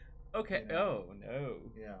Cookout. Okay. You know? Oh no.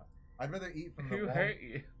 Yeah, I'd rather eat from the. Who hurt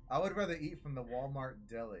you? I would rather eat from the Walmart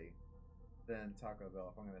deli than Taco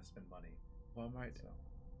Bell if I'm gonna spend money. Walmart.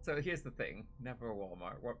 So here's the thing: never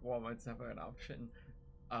Walmart. Walmart's never an option.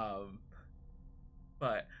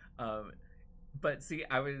 But see,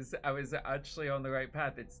 I was actually on the right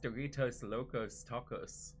path. It's Doritos Locos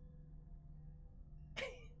Tacos.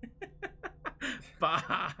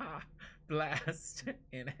 Baja Blast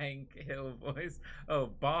in Hank Hill voice. Oh,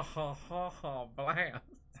 Baja ha ha blast.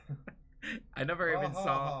 I never even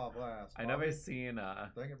saw. Blast, I never Bobby. seen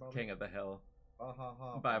Think about King it. of the Hill.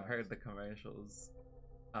 Baja But I've heard the commercials.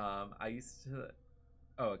 I used to.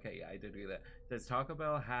 Oh, okay, yeah, I did do that. Does Taco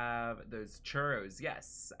Bell have those churros?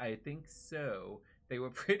 Yes, I think so. They were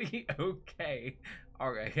pretty okay.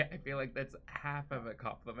 All right, I feel like that's half of a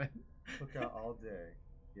compliment. Cookout all day.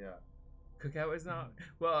 Yeah. Cookout was not.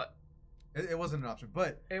 Well, it wasn't an option,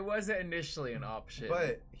 but it wasn't initially an option.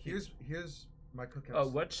 But here's my Cookout. Oh,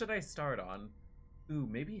 what should I start on? Ooh,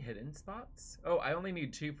 maybe hidden spots? Oh, I only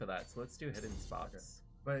need 2 for that, so let's do hidden spots. Okay.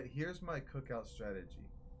 But here's my cookout strategy.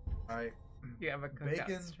 You have a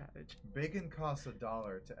cookout strategy. Bacon costs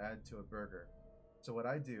 $1 to add to a burger. So what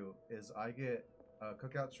I do is I get a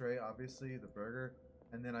cookout tray, obviously, the burger,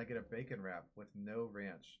 and then I get a bacon wrap with no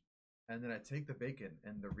ranch. And then I take the bacon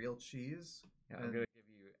and the real cheese. Yeah, I'm gonna give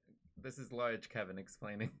you... This is large Kevin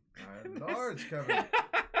explaining. Large Kevin.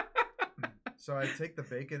 So I take the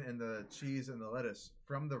bacon and the cheese and the lettuce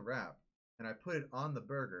from the wrap, and I put it on the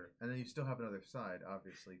burger, and then you still have another side,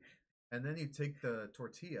 obviously. And then you take the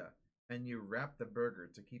tortilla, and you wrap the burger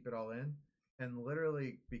to keep it all in. And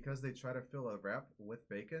literally, because they try to fill a wrap with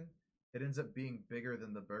bacon, it ends up being bigger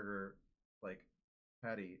than the burger, like,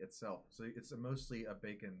 patty itself. So it's mostly a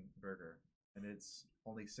bacon burger. And it's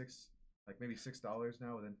only maybe $6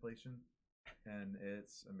 now with inflation. And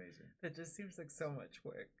it's amazing. That just seems like so much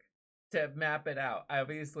work. To map it out.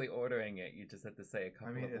 Obviously, ordering it, you just have to say a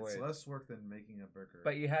couple of words. It's less work than making a burger.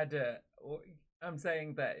 But you had to... I'm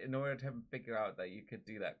saying that in order to figure out that you could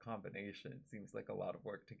do that combination, it seems like a lot of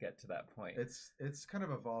work to get to that point. It's kind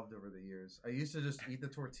of evolved over the years. I used to just eat the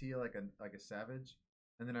tortilla like a savage,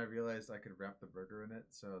 and then I realized I could wrap the burger in it.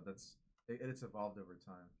 So it's evolved over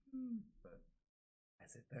time. But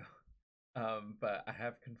is it though? But I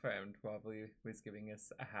have confirmed Wobbly was giving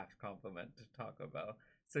us a half compliment to Taco Bell.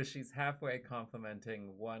 So she's halfway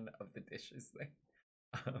complimenting one of the dishes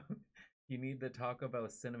there. You need the Taco Bell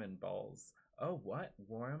cinnamon balls. Oh, what?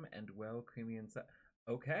 Warm and well creamy inside.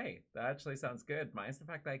 Okay, that actually sounds good. Minus the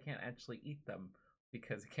fact that I can't actually eat them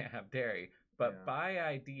because I can't have dairy. But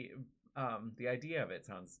the idea of it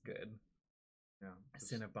sounds good. Yeah.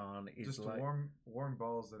 Cinnabon is just like... warm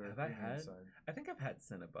balls that are inside. I think I've had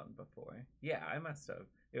Cinnabon before. Yeah, I must have.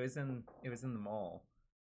 It was in the mall.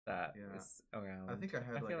 That is around. I think I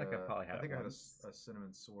had. I think I had a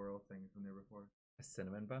cinnamon swirl thing from there before. A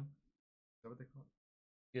cinnamon bun? Is that what they call it?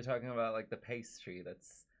 You're talking about like the pastry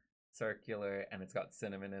that's circular and it's got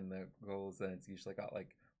cinnamon in the rolls and it's usually got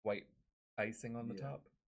like white icing on the top.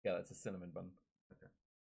 Yeah, that's a cinnamon bun. Okay.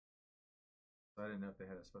 So I didn't know if they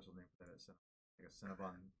had a special name for that. Like a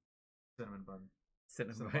cinnamon bun.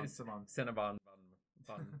 Cinnabon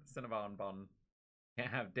bun. Cinnabon bun. Can't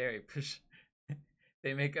have dairy.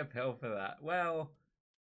 They make a pill for that. Well,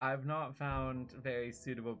 I've not found very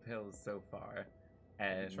suitable pills so far.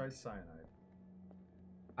 And you tried cyanide.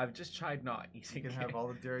 I've just tried not eating it. You can have all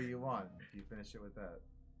the dairy you want if you finish it with that.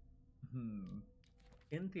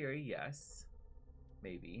 In theory, yes.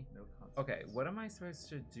 Maybe. No consequence. Okay, what am I supposed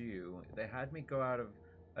to do? They had me go out of...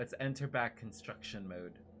 Let's enter back construction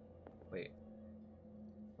mode. Wait,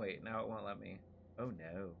 now it won't let me. Oh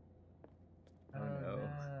no. Oh no.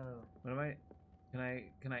 What am I...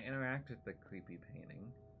 Can I interact with the creepy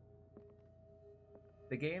painting?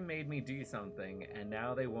 The game made me do something, and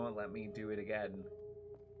now they won't let me do it again.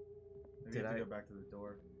 Maybe you have to go back to the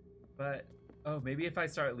door. But maybe if I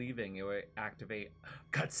start leaving, it will activate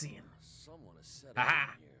cutscene. Someone has set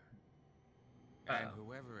Aha! here. And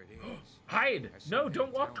whoever it is. Hide! No,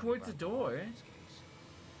 don't walk towards the door. Is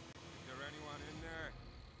there anyone in there?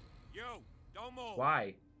 You, don't move.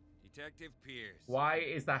 Why? Detective Pierce. Why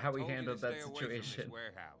is that how we handled that situation?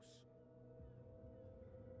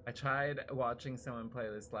 I tried watching someone play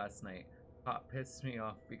this last night. Pop pissed me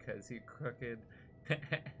off because he crooked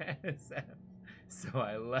NSF. So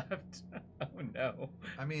I left. Oh no.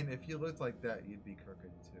 I mean, if you looked like that, you'd be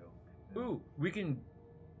crooked too. Ooh, we can...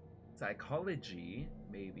 Psychology,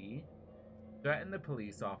 maybe. Threaten the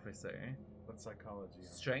police officer. What's psychology?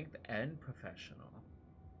 Strength and professional.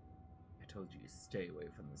 I told you, stay away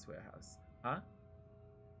from this warehouse. Huh?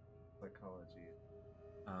 Psychology.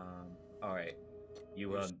 Alright. You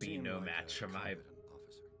won't be no match for my...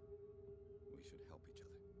 Officer. We should help each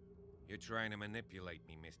other. You're trying to manipulate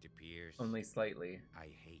me, Mr. Pierce. Only slightly. I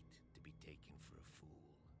hate to be taken for a fool.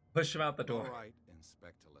 Push him out the door. All right,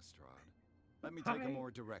 Inspector Lestrade. Let me take a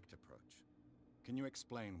more direct approach. Can you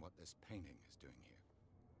explain what this painting is doing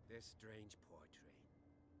here? This strange portrait.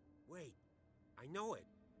 Wait, I know it.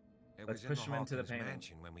 It Let's was push in him the into the Hawkins painting.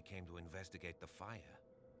 mansion when we came to investigate the fire.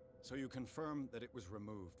 So you confirm that it was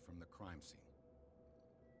removed from the crime scene?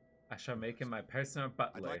 I shall make him my personal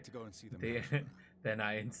butler. I'd like to go and see the mansion. Then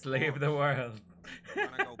I enslave the world. I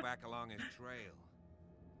want to go back along his trail.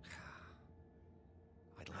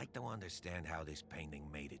 I'd like to understand how this painting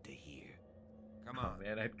made it to here. Come on. Oh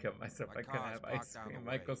man, I'd kill myself. My I couldn't car's have parked ice down cream. the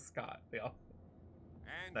Michael way. Scott. They all...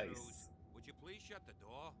 Andrews, Nice. would you please shut the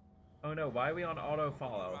door? Oh no, why are we on auto Open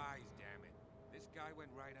follow? your eyes, damn it. This guy went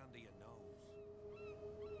right under your nose.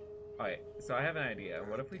 Alright, so I have an idea.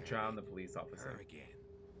 What if we drown the police officer? Her again.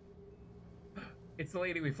 It's the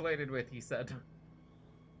lady we flirted with, he said.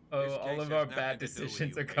 Oh, This all case of has our nothing bad to do with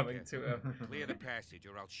decisions you, are coming Baker. to him. Clear the passage,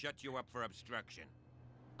 or I'll shut you up for obstruction.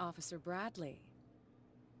 Officer Bradley,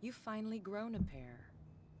 you've finally grown a pair.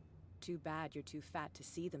 Too bad you're too fat to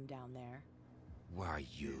see them down there. Why,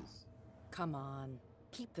 you? Come on,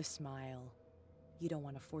 keep the smile. You don't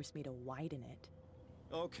want to force me to widen it.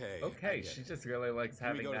 Okay. Okay, she just really likes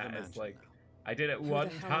Can we having go to the that as mansion like, now? I did it Who the one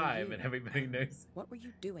hell are time you? and everybody knows. What were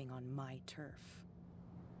you doing on my turf?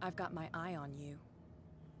 I've got my eye on you.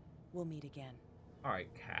 We'll meet again. All right,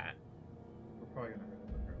 Cat. We're probably gonna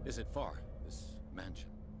hurt her. Is it far, this mansion?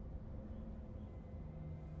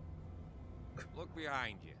 Look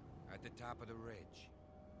behind you, at the top of the ridge.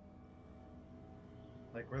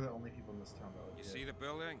 Like, we're the only people in this town that would You get see the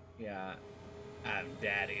building? Yeah, I'm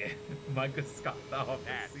Daddy. Michael Scott, The Office,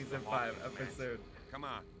 That's season the 5, Hawkins episode mansion. Come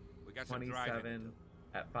on, we got some driving to 27 do.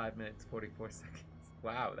 at 5 minutes 44 seconds.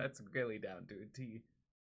 Wow, that's really down to a T.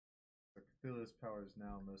 The Cthulhu's power is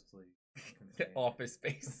now mostly contained. Office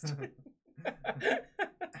based.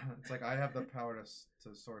 It's like I have the power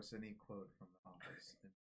to source any quote from the office.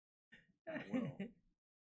 I will.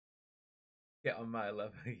 Get on my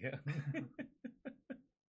level, yeah.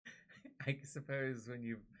 I suppose when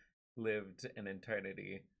you've lived an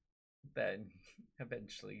eternity, then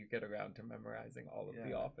eventually you get around to memorizing all of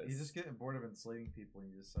The Office. You just get bored of enslaving people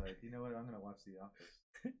and you decide, you know what, I'm going to watch The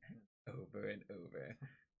Office. Over and over.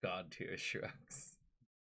 God tier shrugs.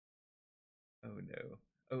 Oh no.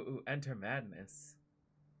 Oh, enter madness.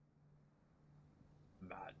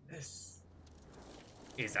 Madness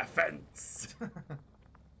is a fence.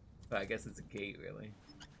 But I guess it's a gate, really.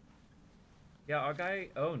 Yeah, our guy.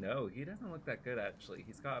 Oh no, he doesn't look that good actually.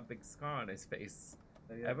 He's got a big scar on his face.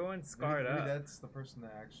 Yeah, Everyone's scarred maybe up. That's the person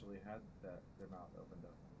that actually had their mouth opened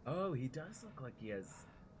up. Oh, he does look like he has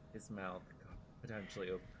his mouth potentially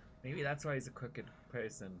open. Maybe that's why he's a crooked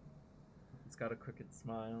person. He's got a crooked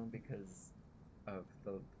smile because of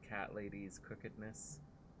the cat lady's crookedness.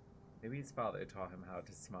 Maybe his father taught him how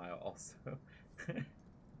to smile also.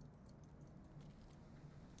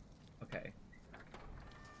 Okay.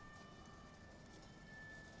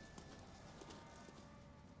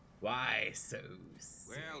 Why so serious?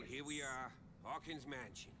 Well, here we are, Hawkins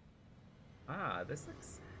Mansion. Ah, this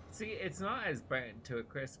looks... See, it's not as burnt to a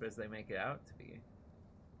crisp as they make it out to be.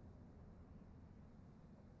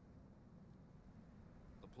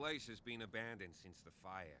 The place has been abandoned since the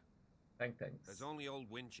fire. Thanks. There's only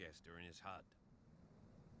old Winchester in his hut.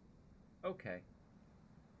 Okay.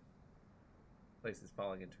 Place is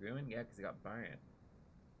falling into ruin? Yeah, because it got burned.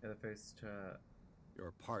 You're the first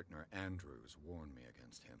Your partner, Andrews, warned me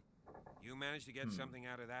against him. You managed to get something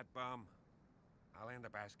out of that bum? I'll end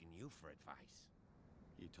up asking you for advice.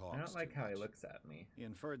 He talks I don't like too how he much. looks at me. He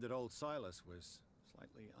inferred that old Silas was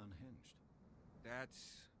slightly unhinged.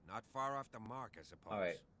 That's not far off the mark, I suppose.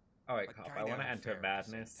 Alright, But cop. I kinda want to enter unfair at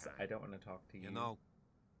the same madness. time. I don't want to talk to you. You know,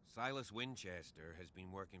 Silas Winchester has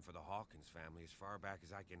been working for the Hawkins family as far back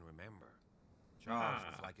as I can remember. Charles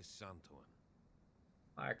was like a son to him.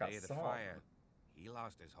 Like The day a of the son. fire, he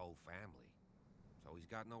lost his whole family. So he's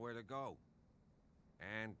got nowhere to go.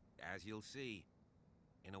 And, as you'll see,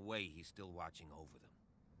 in a way, he's still watching over them.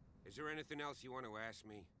 Is there anything else you want to ask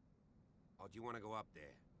me? Or do you want to go up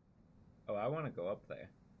there? Oh, I want to go up there.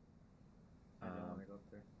 I don't want to go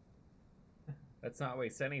up there. Let's not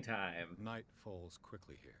waste any time. Night falls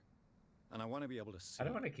quickly here, and I want to be able to see. I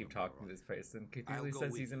don't want to keep talking to this person. I'll Cthulhu go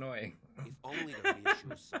says with he's you, annoying. If only to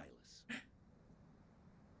reassure Silas.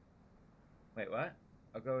 Wait, what?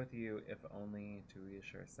 I'll go with you if only to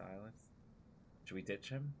reassure Silas. Should we ditch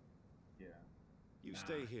him? Yeah. You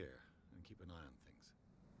stay here and keep an eye on things.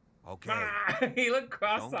 Okay. He looked Don't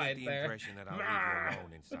cross-eyed get the there. impression that I'll leave you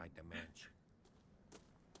alone inside the mansion.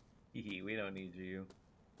 Hee, we don't need you.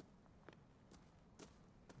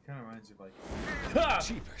 It kind of reminds you of like...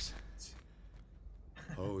 Cheapers.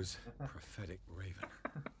 Poe's prophetic raven.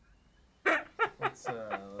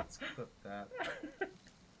 Let's clip that.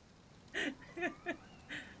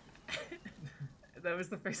 That was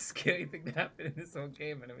the first scary thing that happened in this whole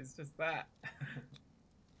game, and it was just that.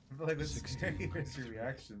 I feel like this is your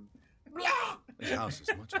reaction. This house is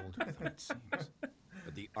much older than it seems,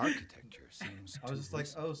 but the architecture seems. I was just like,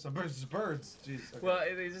 oh, some birds, birds. Jeez. Okay. Well,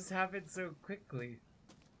 they just happened so quickly.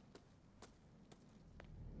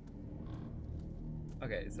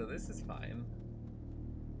 Okay, so this is fine.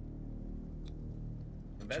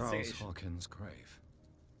 Charles Investigation. Hawkins' grave.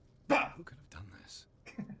 Who could have done this?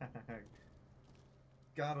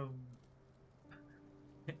 Got him.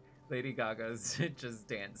 Lady Gaga's just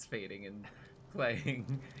dance fading and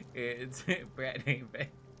playing. It's Brett Haven.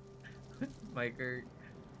 Miker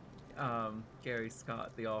Gary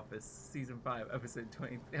Scott, The Office, Season 5, Episode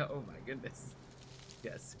 20. Oh my goodness.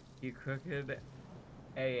 Yes, you crooked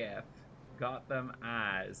AF. Got them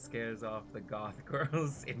eyes. Scares off the goth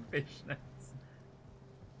girls in fishnets.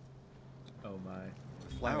 Oh my.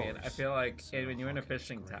 I mean, I feel like when you're in a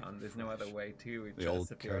fishing town, there's no other way to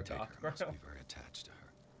dress if you're a goth girl. Must be very attached to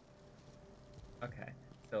her. Okay,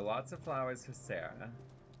 so lots of flowers for Sarah.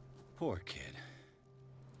 Poor kid.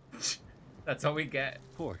 That's all we get.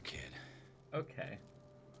 Poor kid. Okay.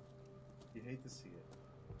 You hate to see it.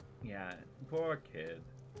 Yeah, poor kid.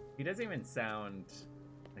 He doesn't even sound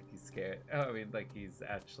like he's scared. Oh, I mean, like he's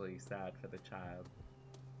actually sad for the child.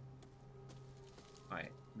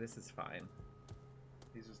 Alright, this is fine.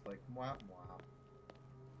 He's just like, mwah, mwah.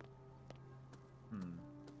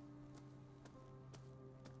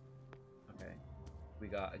 Okay. We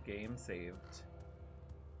got a game saved.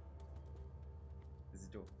 This is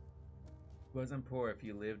door. Wasn't poor if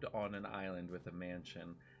you lived on an island with a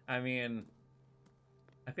mansion. I mean,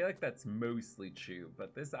 I feel like that's mostly true,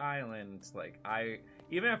 but this island, like,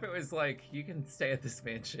 even if it was like, you can stay at this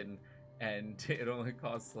mansion and it only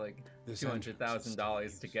costs like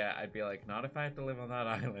 $200,000 to get, I'd be like, not if I have to live on that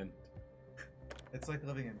island. It's like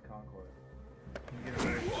living in Concord.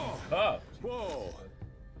 Oh! Whoa!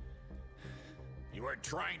 You were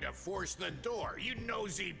trying to force the door, you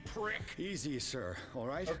nosy prick! Easy, sir, all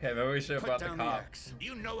right? Okay, maybe we should have brought the cops.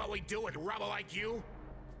 You know what we do with rubble like you?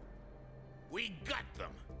 We gut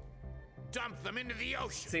them. Dump them into the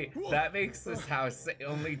ocean. See, that makes this house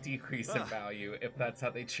only decrease in value if that's how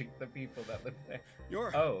they treat the people that live there.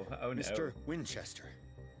 Oh no. Mr. Winchester.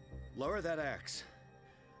 Lower that axe.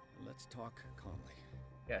 Let's talk calmly.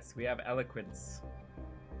 Yes, we have eloquence.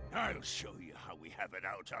 I'll show you how we have it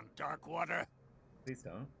out on Darkwater. Please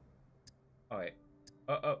don't. Oh wait.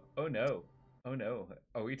 Oh no. Oh no.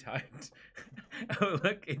 Are we timed? Oh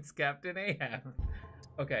look, it's Captain Ahab.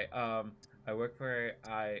 Okay, I work for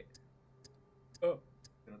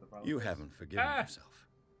You haven't forgiven yourself.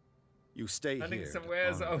 You stay here to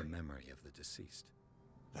honor the memory of the deceased.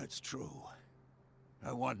 That's true.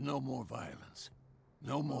 I want no more violence.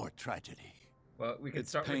 No more tragedy. Well, we can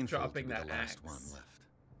start with dropping that axe. One left.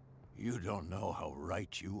 You don't know how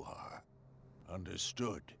right you are.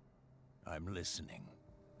 Understood. I'm listening.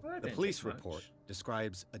 Well, the police report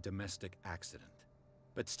describes a domestic accident.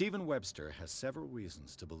 But Stephen Webster has several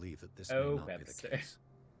reasons to believe that this may not be the case.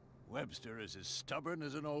 Webster is as stubborn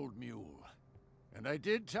as an old mule. And I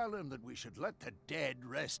did tell him that we should let the dead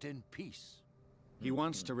rest in peace. He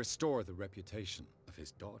wants to restore the reputation of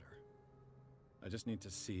his daughter. I just need to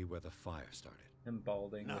see where the fire started. Him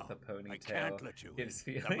balding with a ponytail. I can't let you in.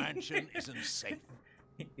 Feeling. The mansion isn't safe.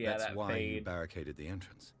 Yeah, that's that why fade. you barricaded the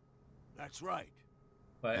entrance. That's right.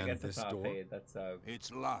 But and I guess this it's not door? fade. That's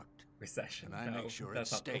it's locked. Recession. And I make sure it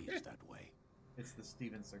stays that way. It's the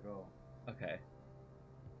Steven Seagal. Okay.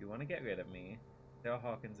 You want to get rid of me? Sarah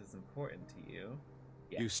Hawkins is important to you.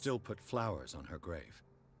 Yes. You still put flowers on her grave.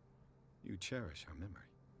 You cherish her memory.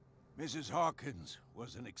 Mrs. Hawkins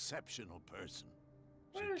was an exceptional person.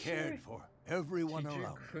 She cared for everyone she drew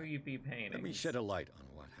around. Creepy paintings. Let me shed a light on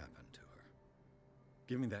what happened to her.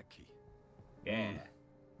 Give me that key. Yeah.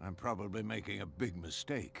 I'm probably making a big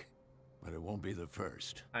mistake, but it won't be the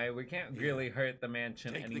first. We can't really hurt the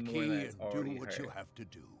mansion Take anymore the key than it's and already do what hurt. you have to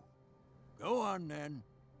do. Go on, then.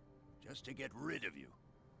 Just to get rid of you.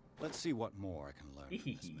 Let's see what more I can learn from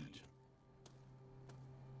this mansion.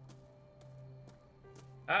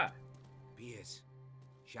 Ah. Pierce,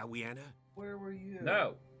 shall we enter? Where were you?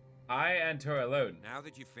 No. I enter alone. Now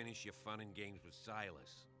that you finish your fun and games with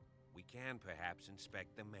Silas, we can perhaps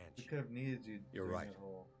inspect the We mansion. could have needed you. You're during right. that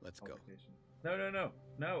whole Let's go. altercation.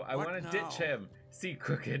 No, I want to ditch him. See,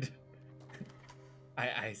 crooked.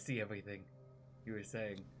 I see everything you were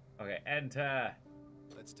saying. Okay, enter.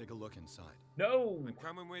 Let's take a look inside. No! I'm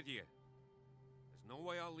coming with you. There's no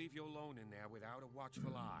way I'll leave you alone in there without a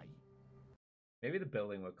watchful eye. Maybe the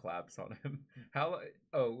building would collapse on him. Oh,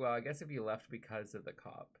 well, I guess if you left because of the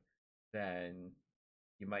cop, then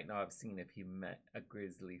you might not have seen if he met a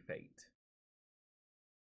grisly fate.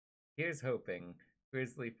 Here's hoping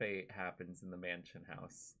grisly fate happens in the mansion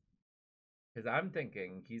house. Because I'm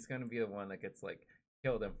thinking he's going to be the one that gets, like,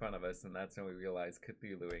 killed in front of us, and that's when we realize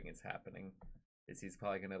Cthulhuing is happening. Is he's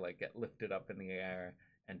probably going to, like, get lifted up in the air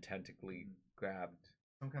and tentacly grabbed.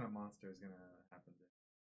 Some kind of monster is going to happen.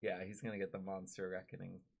 Yeah, he's going to get the monster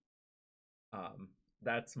reckoning.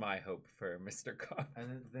 That's my hope for Mr. Cop.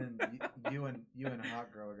 And then you and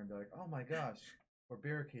Hot Girl are going to be like, oh my gosh, we're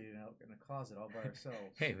barricaded in a closet all by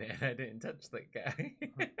ourselves. Hey man, I didn't touch that guy.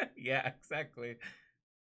 Yeah, exactly.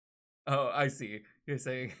 Oh, I see. You're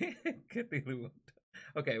saying Cthulhu won't touch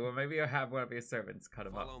Okay, well maybe you'll have one of your servants cut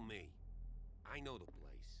him up. Follow me. I know the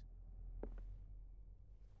place.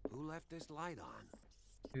 Who left this light on?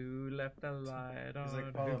 Who left the light on? He's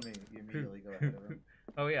like, follow me. You immediately go ahead of him.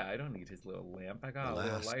 Oh yeah, I don't need his little lamp. I got a The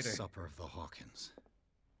little Last lighter. Supper of the Hawkins.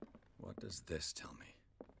 What does this tell me?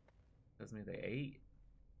 Tells me they ate.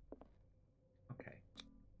 Okay.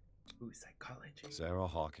 Ooh, psychology. Sarah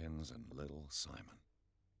Hawkins and little Simon.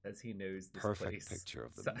 Says he knows this Perfect place. picture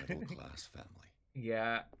of the So- middle-class family.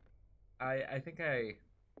 Yeah, I think I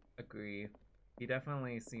agree. He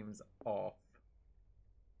definitely seems off.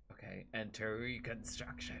 Okay, enter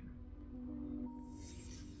reconstruction.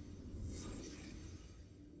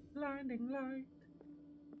 Blinding light.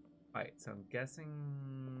 Alright, so I'm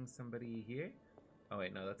guessing somebody here? Oh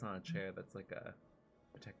wait, no, that's not a chair, that's like a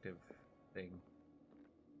protective thing.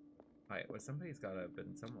 Alright, well somebody's gotta have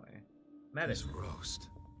been somewhere. This roast.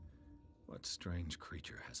 What strange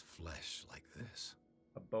creature has flesh like this?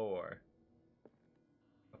 A boar.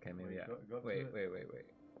 Okay, maybe Wait, I... go up to wait. it.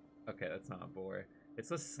 Okay, that's not a boar.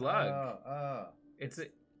 It's a slug. It's a slug.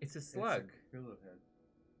 It's a Cthulhu head.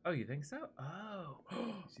 Oh, you think so? Oh.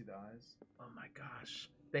 You see the eyes? Oh my gosh.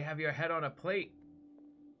 They have your head on a plate.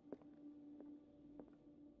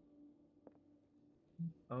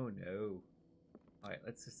 Oh no. Alright,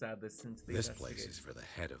 let's just add this into the This place is investigation. for the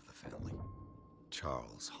head of the family,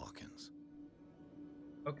 Charles Hawkins.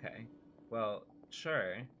 Okay. Well,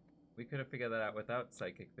 sure. We could have figured that out without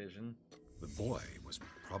psychic vision. The boy was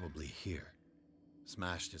probably here.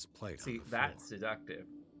 Smashed his plate on See, the floor. that's deductive.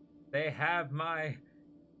 They have my...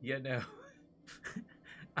 You know...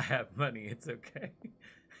 I have money, it's okay.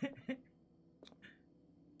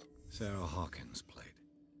 Sarah Hawkins' plate.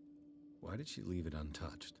 Why did she leave it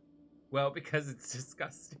untouched? Well, because it's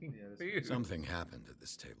disgusting food. Something happened at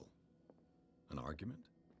this table. An argument?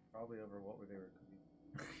 Probably over what they were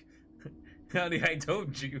cooking. Honey, I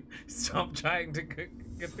told you. Stop trying to cook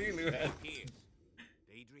Cthulhu heads. Here.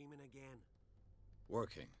 Daydreaming again.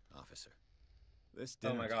 Working, officer. This Oh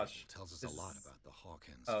dinner my table gosh. tells us This a lot is- about the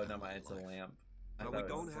Hawkins Oh, no, family mind, it's a life. lamp. I But thought we it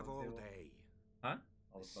was don't have on the all table. day. Huh?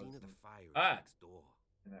 All The the scene bugs of the in- fire is Ah. next door.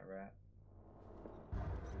 And that rat.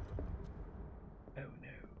 Oh no.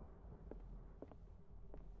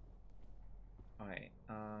 Alright,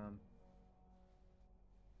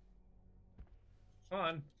 Come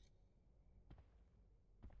on.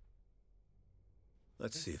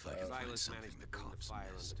 Let's see if I can find Silas something managed the to bring the cops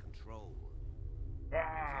fire missed. under control. It's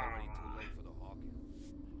already too late for the Hawkins.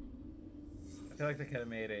 I feel like they could have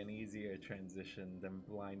made an easier transition than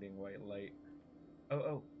blinding white light.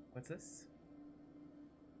 Oh, what's this?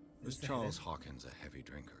 Was Is this a Charles hidden? Hawkins a heavy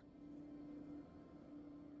drinker?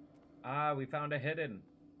 Ah, we found a hidden,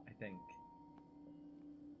 I think.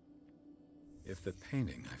 If the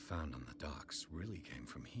painting I found on the docks really came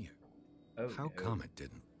from here, Oh, how no. come it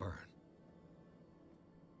didn't burn?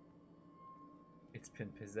 It's been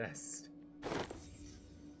possessed.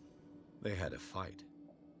 They had a fight.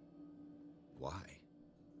 Why?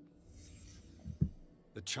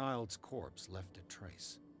 The child's corpse left a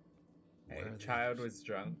trace. A Where are the child others? was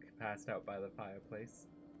drunk, passed out by the fireplace.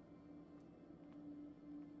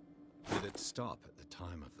 Did it stop at the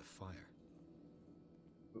time of the fire?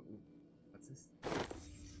 Ooh, what's this?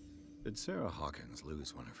 Did Sarah Hawkins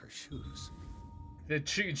lose one of her shoes? The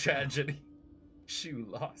true tragedy. Shoe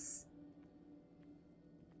loss.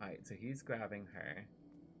 Alright, so he's grabbing her.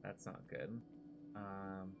 That's not good.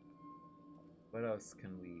 What else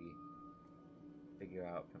can we figure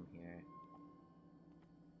out from here?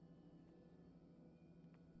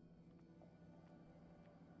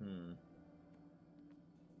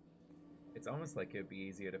 It's almost like it would be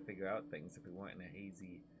easier to figure out things if we weren't in a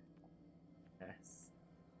hazy mess.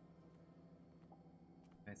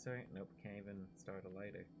 I sorry, nope, can't even start a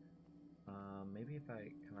lighter. Maybe if I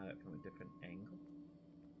come at it from a different angle?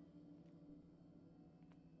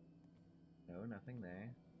 No, nothing there.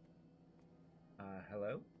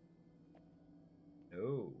 Hello?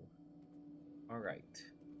 No. Alright.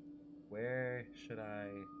 Where should I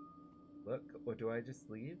look? Or do I just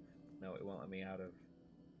leave? No, it won't let me out of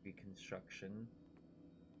reconstruction.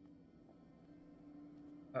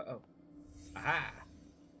 Uh-oh. Aha!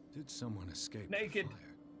 Did someone escape Naked. the fire?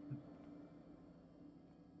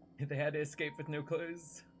 They had to escape with no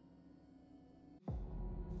clothes.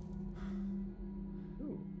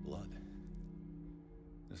 Ooh. Blood.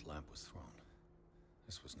 This lamp was thrown.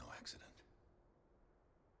 This was no accident.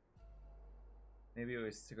 Maybe it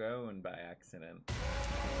was thrown by accident.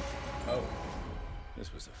 Oh.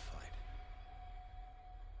 This was a fight.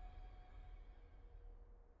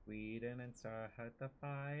 We didn't start the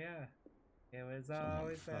fire. It was Someone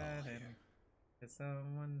always fell burning. here.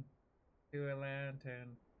 Someone to a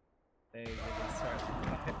lantern. They really start to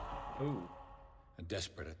fight. Ooh. A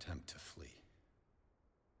desperate attempt to flee.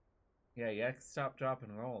 Yeah, stop, drop,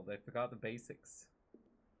 and roll. They forgot the basics.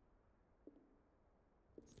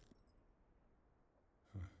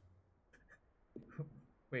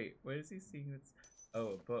 Wait, what is he seeing? That's...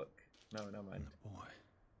 Oh, a book. No, never mind. And the boy.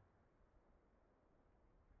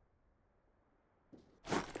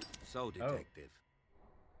 So, Detective,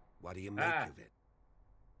 what do you make of it?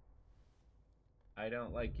 I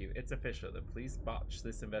don't like you. It's official. The police botched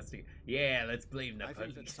this investigation. Yeah, let's blame the police. I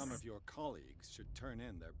think that some of your colleagues should turn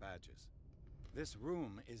in their badges. This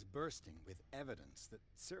room is bursting with evidence that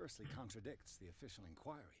seriously contradicts the official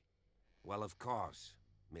inquiry. Well, of course,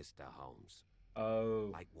 Mr. Holmes. Oh.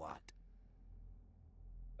 Like what?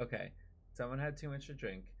 Okay. Someone had too much to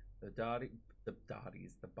drink. The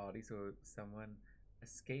bodies were someone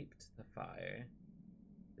escaped the fire.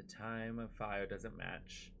 The time of fire doesn't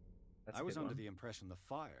match. I was under the impression the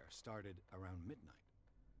fire started around midnight.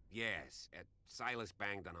 Yes, Silas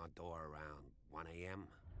banged on our door around 1 a.m.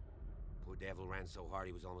 Poor devil ran so hard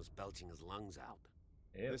he was almost belching his lungs out.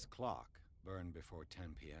 Ew. This clock burned before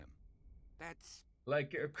 10 p.m. That's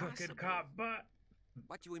like your crooked cop butt.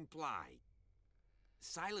 What you imply?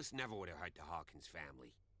 Silas never would have hurt the Hawkins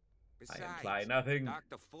family. Besides, I imply nothing.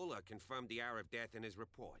 Dr. Fuller confirmed the hour of death in his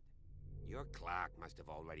report. Your clock must have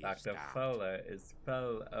already Dr. Fuller is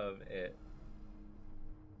full of it.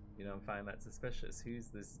 You don't find that suspicious? Who's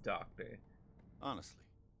this doctor? Honestly,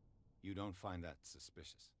 you don't find that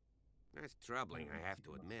suspicious? That's troubling, I have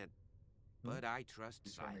to admit. But I trust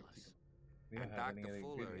Silas. And Dr.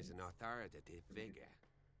 Fuller is an authoritative figure.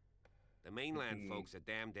 The mainland folks are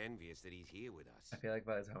damned envious that he's here with us. I feel like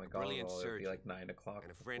by the time we got it, it'll be like 9 o'clock.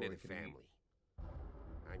 And a friend of the family.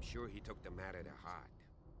 I'm sure he took the matter to heart.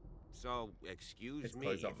 So, excuse me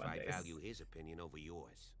if I value his opinion over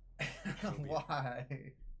yours. Why?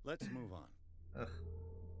 Let's move on.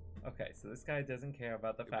 Okay, so this guy doesn't care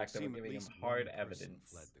about the fact that we're giving him hard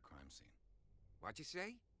evidence. Fled the crime scene. What'd you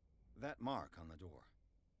say? That mark on the door.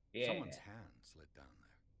 Yeah. Someone's hand slid down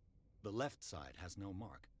there. The left side has no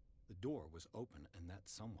mark. The door was open and that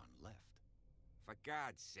someone left. For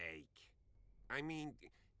God's sake. I mean,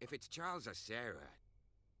 if it's Charles or Sarah,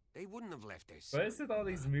 they wouldn't have left their son. What is with all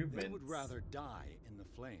these movements? They would rather die in the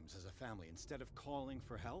flames as a family instead of calling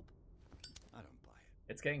for help? I don't buy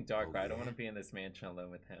it. It's getting dark, but I don't want to be in this mansion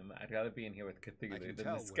alone with him. I'd rather be in here with Cthulhu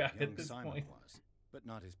than this guy at this point. Was, but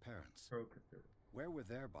not his parents. Pro-Cthulhu. Where were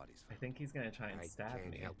their bodies found? I think he's gonna try and stab me. I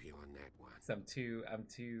can't help you on that one. So I'm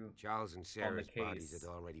too. Charles and Sarah's bodies had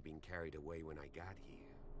already been carried away when I got here.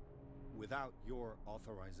 Without your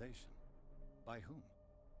authorization? By whom?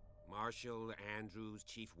 Marshall, Andrews,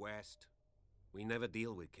 Chief West. We never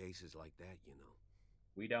deal with cases like that, you know.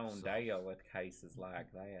 We don't deal with cases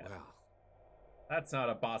like that. Well, that's not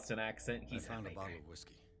a Boston accent. He's found a bottle of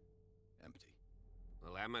whiskey. Empty.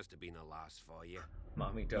 Well, that must have been a loss for you.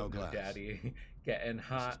 Mommy don't know Daddy. Getting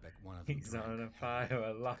hot. He's on a fire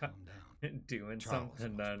a lot. And doing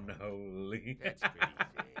something unholy. That's pretty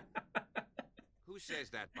fair. Who says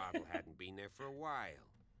that bottle hadn't been there for a while?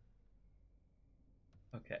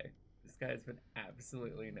 Okay. This guy's been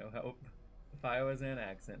absolutely no help. The fire was an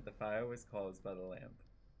accident. The fire was caused by the lamp.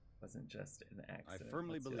 It wasn't just an accident. I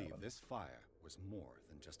firmly believe this fire was more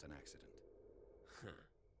than just an accident. Huh.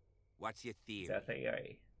 What's your theory? It's a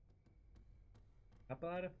theory. Couple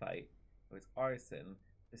had a fight. It was arson.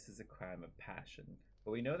 This is a crime of passion.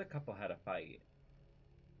 But we know the couple had a fight.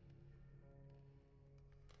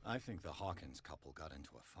 I think the Hawkins couple got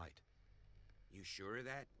into a fight. You sure of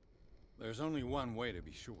that? There's only one way to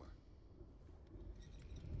be sure.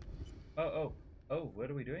 Oh, what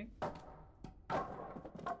are we doing?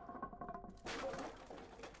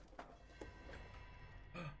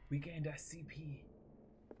 We gained a CP.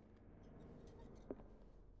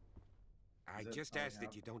 I just ask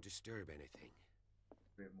that you don't disturb anything.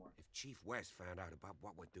 We have more. If Chief West found out about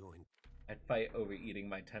what we're doing... I'd fight over eating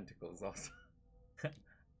my tentacles also.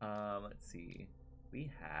 Let's see.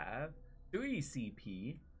 We have 3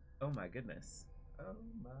 CP. Oh my goodness. Oh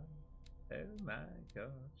my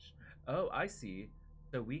gosh. Oh, I see.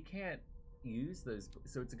 So we can't use those.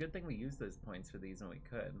 So it's a good thing we use those points for these when we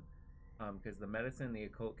could. Because the medicine and the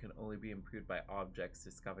occult can only be improved by objects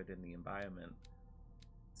discovered in the environment.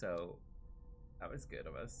 So that was good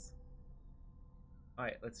of us.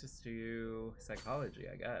 Alright, let's just do psychology,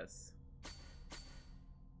 I guess.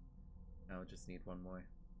 Now we'll just need one more.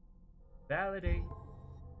 Validate!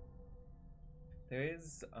 There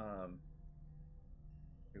is,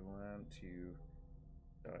 we want to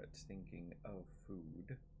start thinking of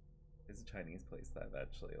food. There's a Chinese place that I've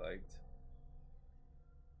actually liked.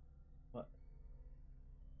 What?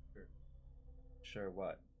 sure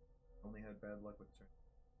what. Only had bad luck with turn.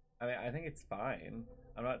 I mean, I think it's fine.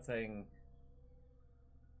 I'm not saying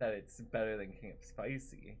that it's better than King of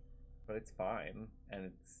Spicy, but it's fine, and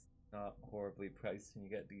it's not horribly priced, and you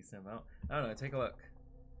get a decent amount. I don't know. Take a look.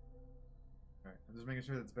 All right, I'm just making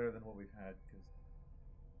sure that's better than what we've had because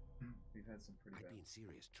we've had some pretty bad. I'd be in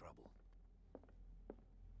serious trouble.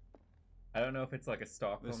 I don't know if it's like a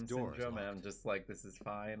Stockholm This door is syndrome, and locked. I'm just like, this is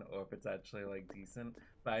fine, or if it's actually like decent.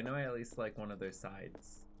 But I know I at least like one of their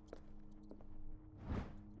sides.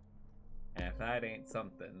 And if that ain't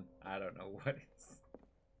something, I don't know what is.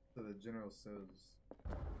 So the general says.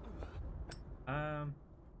 I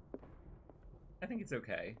think it's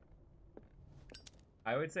okay.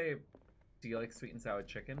 I would say, do you like sweet and sour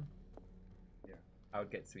chicken? Yeah. I would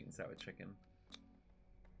get sweet and sour chicken.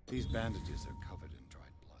 These bandages are covered in dried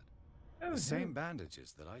blood. Oh, The same no.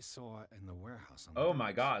 bandages that I saw in the warehouse on the Oh my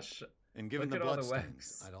roads. gosh. And given Look the at all blood the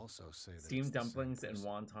stains, webs. I'd also say that Steamed it's the same dumplings and person.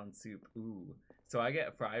 wonton soup. Ooh. So I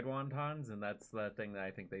get fried wontons, and that's the thing that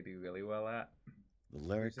I think they do really well at. The You're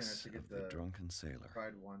saying I lyrics should get of the drunken sailor.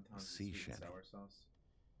 fried wontons with sea sweet and shanty. sour sauce.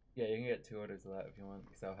 Yeah, you can get 2 orders of that if you want,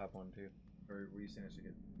 because I'll have one too. Or were you saying I should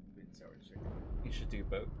get sweet and sour chicken? You should do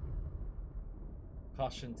both.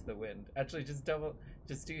 Caution to the wind. Actually, just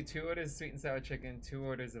do 2 orders of sweet and sour chicken, 2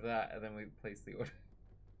 orders of that, and then we place the order.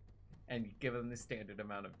 And give them the standard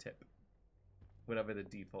amount of tip. Whatever the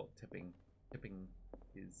default tipping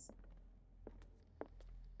is.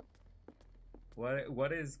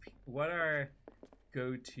 What are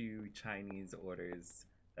go-to Chinese orders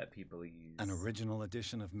that people use? An original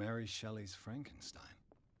edition of Mary Shelley's Frankenstein,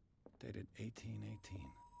 dated 1818.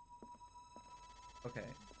 Okay,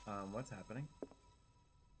 what's happening?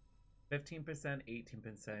 15%,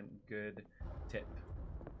 18% good tip.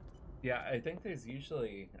 Yeah, I think there's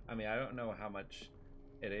usually, I mean, I don't know how much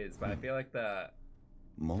it is, but I feel like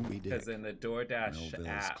Moby Dick. because in the DoorDash Melville's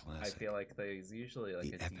app, I classic. feel like there's usually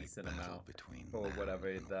like The a epic decent battle amount between for man whatever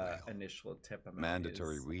and the whale. initial tip amount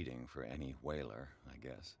Mandatory is. reading for any whaler, I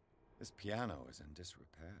guess. This piano is in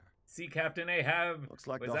disrepair. See, Captain Ahab. Looks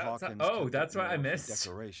like Was the that Hawkins. oh, kept that's it what I more for missed.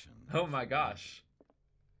 Decoration. Oh my gosh.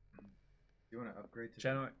 Do you want to upgrade to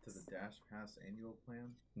General- the Dash Pass annual plan?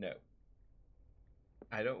 No.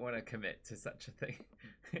 I don't want to commit to such a thing.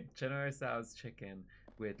 General Tso's chicken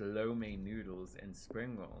with lo mein noodles and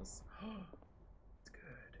spring rolls. It's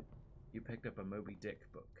good. You picked up a Moby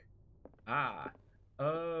Dick book. Ah.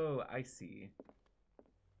 Oh, I see.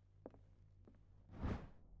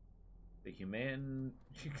 The human...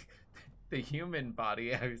 the human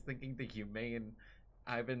body. I was thinking the humane...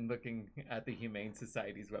 I've been looking at the Humane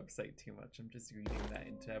Society's website too much. I'm just reading that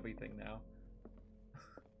into everything now.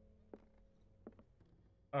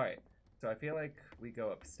 Alright, so I feel like we go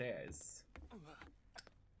upstairs.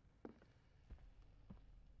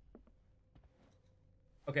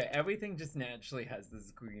 Okay, everything just naturally has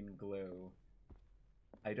this green glow.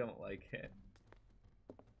 I don't like it.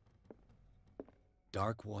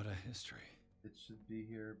 Dark water history. It should be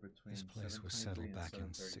here between. This place was 723 settled and back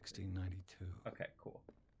in 733. 1692. Okay, cool.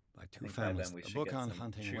 By I two think by then families. we A should book get on some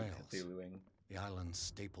hunting true whales. Cthulhuing. The island's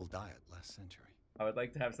staple diet last century. I would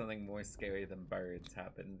like to have something more scary than birds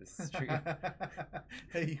happen. This is true.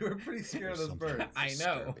 Hey, you were pretty scared of those birds. I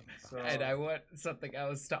know. So- And I want something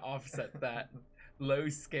else to offset that low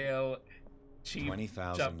scale, cheap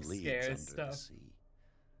 20,000 jump leagues scare under stuff. the sea.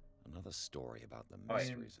 Another story about the Alright,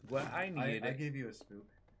 mysteries of what I need. I gave you a spook.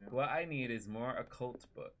 You know? What I need is more occult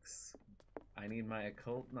books. I need my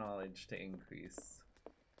occult knowledge to increase.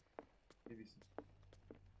 Give you some...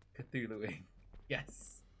 Cthulhuing.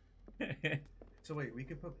 Yes. So wait, we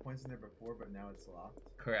could put points in there before, but now it's locked?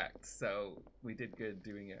 Correct. So we did good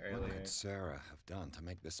doing it What earlier. could Sarah have done to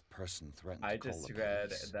make this person threaten I to call just the read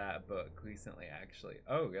police? that book recently, actually.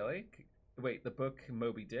 Oh, really? Wait, the book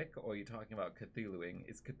Moby Dick, or are you talking about Cthulhuing?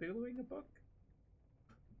 Is Cthulhuing a book?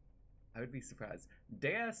 I would be surprised.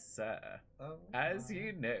 Dear sir, as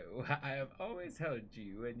you know, I have always held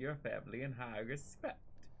you and your family in high respect.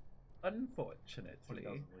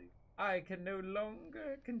 Unfortunately, I can no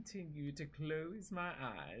longer continue to close my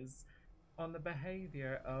eyes on the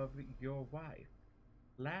behavior of your wife.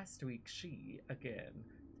 Last week she, again,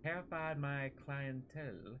 terrified my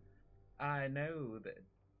clientele. I know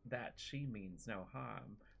that she means no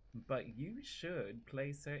harm, but you should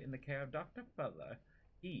place her in the care of Dr. Fuller.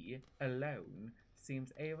 He, alone,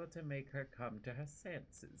 seems able to make her come to her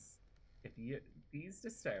senses. If these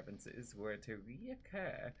disturbances were to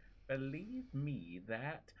reoccur, believe me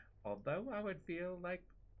that, although it would feel like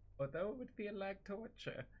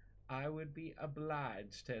torture, I would be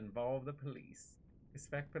obliged to involve the police.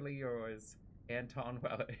 Respectfully yours, Anton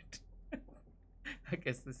Wellard. I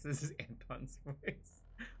guess this is Anton's voice.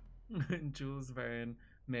 Jules Verne,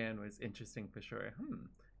 man, was interesting for sure.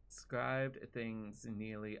 Described things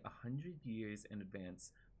nearly 100 years in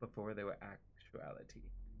advance before they were actuality.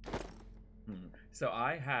 So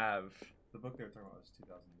I have... The book they were talking about was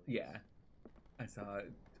 2,000 Leagues. Yeah. I saw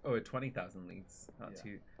it. Oh, 20,000 leagues. Not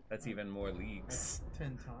two. That's even more leagues. That's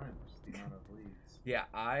 10 times the amount of leagues. Yeah,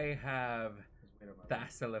 I have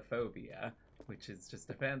thalassophobia, which is just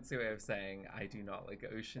a fancy way of saying I do not like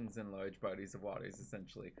oceans and large bodies of waters,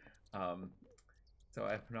 essentially. So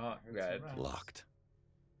I've not read... Locked.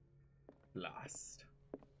 Lost.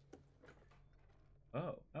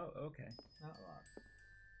 Oh, okay. Not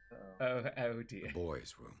locked. Oh dear. The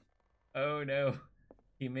boys' room. Oh no.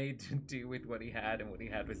 He made do with what he had, and what he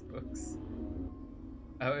had was books.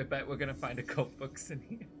 Oh, I bet we're gonna find occult books in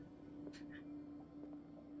here.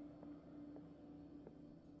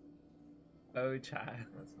 Oh, child.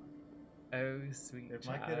 Oh, sweet if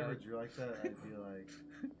child. If my kid ever drew like that, I'd be like,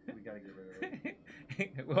 we gotta get rid of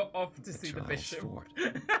it. We're off to see the bishop. What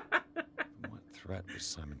threat was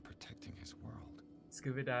Simon protecting his world?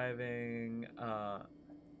 Scuba diving,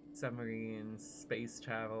 submarines, space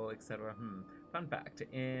travel, etc. Fun fact,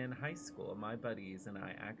 in high school, my buddies and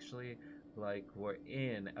I actually, were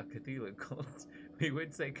in a Cthulhu cult. We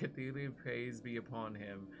would say Cthulhu, praise be upon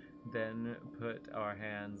him, then put our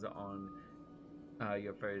hands on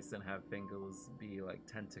your face and have fingers be like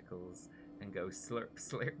tentacles and go slurp,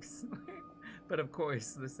 slurp, slurp. But of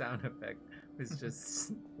course, the sound effect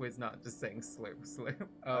was not just saying slurp, slurp.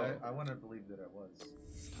 Oh, I want to believe that it was.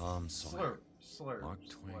 Tom Sawyer. Slurp, slurp, Mark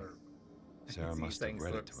Twain. Slurp. Sarah must have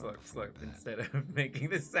read slurp, it to him slurp, before slurp bed. instead of making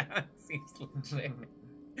the sound. Seems legit.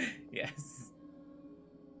 Yes.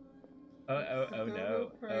 Oh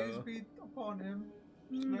no. Praise be upon him.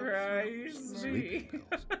 Praise be.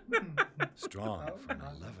 Strong for an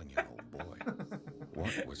 11-year-old boy.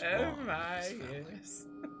 What was Oh wrong my, with his family?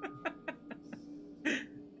 yes.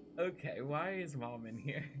 Okay, why is Mom in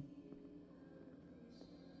here?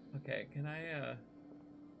 Okay, can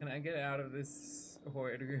I get out of this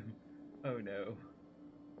horrid room? Oh no.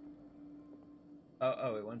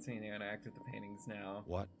 Oh, it wants me to interact with the paintings now.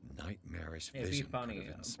 What nightmarish It'd be vision funny, could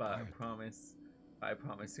have but inspired? I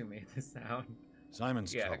promise who made the sound.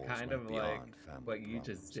 Simon's Yeah, troubles kind went of beyond like family what you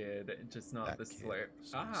problems. just did, just not That the kid slurp.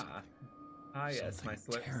 saw Yes, something my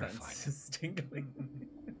slurp terrified sense is tingling.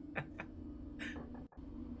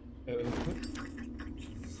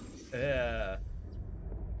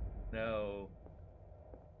 No.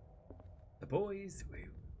 The boys'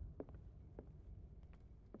 room.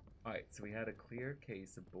 Alright, so we had a clear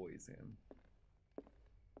case of boys' room.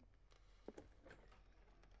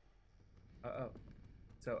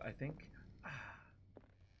 So I think...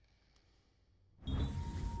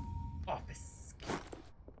 Office.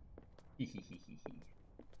 I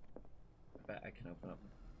bet I can open up...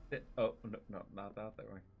 Oh, no, not that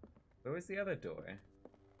door. Where was the other door?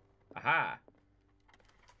 Aha!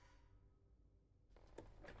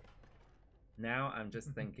 Now I'm just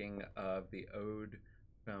thinking of the ode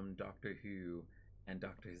from Doctor Who and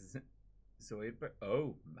Dr. Zoidberg.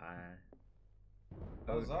 Oh my.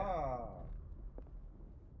 Huzzah!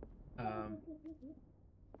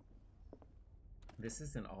 This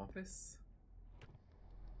is an office?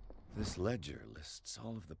 This ledger lists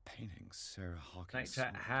all of the paintings Sarah Hawkins Night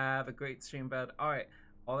chat, sold. have a great stream, bud. Alright,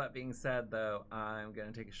 all that being said, though, I'm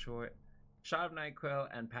gonna take a short shot of NyQuil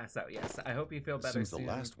and pass out. Yes, I hope you feel better Seems soon.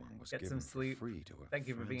 the last one was Get given some sleep. for free to a Thank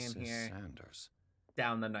you for being Francis here. Sanders.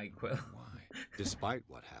 Down the NyQuil. Why? Despite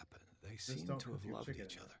what happened, they seem don't to cook have your loved chicken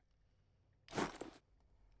each in other.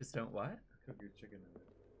 Just don't what? Cook your chicken in it.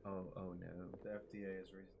 Oh no. The FDA is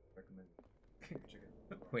recommending cook your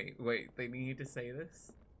chicken. Wait, they need to say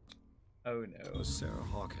this? Oh no. Was Sarah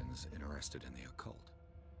Hawkins interested in the occult?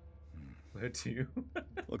 Where to?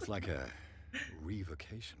 Looks like a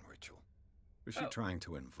revocation ritual. Was she Oh. trying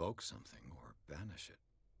to invoke something or banish it?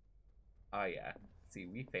 Oh yeah. See,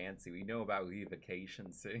 we fancy. We know about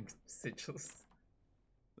revocation sigils.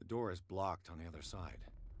 The door is blocked on the other side.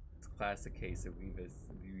 It's a classic case of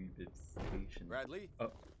revocation. Bradley?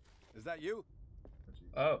 Oh. Is that you?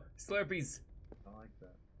 Oh, Slurpees! I like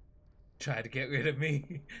that. Try to get rid of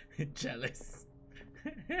me. Jealous.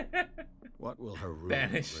 What will her room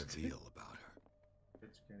Banished. reveal about her?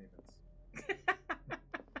 Bitch can't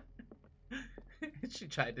even. She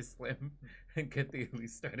tried to slim, and Cthulhu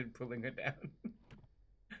started pulling her down.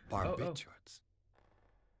 Barbiturates.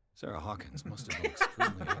 Sarah Hawkins must have been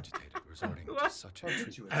extremely agitated resorting to What? such a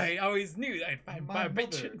treatment. I always knew I'd find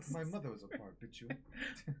barbiturates. My mother was a barbiturate.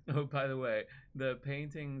 Oh, by the way, the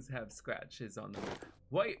paintings have scratches on them.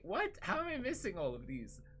 Wait, what? How am I missing all of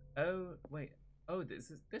these? Oh, wait. Oh,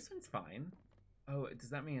 this one's fine. Oh, does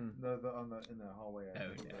that mean in the hallway? I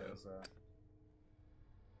think no. there's,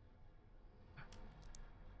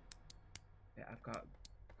 Yeah, I've got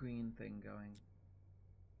green thing going.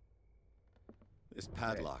 This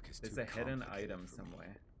padlock is There's too a hidden complicated item for me.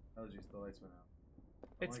 somewhere. Oh, geez, the lights went out.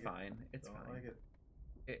 It's fine. It's Don't fine. like it.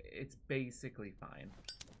 It's basically fine.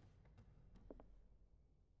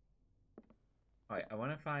 Alright, I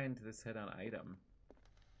want to find this hidden item.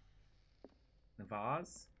 The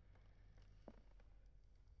vase?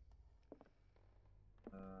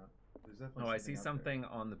 There's definitely Oh, I see out something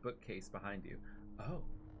on the bookcase behind you. Oh.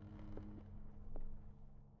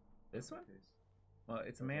 This one? Well,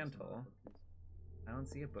 it's a mantle. I don't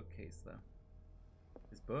see a bookcase, though.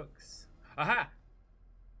 There's books. Aha!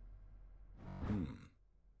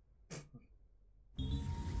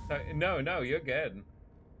 No, you're good.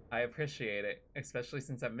 I appreciate it, especially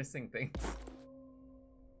since I'm missing things.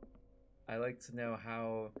 I like to know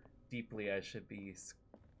how deeply I should be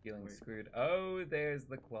feeling screwed. Oh, there's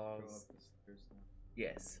the claws.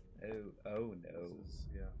 Yes. Oh no.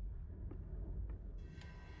 Yeah.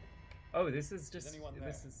 Oh, this is just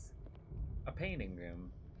this is a painting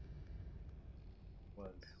room.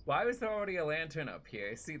 Why was there already a lantern up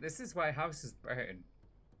here? See, this is why houses burn.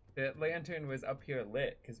 The lantern was up here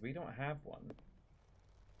lit because we don't have one.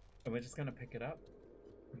 And we're just gonna pick it up.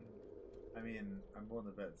 I mean, I'm willing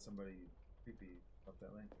to bet somebody creepy up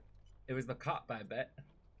that lane. It was the cop, I bet.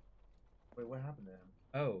 Wait, what happened to him?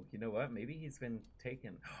 Oh, you know what? Maybe he's been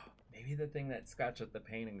taken. Maybe the thing that scratched at the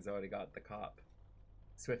paintings already got the cop.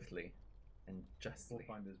 Swiftly and justly.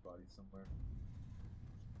 We'll find his body somewhere.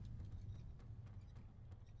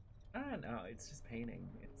 Ah, no, it's just painting.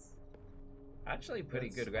 It's actually pretty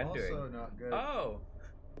That's good rendering. Also not good. Oh,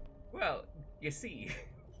 well, you see,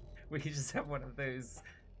 we just have one of those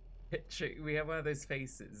picture. We have one of those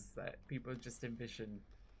faces that people just envision.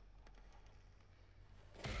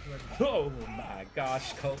 Oh my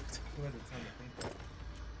gosh, cult! Who had the time to think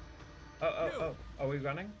that? Oh! Are we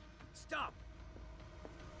running? Stop!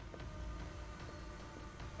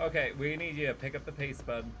 Okay, we need you to pick up the pace,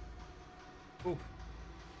 bud. Oof.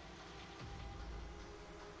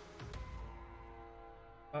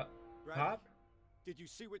 Cop? Did you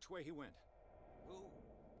see which way he went? Who?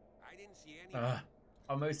 I didn't see any.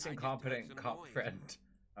 Our most incompetent cop friend.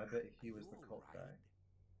 I bet he was the cult guy.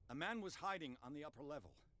 A man was hiding on the upper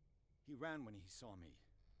level. He ran when he saw me.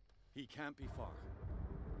 He can't be far.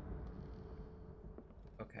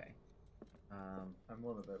 Okay. I'm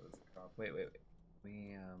willing to bet it was a cop. Wait.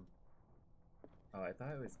 We Oh, I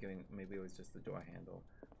thought it was giving. Maybe it was just the door handle.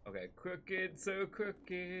 Okay, crooked, so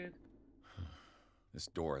crooked. This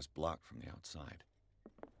door is blocked from the outside.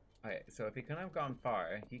 Alright, so if he couldn't have gone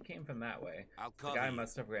far, he came from that way. The guy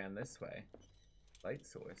must have ran this way. Light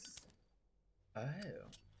source. Oh.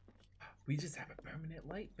 We just have a permanent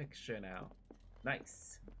light fixture now.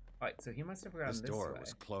 Nice. Alright, so he must have ran this way. This door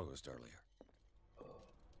was closed earlier.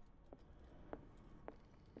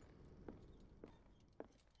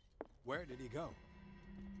 Where did he go?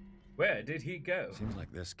 Where did he go? Seems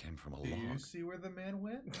like this came from a log. Do you see where the man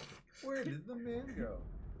went? Where did the man go?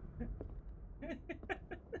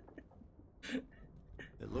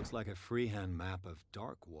 It looks like a freehand map of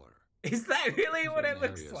dark water. Is that really what it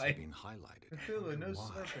looks Areas like? have been highlighted. Cthulhu, no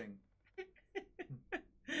Why? slurping.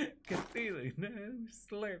 Cthulhu, no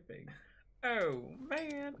slurping. Oh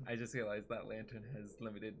man! I just realized that lantern has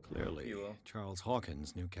limited Clearly, fuel. Charles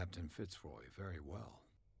Hawkins knew Captain Fitzroy very well.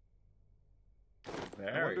 I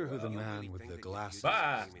Very wonder who the well. man with the glasses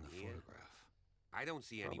Ah! is in the photograph. I don't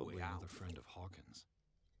see any Probably way out. another friend of Hawkins.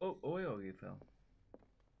 Oh, oil refill.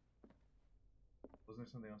 Wasn't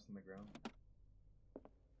there something else on the ground?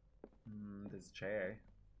 There's a chair.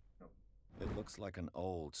 Nope. It looks like an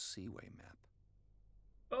old Seaway map.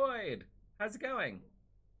 Boyd, how's it going?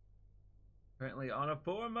 Currently on a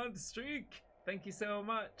 4-month streak. Thank you so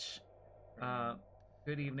much.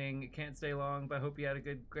 Good evening. Can't stay long, but hope you had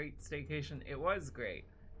a great staycation. It was great,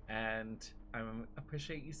 and I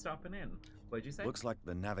appreciate you stopping in. What'd you say? Looks like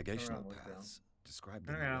the navigational Turn around, look paths described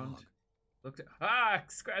Turn in the around. log. Looked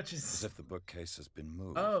at scratches. As if the bookcase has been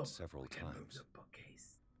moved several we can move times. the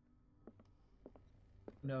bookcase.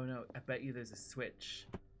 No, I bet you there's a switch.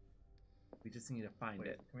 We just need to find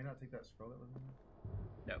it. Can we not take that scroll that was in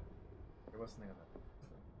there? No. There was something on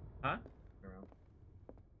that. Huh? Turn around.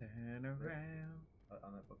 Turn around.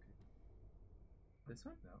 On that bookcase. This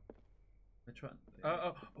one? No. Which one?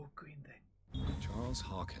 Oh, green thing. Charles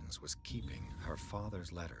Hawkins was keeping her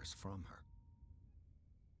father's letters from her.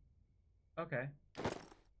 Okay.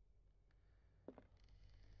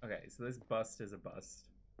 Okay, so this bust is a bust.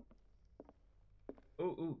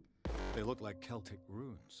 Ooh. They look like Celtic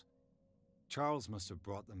runes. Charles must have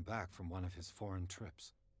brought them back from one of his foreign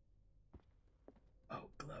trips. Oh,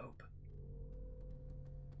 globe.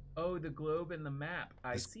 Oh, the globe and the map.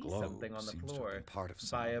 I see something on the floor part of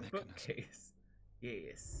some by a mechanism. bookcase.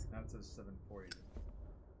 Yes. Now it says 740.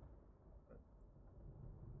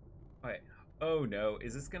 Alright. Oh no,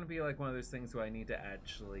 is this gonna be like one of those things where I need to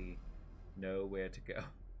actually know where to go?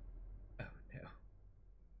 Oh no.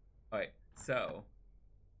 Alright, so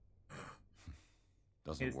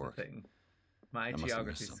Doesn't work. The thing. My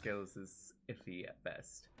geography skills is iffy at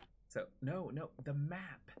best. So no, the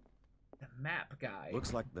map. The map guy.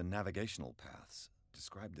 Looks like the navigational paths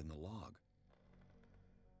described in the log.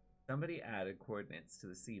 Somebody added coordinates to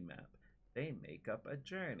the sea map. They make up a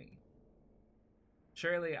journey.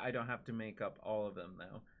 Surely I don't have to make up all of them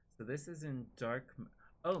though. So this is in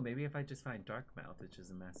Oh, maybe if I just find Dartmouth, which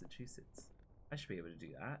is in Massachusetts. I should be able to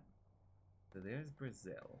do that. So there's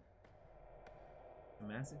Brazil.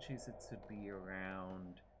 Massachusetts would be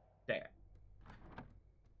around there.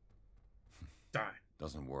 Darn.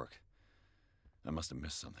 Doesn't work. I must have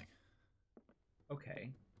missed something.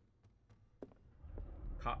 Okay.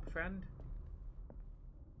 Cop friend?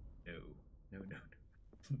 No. No.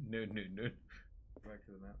 Back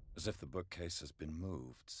to the map. As if the bookcase has been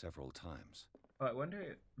moved several times. Oh, I wonder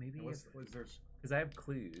if maybe was there? Because I have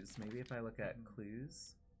clues. Maybe if I look at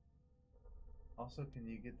clues. Also, can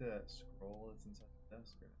you get the scroll that's inside the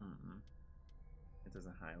desk? Or... It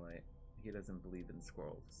doesn't highlight. He doesn't believe in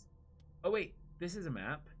scrolls. Oh wait, this is a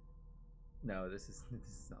map. No, this is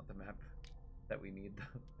not the map that we need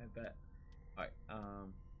though, I bet. Alright,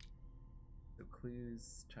 so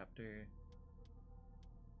clues, chapter.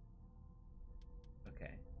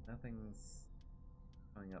 Okay, nothing's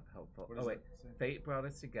coming up helpful. Oh wait, fate brought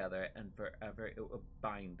us together and forever it will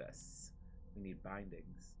bind us. We need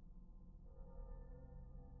bindings.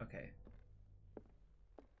 Okay.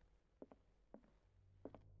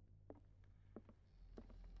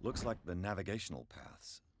 Looks like the navigational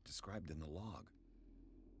paths described in the log.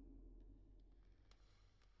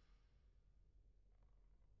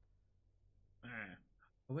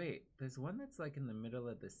 Oh, wait, there's one that's like in the middle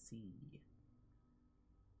of the sea.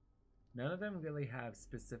 None of them really have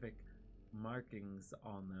specific markings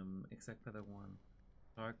on them except for the one.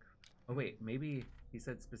 Dark. Oh wait, maybe he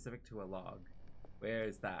said specific to a log. Where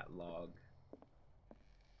is that log?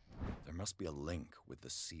 There must be a link with the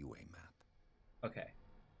Seaway map. Okay.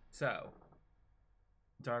 So,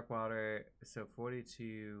 Darkwater, so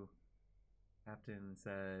 42, Captain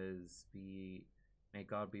says, may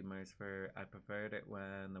God be merciful. I preferred it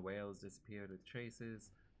when the whales disappeared with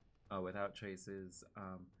traces. Oh, without traces.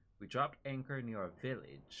 We dropped anchor near a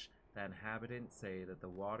village. The inhabitants say that the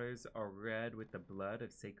waters are red with the blood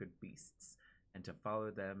of sacred beasts, and to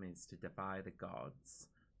follow them is to defy the gods.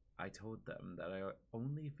 I told them that I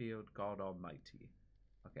only feared God Almighty.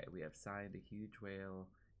 Okay, we have signed a huge whale.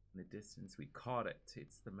 In the distance, we caught it.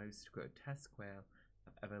 It's the most grotesque whale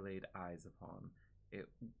I've ever laid eyes upon. It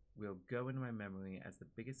will go in my memory as the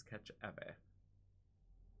biggest catch ever.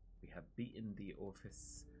 We have beaten the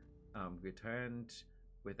Orpheus, returned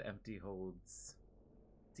with empty holds.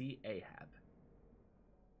 See Ahab.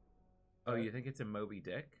 Oh, you think it's a Moby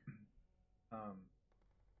Dick?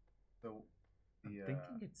 So I'm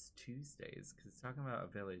thinking it's Tuesdays because it's talking about a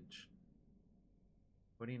village.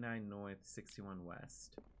 49 north, 61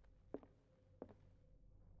 west.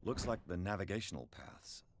 Looks like the navigational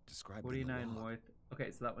paths described 49 in the log. north. Okay,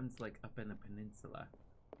 so that one's like up in the peninsula.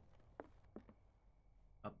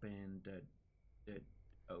 Up in the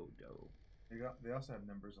Odo. They also have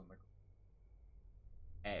numbers on the.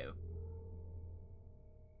 Oh.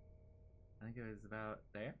 I think it was about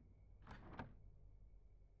there.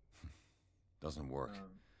 Doesn't work.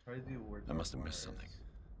 Try to do where I must have missed something.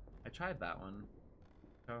 I tried that one.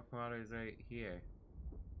 Darkwater is right here.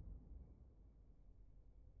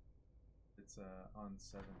 It's on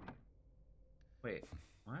 70. Wait,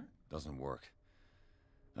 what? Doesn't work.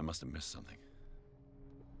 I must have missed something.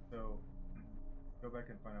 So, go back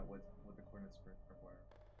and find out what the coordinates for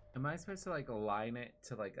Darkwater. Am I supposed to like align it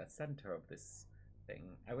to like a center of this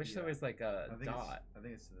thing? I wish there was like a dot. I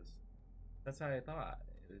think it's to this. That's what I thought.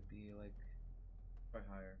 It would be like. Try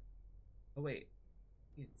higher. Oh wait,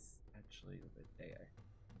 it's actually over there.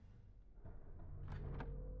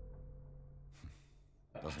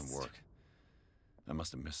 Doesn't work. I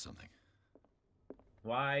must have missed something.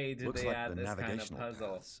 Why did Looks they like add the this kind of navigational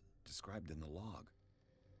puzzle? paths described in the log.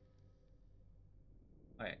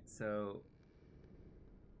 Alright, so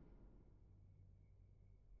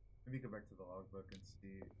maybe go back to the logbook and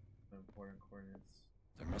see the important coordinates.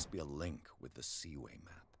 There must be a link with the Seaway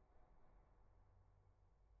map.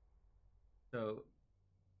 So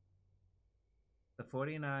the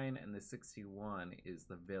 49 and the 61 is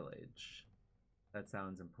the village. That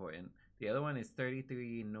sounds important. The other one is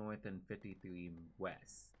 33 north and 53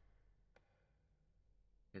 west.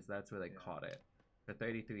 Because that's where they caught it. For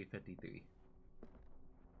 3353.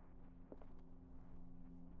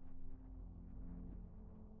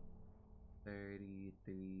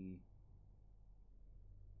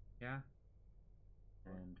 Yeah.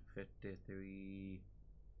 And 53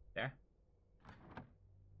 there.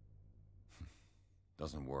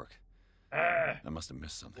 Doesn't work. I must have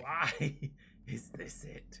missed something. Why is this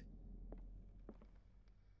it?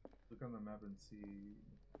 Look on the map and see.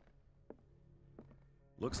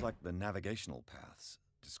 Looks like the navigational paths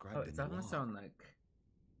described in It's the almost log. on like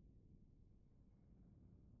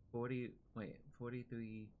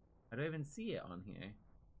 43. I don't even see it on here.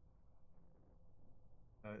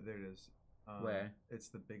 There it is. Where? It's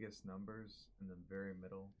the biggest numbers in the very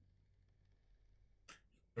middle.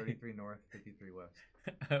 33 north, 53 west.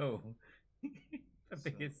 Oh, the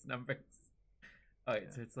biggest numbers.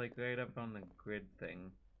 Alright, so it's like right up on the grid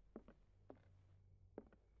thing.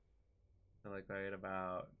 So like right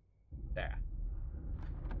about there.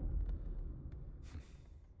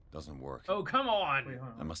 Doesn't work. Oh, come on! Wait,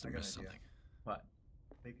 hold on, I must have got an missed idea. something. What?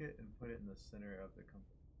 Take it and put it in the center of the compass.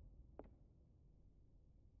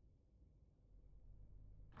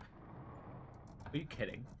 Are you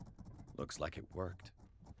kidding? Looks like it worked.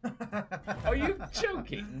 Are you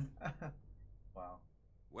joking? Wow.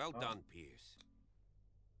 Well done, Pierce.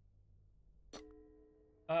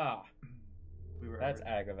 Ah, that's overthinking-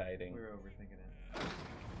 aggravating. We were overthinking it.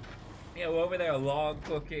 Yeah, we're over there log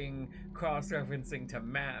booking, cross-referencing to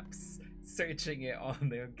maps, searching it on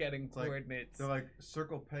there, getting It's like- coordinates. They're like,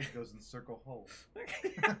 circle peg goes in circle hole.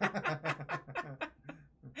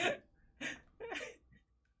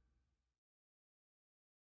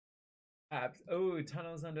 Apps. Oh,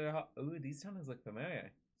 tunnels under. Oh, these tunnels look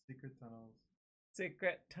familiar. Secret tunnels.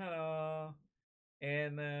 Secret tunnel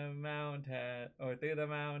in the mountain or through the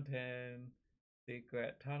mountain.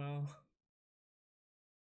 Secret tunnel.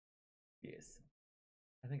 Yes,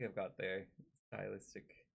 I think I've got their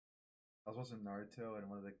stylistic. I was watching Naruto, and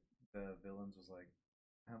one of the villains was like,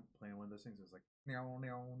 I'm playing one of those things. It was like, meow,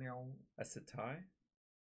 meow, meow. A sitar?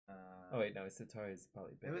 Oh wait, no, a sitar is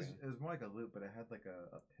probably It bigger. was more like a loop, but it had like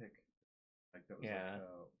a pick, like that was like a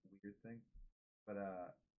weird thing. But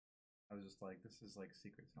I was just like, this is like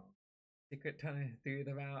secret tunnel. Secret tunnel through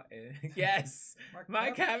the mountain. Yes,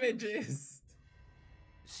 my cabbages.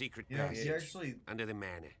 Secret Yeah, passage he actually under the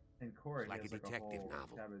manor. in court, Like he a has detective whole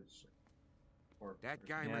novel. Cabbage. That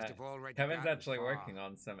guy must have already Kevin's gotten actually far. working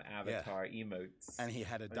on some Avatar emotes. And he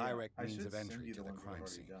had a Oh, yeah. direct I means should of send entry you to the the ones we've crime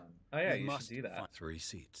already scene. done. Oh yeah, We you must should do that. find 3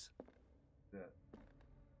 seats. Yeah.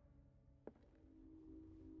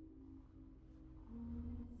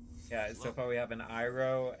 Yeah, so far we have an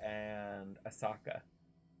Iroh and a Sokka.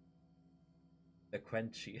 The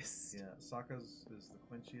quenchiest. Yeah, Sokka's is the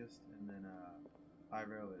quenchiest, and then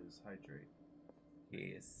Iroh is hydrate.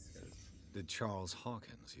 Yes. Did Charles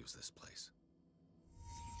Hawkins use this place?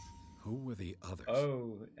 Who were the others?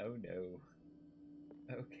 Oh no.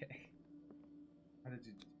 Okay. How did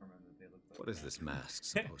you determine that they looked like? What is this mask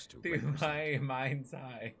supposed to Through represent? my mind's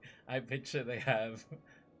eye, I picture they have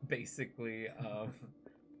basically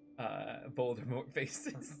Voldemort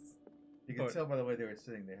faces. You can tell by the way they were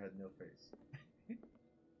sitting; they had no face.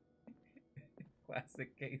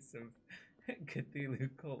 Classic case of Cthulhu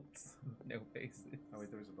cults. No faces. Oh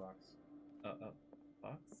wait, there's a box.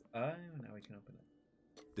 Box? Oh, now we can open it.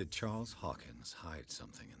 Did Charles Hawkins hide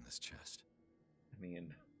something in this chest? I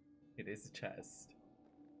mean, it is a chest.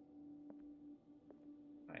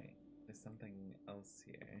 Right, there's something else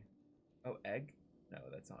here. Oh, egg? No,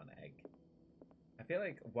 that's on egg. I feel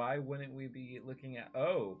like, why wouldn't we be looking at...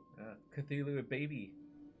 Oh! Cthulhu baby.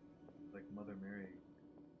 Like Mother Mary.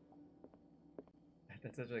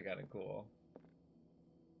 That's actually kind of cool.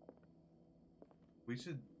 We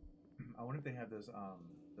should. I wonder if they have those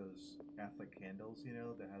Catholic candles, you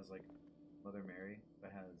know, that has like Mother Mary,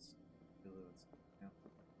 that has Cthulhu.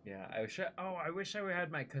 Yeah, I wish I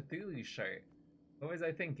had my Cthulhu shirt. What was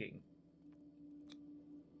I thinking?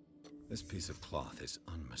 This piece of cloth is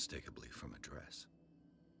unmistakably from a dress.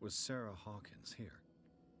 Was Sarah Hawkins here?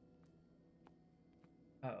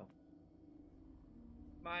 Oh.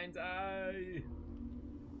 Mind's eye!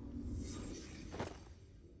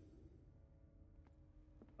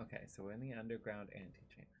 Okay, so we're in the underground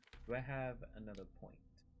antechamber. Do I have another point?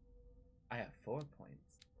 I have 4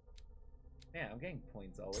 points. Man, I'm getting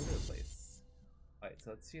points all over the place. Alright, so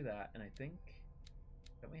let's do that. And I think...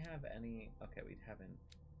 Don't we have any... Okay, we haven't...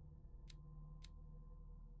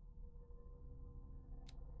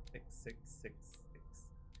 6.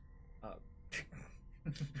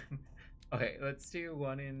 Okay, let's do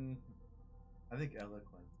one in. I think eloquence.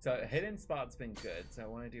 So hidden spot's been good, so I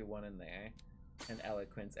want to do one in there, and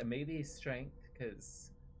eloquence, and maybe strength,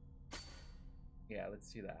 because yeah,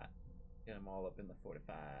 let's do that. Get them all up in the 4 to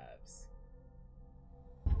 5s.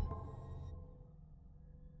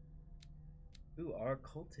 Ooh, our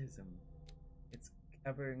occultism. It's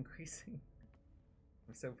ever increasing.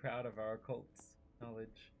 I'm so proud of our occult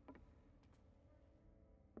knowledge.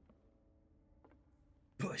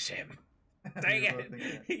 Push him. Dang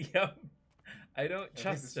it. Yup. I don't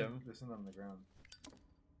trust him. There's something on the ground.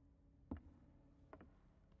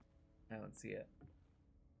 I don't see it.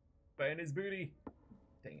 Find his booty.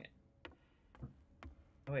 Dang it.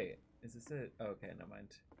 Oh wait, is this it? Oh, okay, never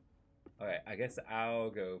mind. Alright, I guess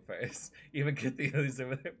I'll go first. Even Cthulhu's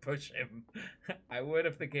over there. Push him. I would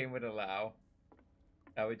if the game would allow.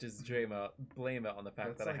 I would just blame it on the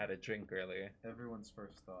fact that I had a drink earlier. Everyone's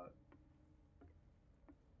first thought.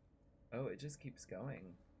 Oh, it just keeps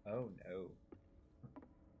going. Oh no.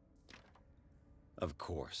 Of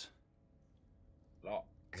course. Lock.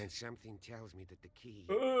 And something tells me that the key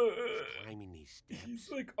is climbing these steps.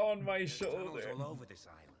 He's like on my shoulder. Tunnels all over this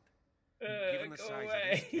island. Given the size of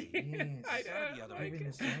this cave, Given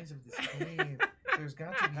the size of this cave, there's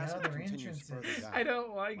got to be other entrances. I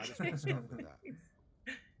don't like it.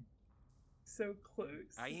 So close.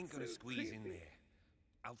 I ain't gonna squeeze in there.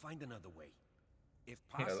 I'll find another way. If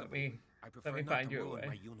possible, I prefer let me not find to you a ruin way.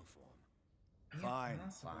 my uniform. Fine.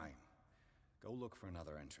 Go look for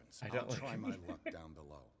another entrance. I'll try my luck down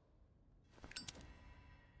below.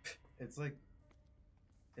 It's like.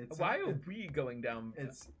 Why are we going down?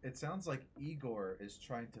 It sounds like Igor is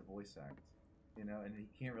trying to voice act, you know, and he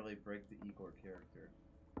can't really break the Igor character.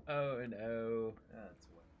 Oh no. That's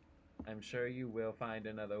what. I'm sure you will find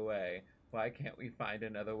another way. Why can't we find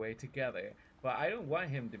another way together? Well, I don't want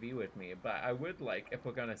him to be with me, but I would like, if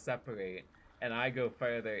we're gonna separate, and I go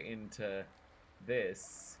further into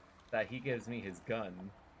this, that he gives me his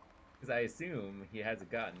gun. Because I assume he has a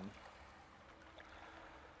gun.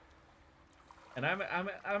 And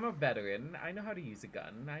I'm a veteran. I know how to use a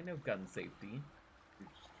gun. I know gun safety.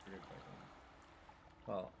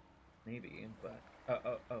 Well, maybe, but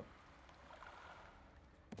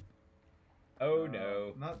oh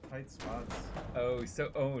no. Not tight spots.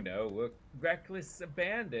 Oh no. We're reckless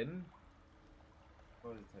abandon.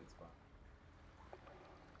 What is a tight spot?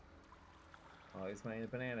 Oh, he's playing a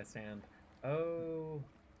banana stand. Oh.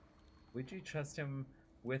 Would you trust him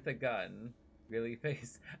with a gun? Really,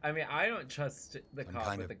 face? I mean, I don't trust the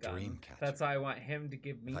cop with a gun. That's why I want him to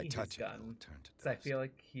give me his gun. Because I feel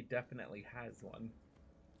like he definitely has one.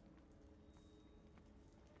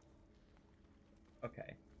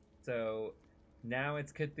 Okay. So, now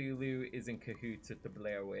it's Cthulhu is in cahoots with the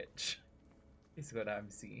Blair Witch. Is what I'm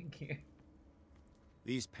seeing here.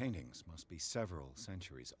 These paintings must be several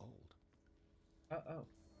centuries old. Oh.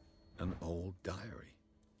 An old diary.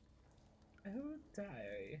 Old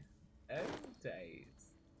diary. Old days.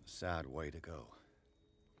 Sad way to go.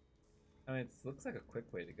 I mean, it looks like a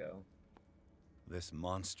quick way to go. This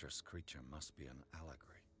monstrous creature must be an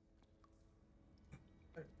allegory.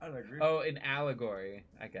 Allegory? Oh, an allegory.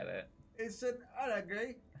 I get it. It's an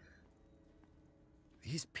allegory.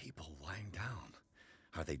 These people lying down.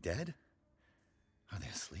 Are they dead? Are they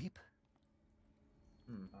asleep?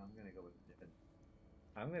 I'm gonna go with dead.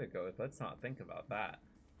 I'm gonna go with let's not think about that.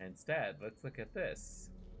 Instead, let's look at this.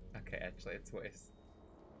 Okay, actually, it's worse.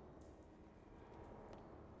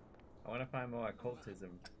 I want to find more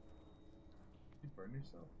occultism. You burn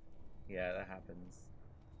yourself. Yeah, that happens.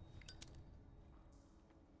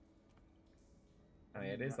 I mean,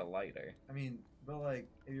 it is a lighter. I mean, but like,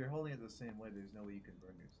 if you're holding it the same way, there's no way you can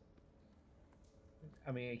burn yourself.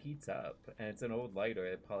 I mean, it heats up, and it's an old lighter.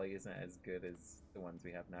 It probably isn't as good as the ones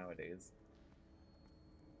we have nowadays.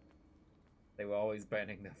 They were always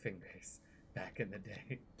burning their fingers back in the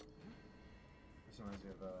day. This reminds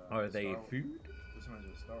me of, Are they food? This reminds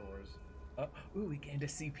me of Star Wars. Ooh, we gained a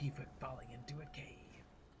CP for falling into a cave.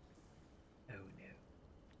 Oh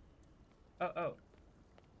no. Oh.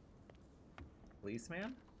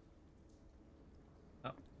 Policeman?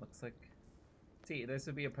 Oh, looks like... See, this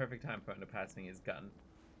would be a perfect time for him to pass me his gun.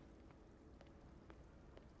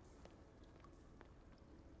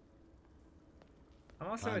 I'm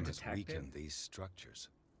also Time a detective. has weakened these structures.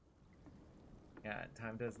 Yeah,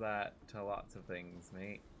 time does that to lots of things,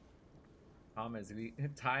 mate.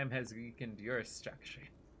 Time has weakened your structure.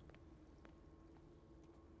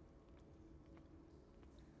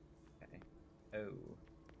 Okay. Oh.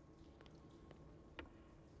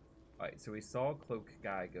 Alright, so we saw Cloak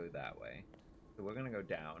Guy go that way. So we're gonna go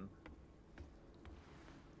down.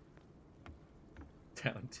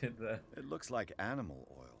 Down to the... It looks like animal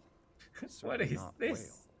oil. What Certainly is not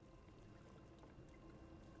this?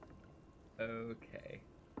 Okay.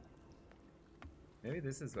 Maybe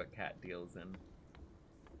this is what Cat deals in.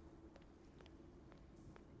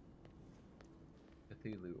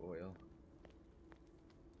 Cthulhu oil.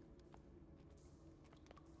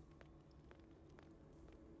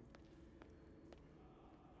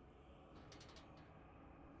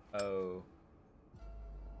 Oh.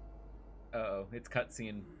 Uh-oh, it's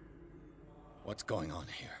cutscene. What's going on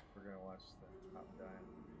here? We're gonna watch the top die.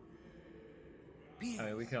 I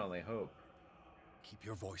mean, we can only hope. Keep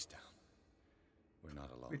your voice down. We're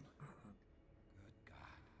not alone. Good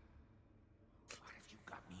God. What have you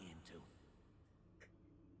got me into?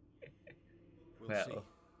 We'll see.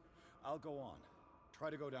 I'll go on. Try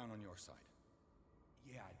to go down on your side.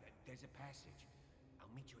 Yeah, there's a passage.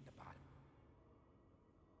 I'll meet you at the bottom.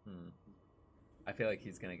 I feel like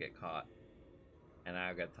he's gonna get caught. And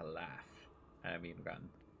I get to laugh. I mean, run.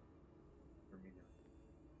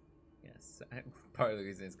 Yes. Part of the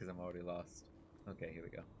reason is because I'm already lost. Okay, here we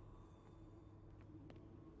go.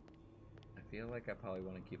 I feel like I probably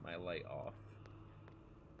want to keep my light off.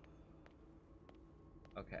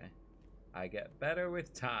 Okay. I get better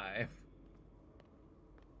with time.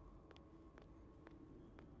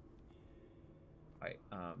 Alright,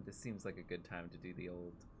 this seems like a good time to do the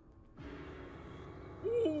old...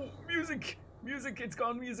 Ooh, music! Music, it's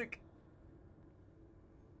gone music!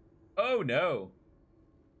 Oh no!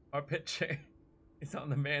 Our picture is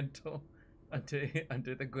on the mantle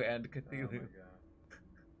under the Grand Cthulhu.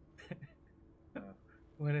 Oh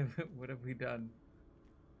What have we done?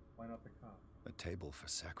 Why not the cop? A table for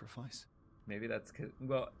sacrifice? Maybe that's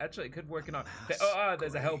well, actually, it could work in our.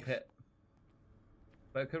 There's a hell grave. pit.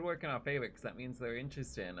 But it could work in our favor because that means they're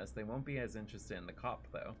interested in us. They won't be as interested in the cop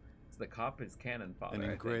though. So the cop is cannon fodder. An I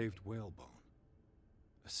think. engraved whalebone.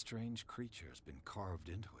 A strange creature has been carved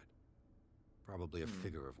into it. Probably a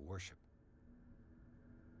figure of worship.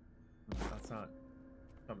 Let's not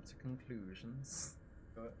jump to conclusions.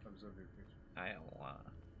 Go ahead, observe your picture. I don't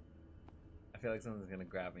wanna. I feel like someone's gonna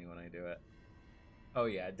grab me when I do it. Oh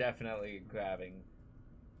yeah, definitely grabbing.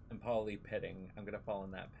 And probably pitting. I'm gonna fall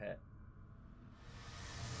in that pit.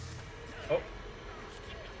 Oh!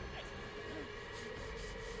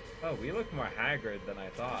 Oh, we look more haggard than I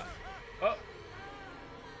thought. Oh!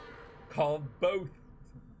 Called both.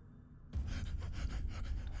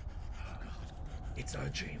 It's our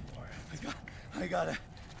dream, Laura. I gotta.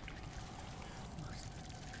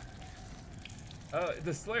 Oh,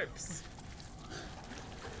 the slurps.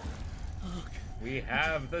 We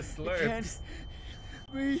have the slurps. I can't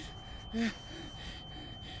breathe.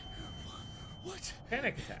 What?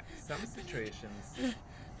 Panic attack. Some situations.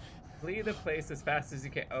 Flee the place as fast as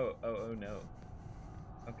you can. Oh no.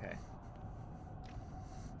 Okay.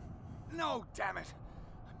 No, damn it!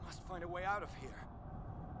 I must find a way out of here.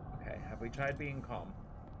 Okay, have we tried being calm?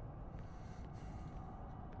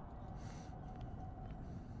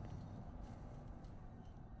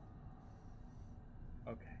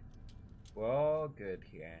 Okay. We're all good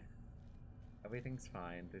here. Everything's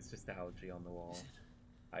fine. There's just algae on the wall.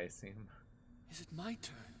 I assume. Is it my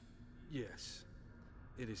turn? Yes.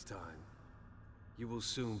 It is time. You will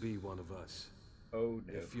soon be one of us. Oh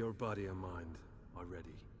no. If your body and mind are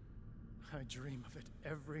ready. I dream of it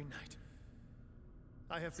every night.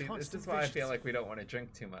 I have See, constant this is why I feel visions. like we don't want to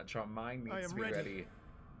drink too much. Our mind I needs am to be ready. ready.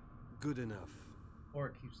 Good enough. Or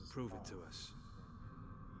it keeps us Prove calm. it to us.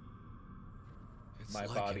 It's My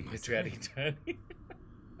like body in my is ready, dream. Tony.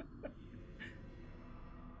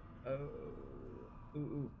 Oh.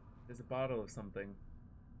 Ooh. There's a bottle of something.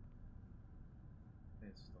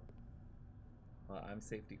 It's still... Well, I'm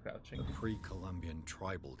safety crouching. A pre-Columbian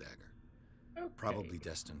tribal dagger. Okay. Probably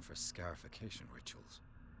destined for scarification rituals.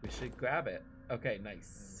 We should grab it. Okay,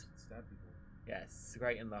 nice. And stab people. Yes,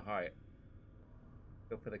 right in the heart.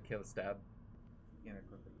 Go for the kill stab. Can't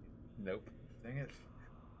equip it. Nope. Dang it.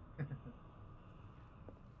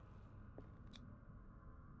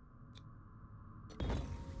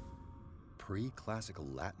 Pre-classical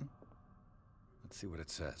Latin? Let's see what it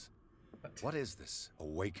says. What is this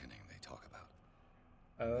awakening they talk about?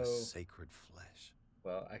 Oh. The sacred flesh.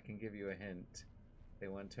 Well, I can give you a hint. They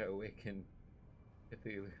want to awaken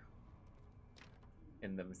Cthulhu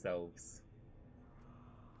in themselves.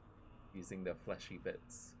 Using the fleshy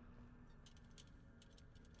bits.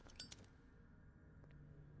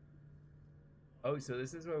 Oh, so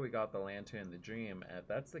this is where we got the lantern in the dream. And if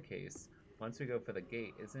that's the case, once we go for the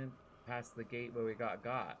gate, isn't past the gate where we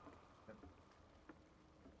got?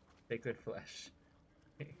 Sacred flesh.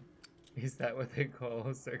 Is that what they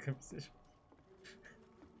call circumcision?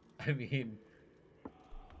 I mean,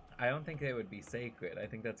 I don't think it would be sacred. I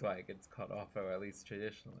think that's why it gets cut off, or at least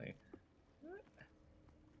traditionally.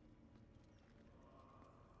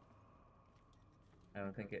 I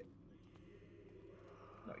don't think it...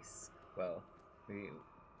 Nice. Well,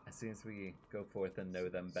 as soon as we go forth and know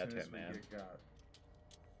them better, man.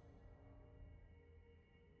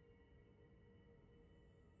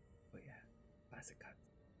 But yeah, classic cuts.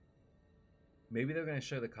 Maybe they're gonna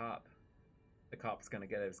show the cop. The cop's gonna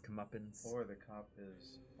get his comeuppance. Or the cop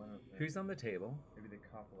is one of them. Who's on the table? Maybe the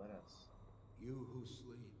cop let us. You who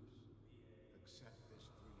sleeps, accept this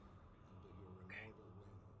dream under your immortal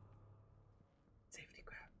will. Safety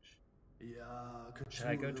crouch. Yeah, should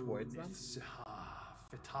I go towards them?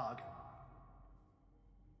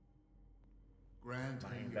 Grant My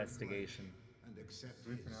him investigation. your flesh and accept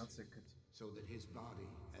We his, pronounce it so that his body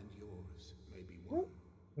and yours may be one.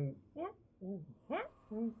 Okay,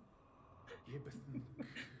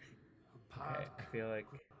 I feel like...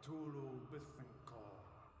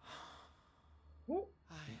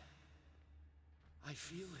 I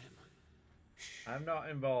feel him. I'm not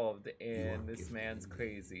involved in this man's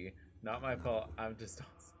crazy. Not my fault. I'm just...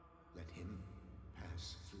 Let him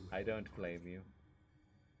pass through. I don't blame you.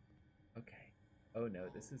 Okay. Oh no,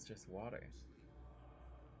 this is just water.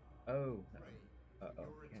 Oh.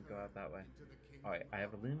 Uh-oh. Can't go out that way. Alright, I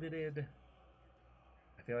have limited...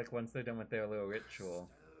 I feel like once they're done with their little ritual...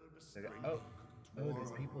 Oh,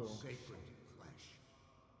 there's people...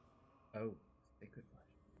 Oh, sacred flesh.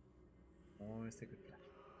 More sacred flesh.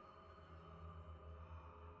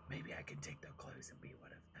 Maybe I can take their clothes and be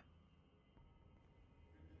one of them.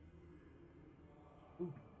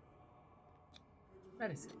 Ooh.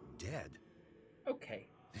 Medicine. Dead? Okay.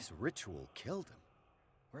 This ritual killed him.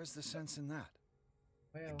 Where's the sense in that?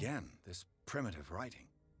 Well. Again, this primitive writing.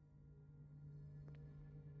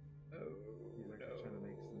 Oh, he's actually trying to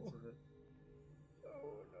make sense of it.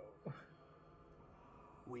 Oh, no.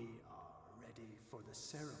 We are ready for the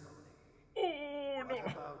ceremony. Oh, no. What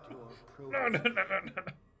about your No.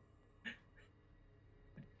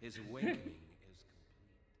 His awakening is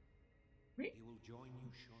complete. Me? He will join you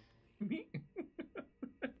shortly. Me?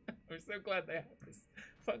 I'm so glad they have this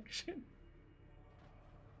function.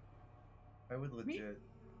 I would legit,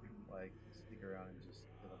 like, sneak around and just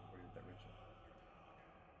kill up for you with that ritual.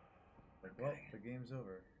 Like, well, the game's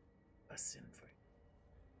over. A sin for you.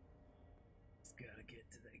 Just gotta get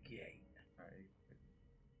to the gate. Alright.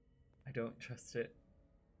 I don't trust it.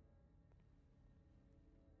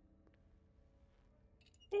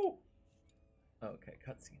 Oh! Okay,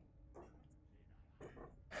 cutscene.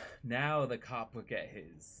 Now the cop will get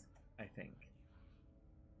his, I think.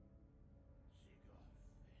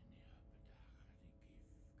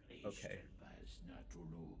 Okay.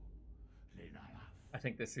 I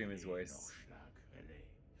think this room is worse.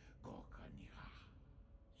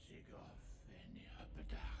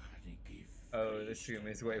 Oh, this room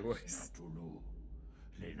is way worse.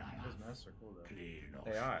 Those masks are cool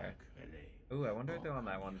though. They are. Ooh, I wonder if they're on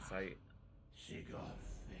that one site.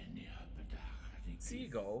 Sea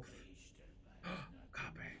golf?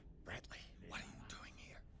 Copper. Bradley, what are you doing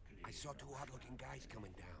here? I saw two odd-looking guys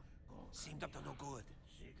coming down. Seemed up to no good.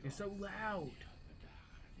 You're so loud.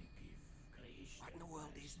 What in the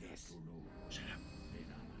world is this? Shut up.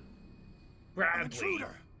 Bradley.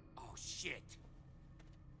 Intruder! Oh, shit.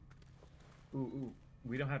 Ooh.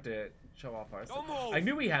 We don't have to show off our stuff. Don't move! I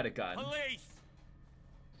knew he had a gun. Police!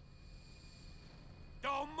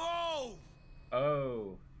 Don't move!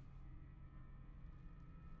 Oh.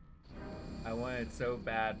 I wanted so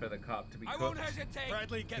bad for the cop to be cooked. I won't hesitate.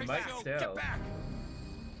 Bradley, get back. Get back!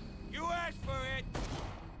 You asked for it!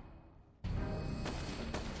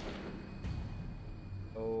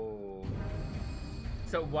 Oh.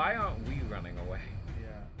 So why aren't we running away?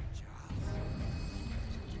 Yeah.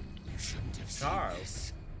 You shouldn't have Charles. seen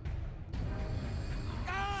this.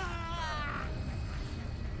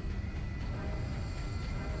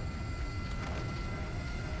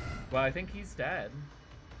 Well, I think he's dead.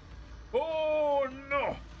 Oh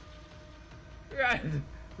no! Run!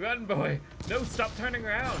 Run, boy! No, stop turning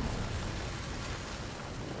around!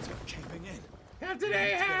 They're caving in. Captain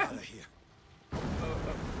Get Ahab! out of here.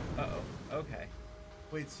 Uh-oh. Okay.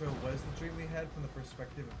 Wait, so was the dream we had from the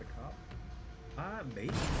perspective of the cop? Maybe,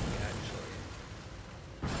 actually.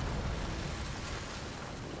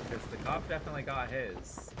 Because the cop definitely got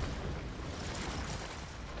his.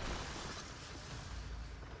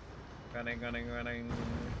 Running.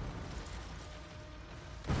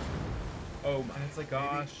 Oh my it's like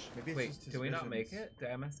gosh. maybe it's Wait, just his did we not make visions. it? Did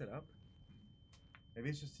I mess it up? Maybe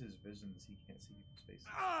it's just his visions. He can't see people's faces.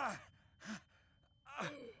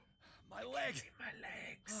 My legs! My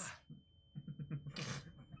legs!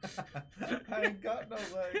 I ain't got no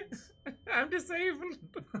legs. I'm disabled.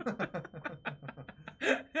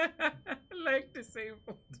 Leg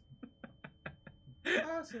disabled.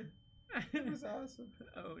 Acid. It was acid.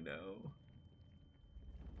 Oh no.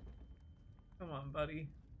 Come on, buddy.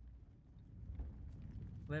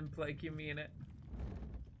 Limp like you mean it.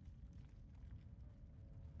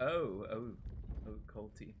 Oh,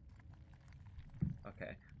 Colty.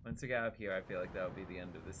 Okay, once we get up here, I feel like that'll be the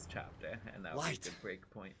end of this chapter, and that'll be a good break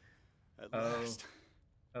point. At last.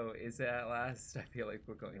 Oh, is it at last? I feel like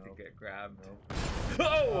we're going to get grabbed. Nope.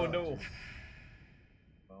 Oh, no!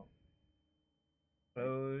 Well.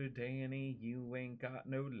 Oh, Danny, you ain't got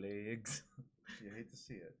no legs. You hate to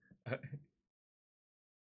see it.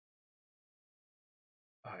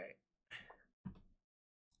 Alright.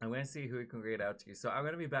 I'm going to see who we can grade out to. So I'm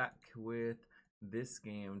going to be back with this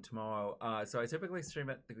game tomorrow. So I typically stream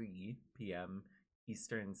at 3 p.m.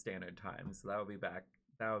 Eastern Standard Time. So that will be back.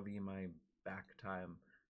 That will be my back time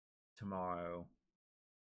tomorrow.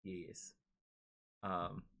 Yes.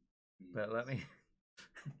 But let me...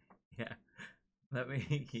 yeah. Let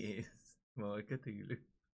me use more Cthulhu.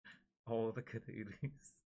 All the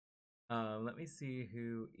Cthulhus. Let me see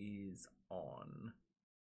who is on.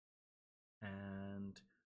 And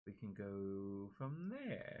we can go from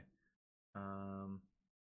there.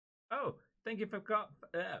 Oh, thank you for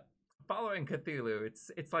following Cthulhu.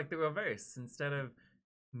 It's like the reverse. Instead of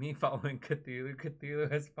me following Cthulhu,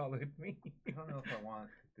 Cthulhu has followed me. I don't know if I want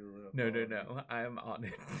Cthulhu. No. I'm on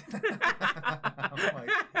it. I'm like,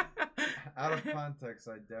 out of context,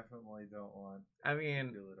 I definitely don't want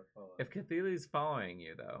Cthulhu to follow. If Cthulhu's following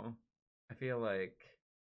you, though, I feel like,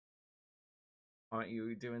 aren't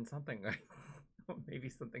you doing something right? Maybe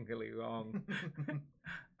something really wrong.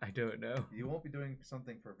 I don't know. You won't be doing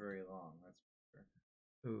something for very long, that's for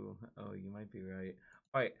sure. Ooh, oh, you might be right.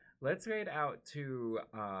 Alright, let's raid out to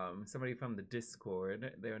somebody from the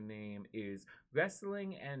Discord. Their name is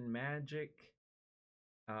Wrestling and Magic.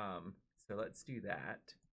 So let's do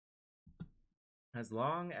that. As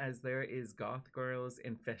long as there is goth girls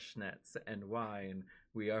in fishnets and wine,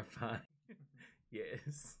 we are fine.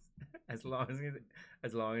 Yes. As long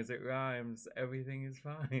as it rhymes, everything is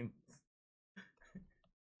fine.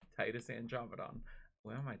 Titus Andromedon.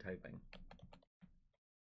 Where am I typing?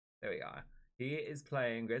 There we are. He is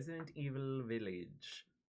playing Resident Evil Village.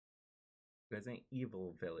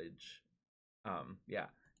 Yeah,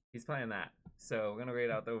 he's playing that. So we're gonna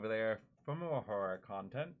raid out over there for more horror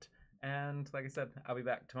content. And like I said, I'll be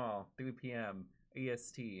back tomorrow, 3 p.m.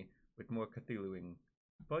 EST, with more Cthulhuing.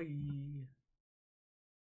 Bye!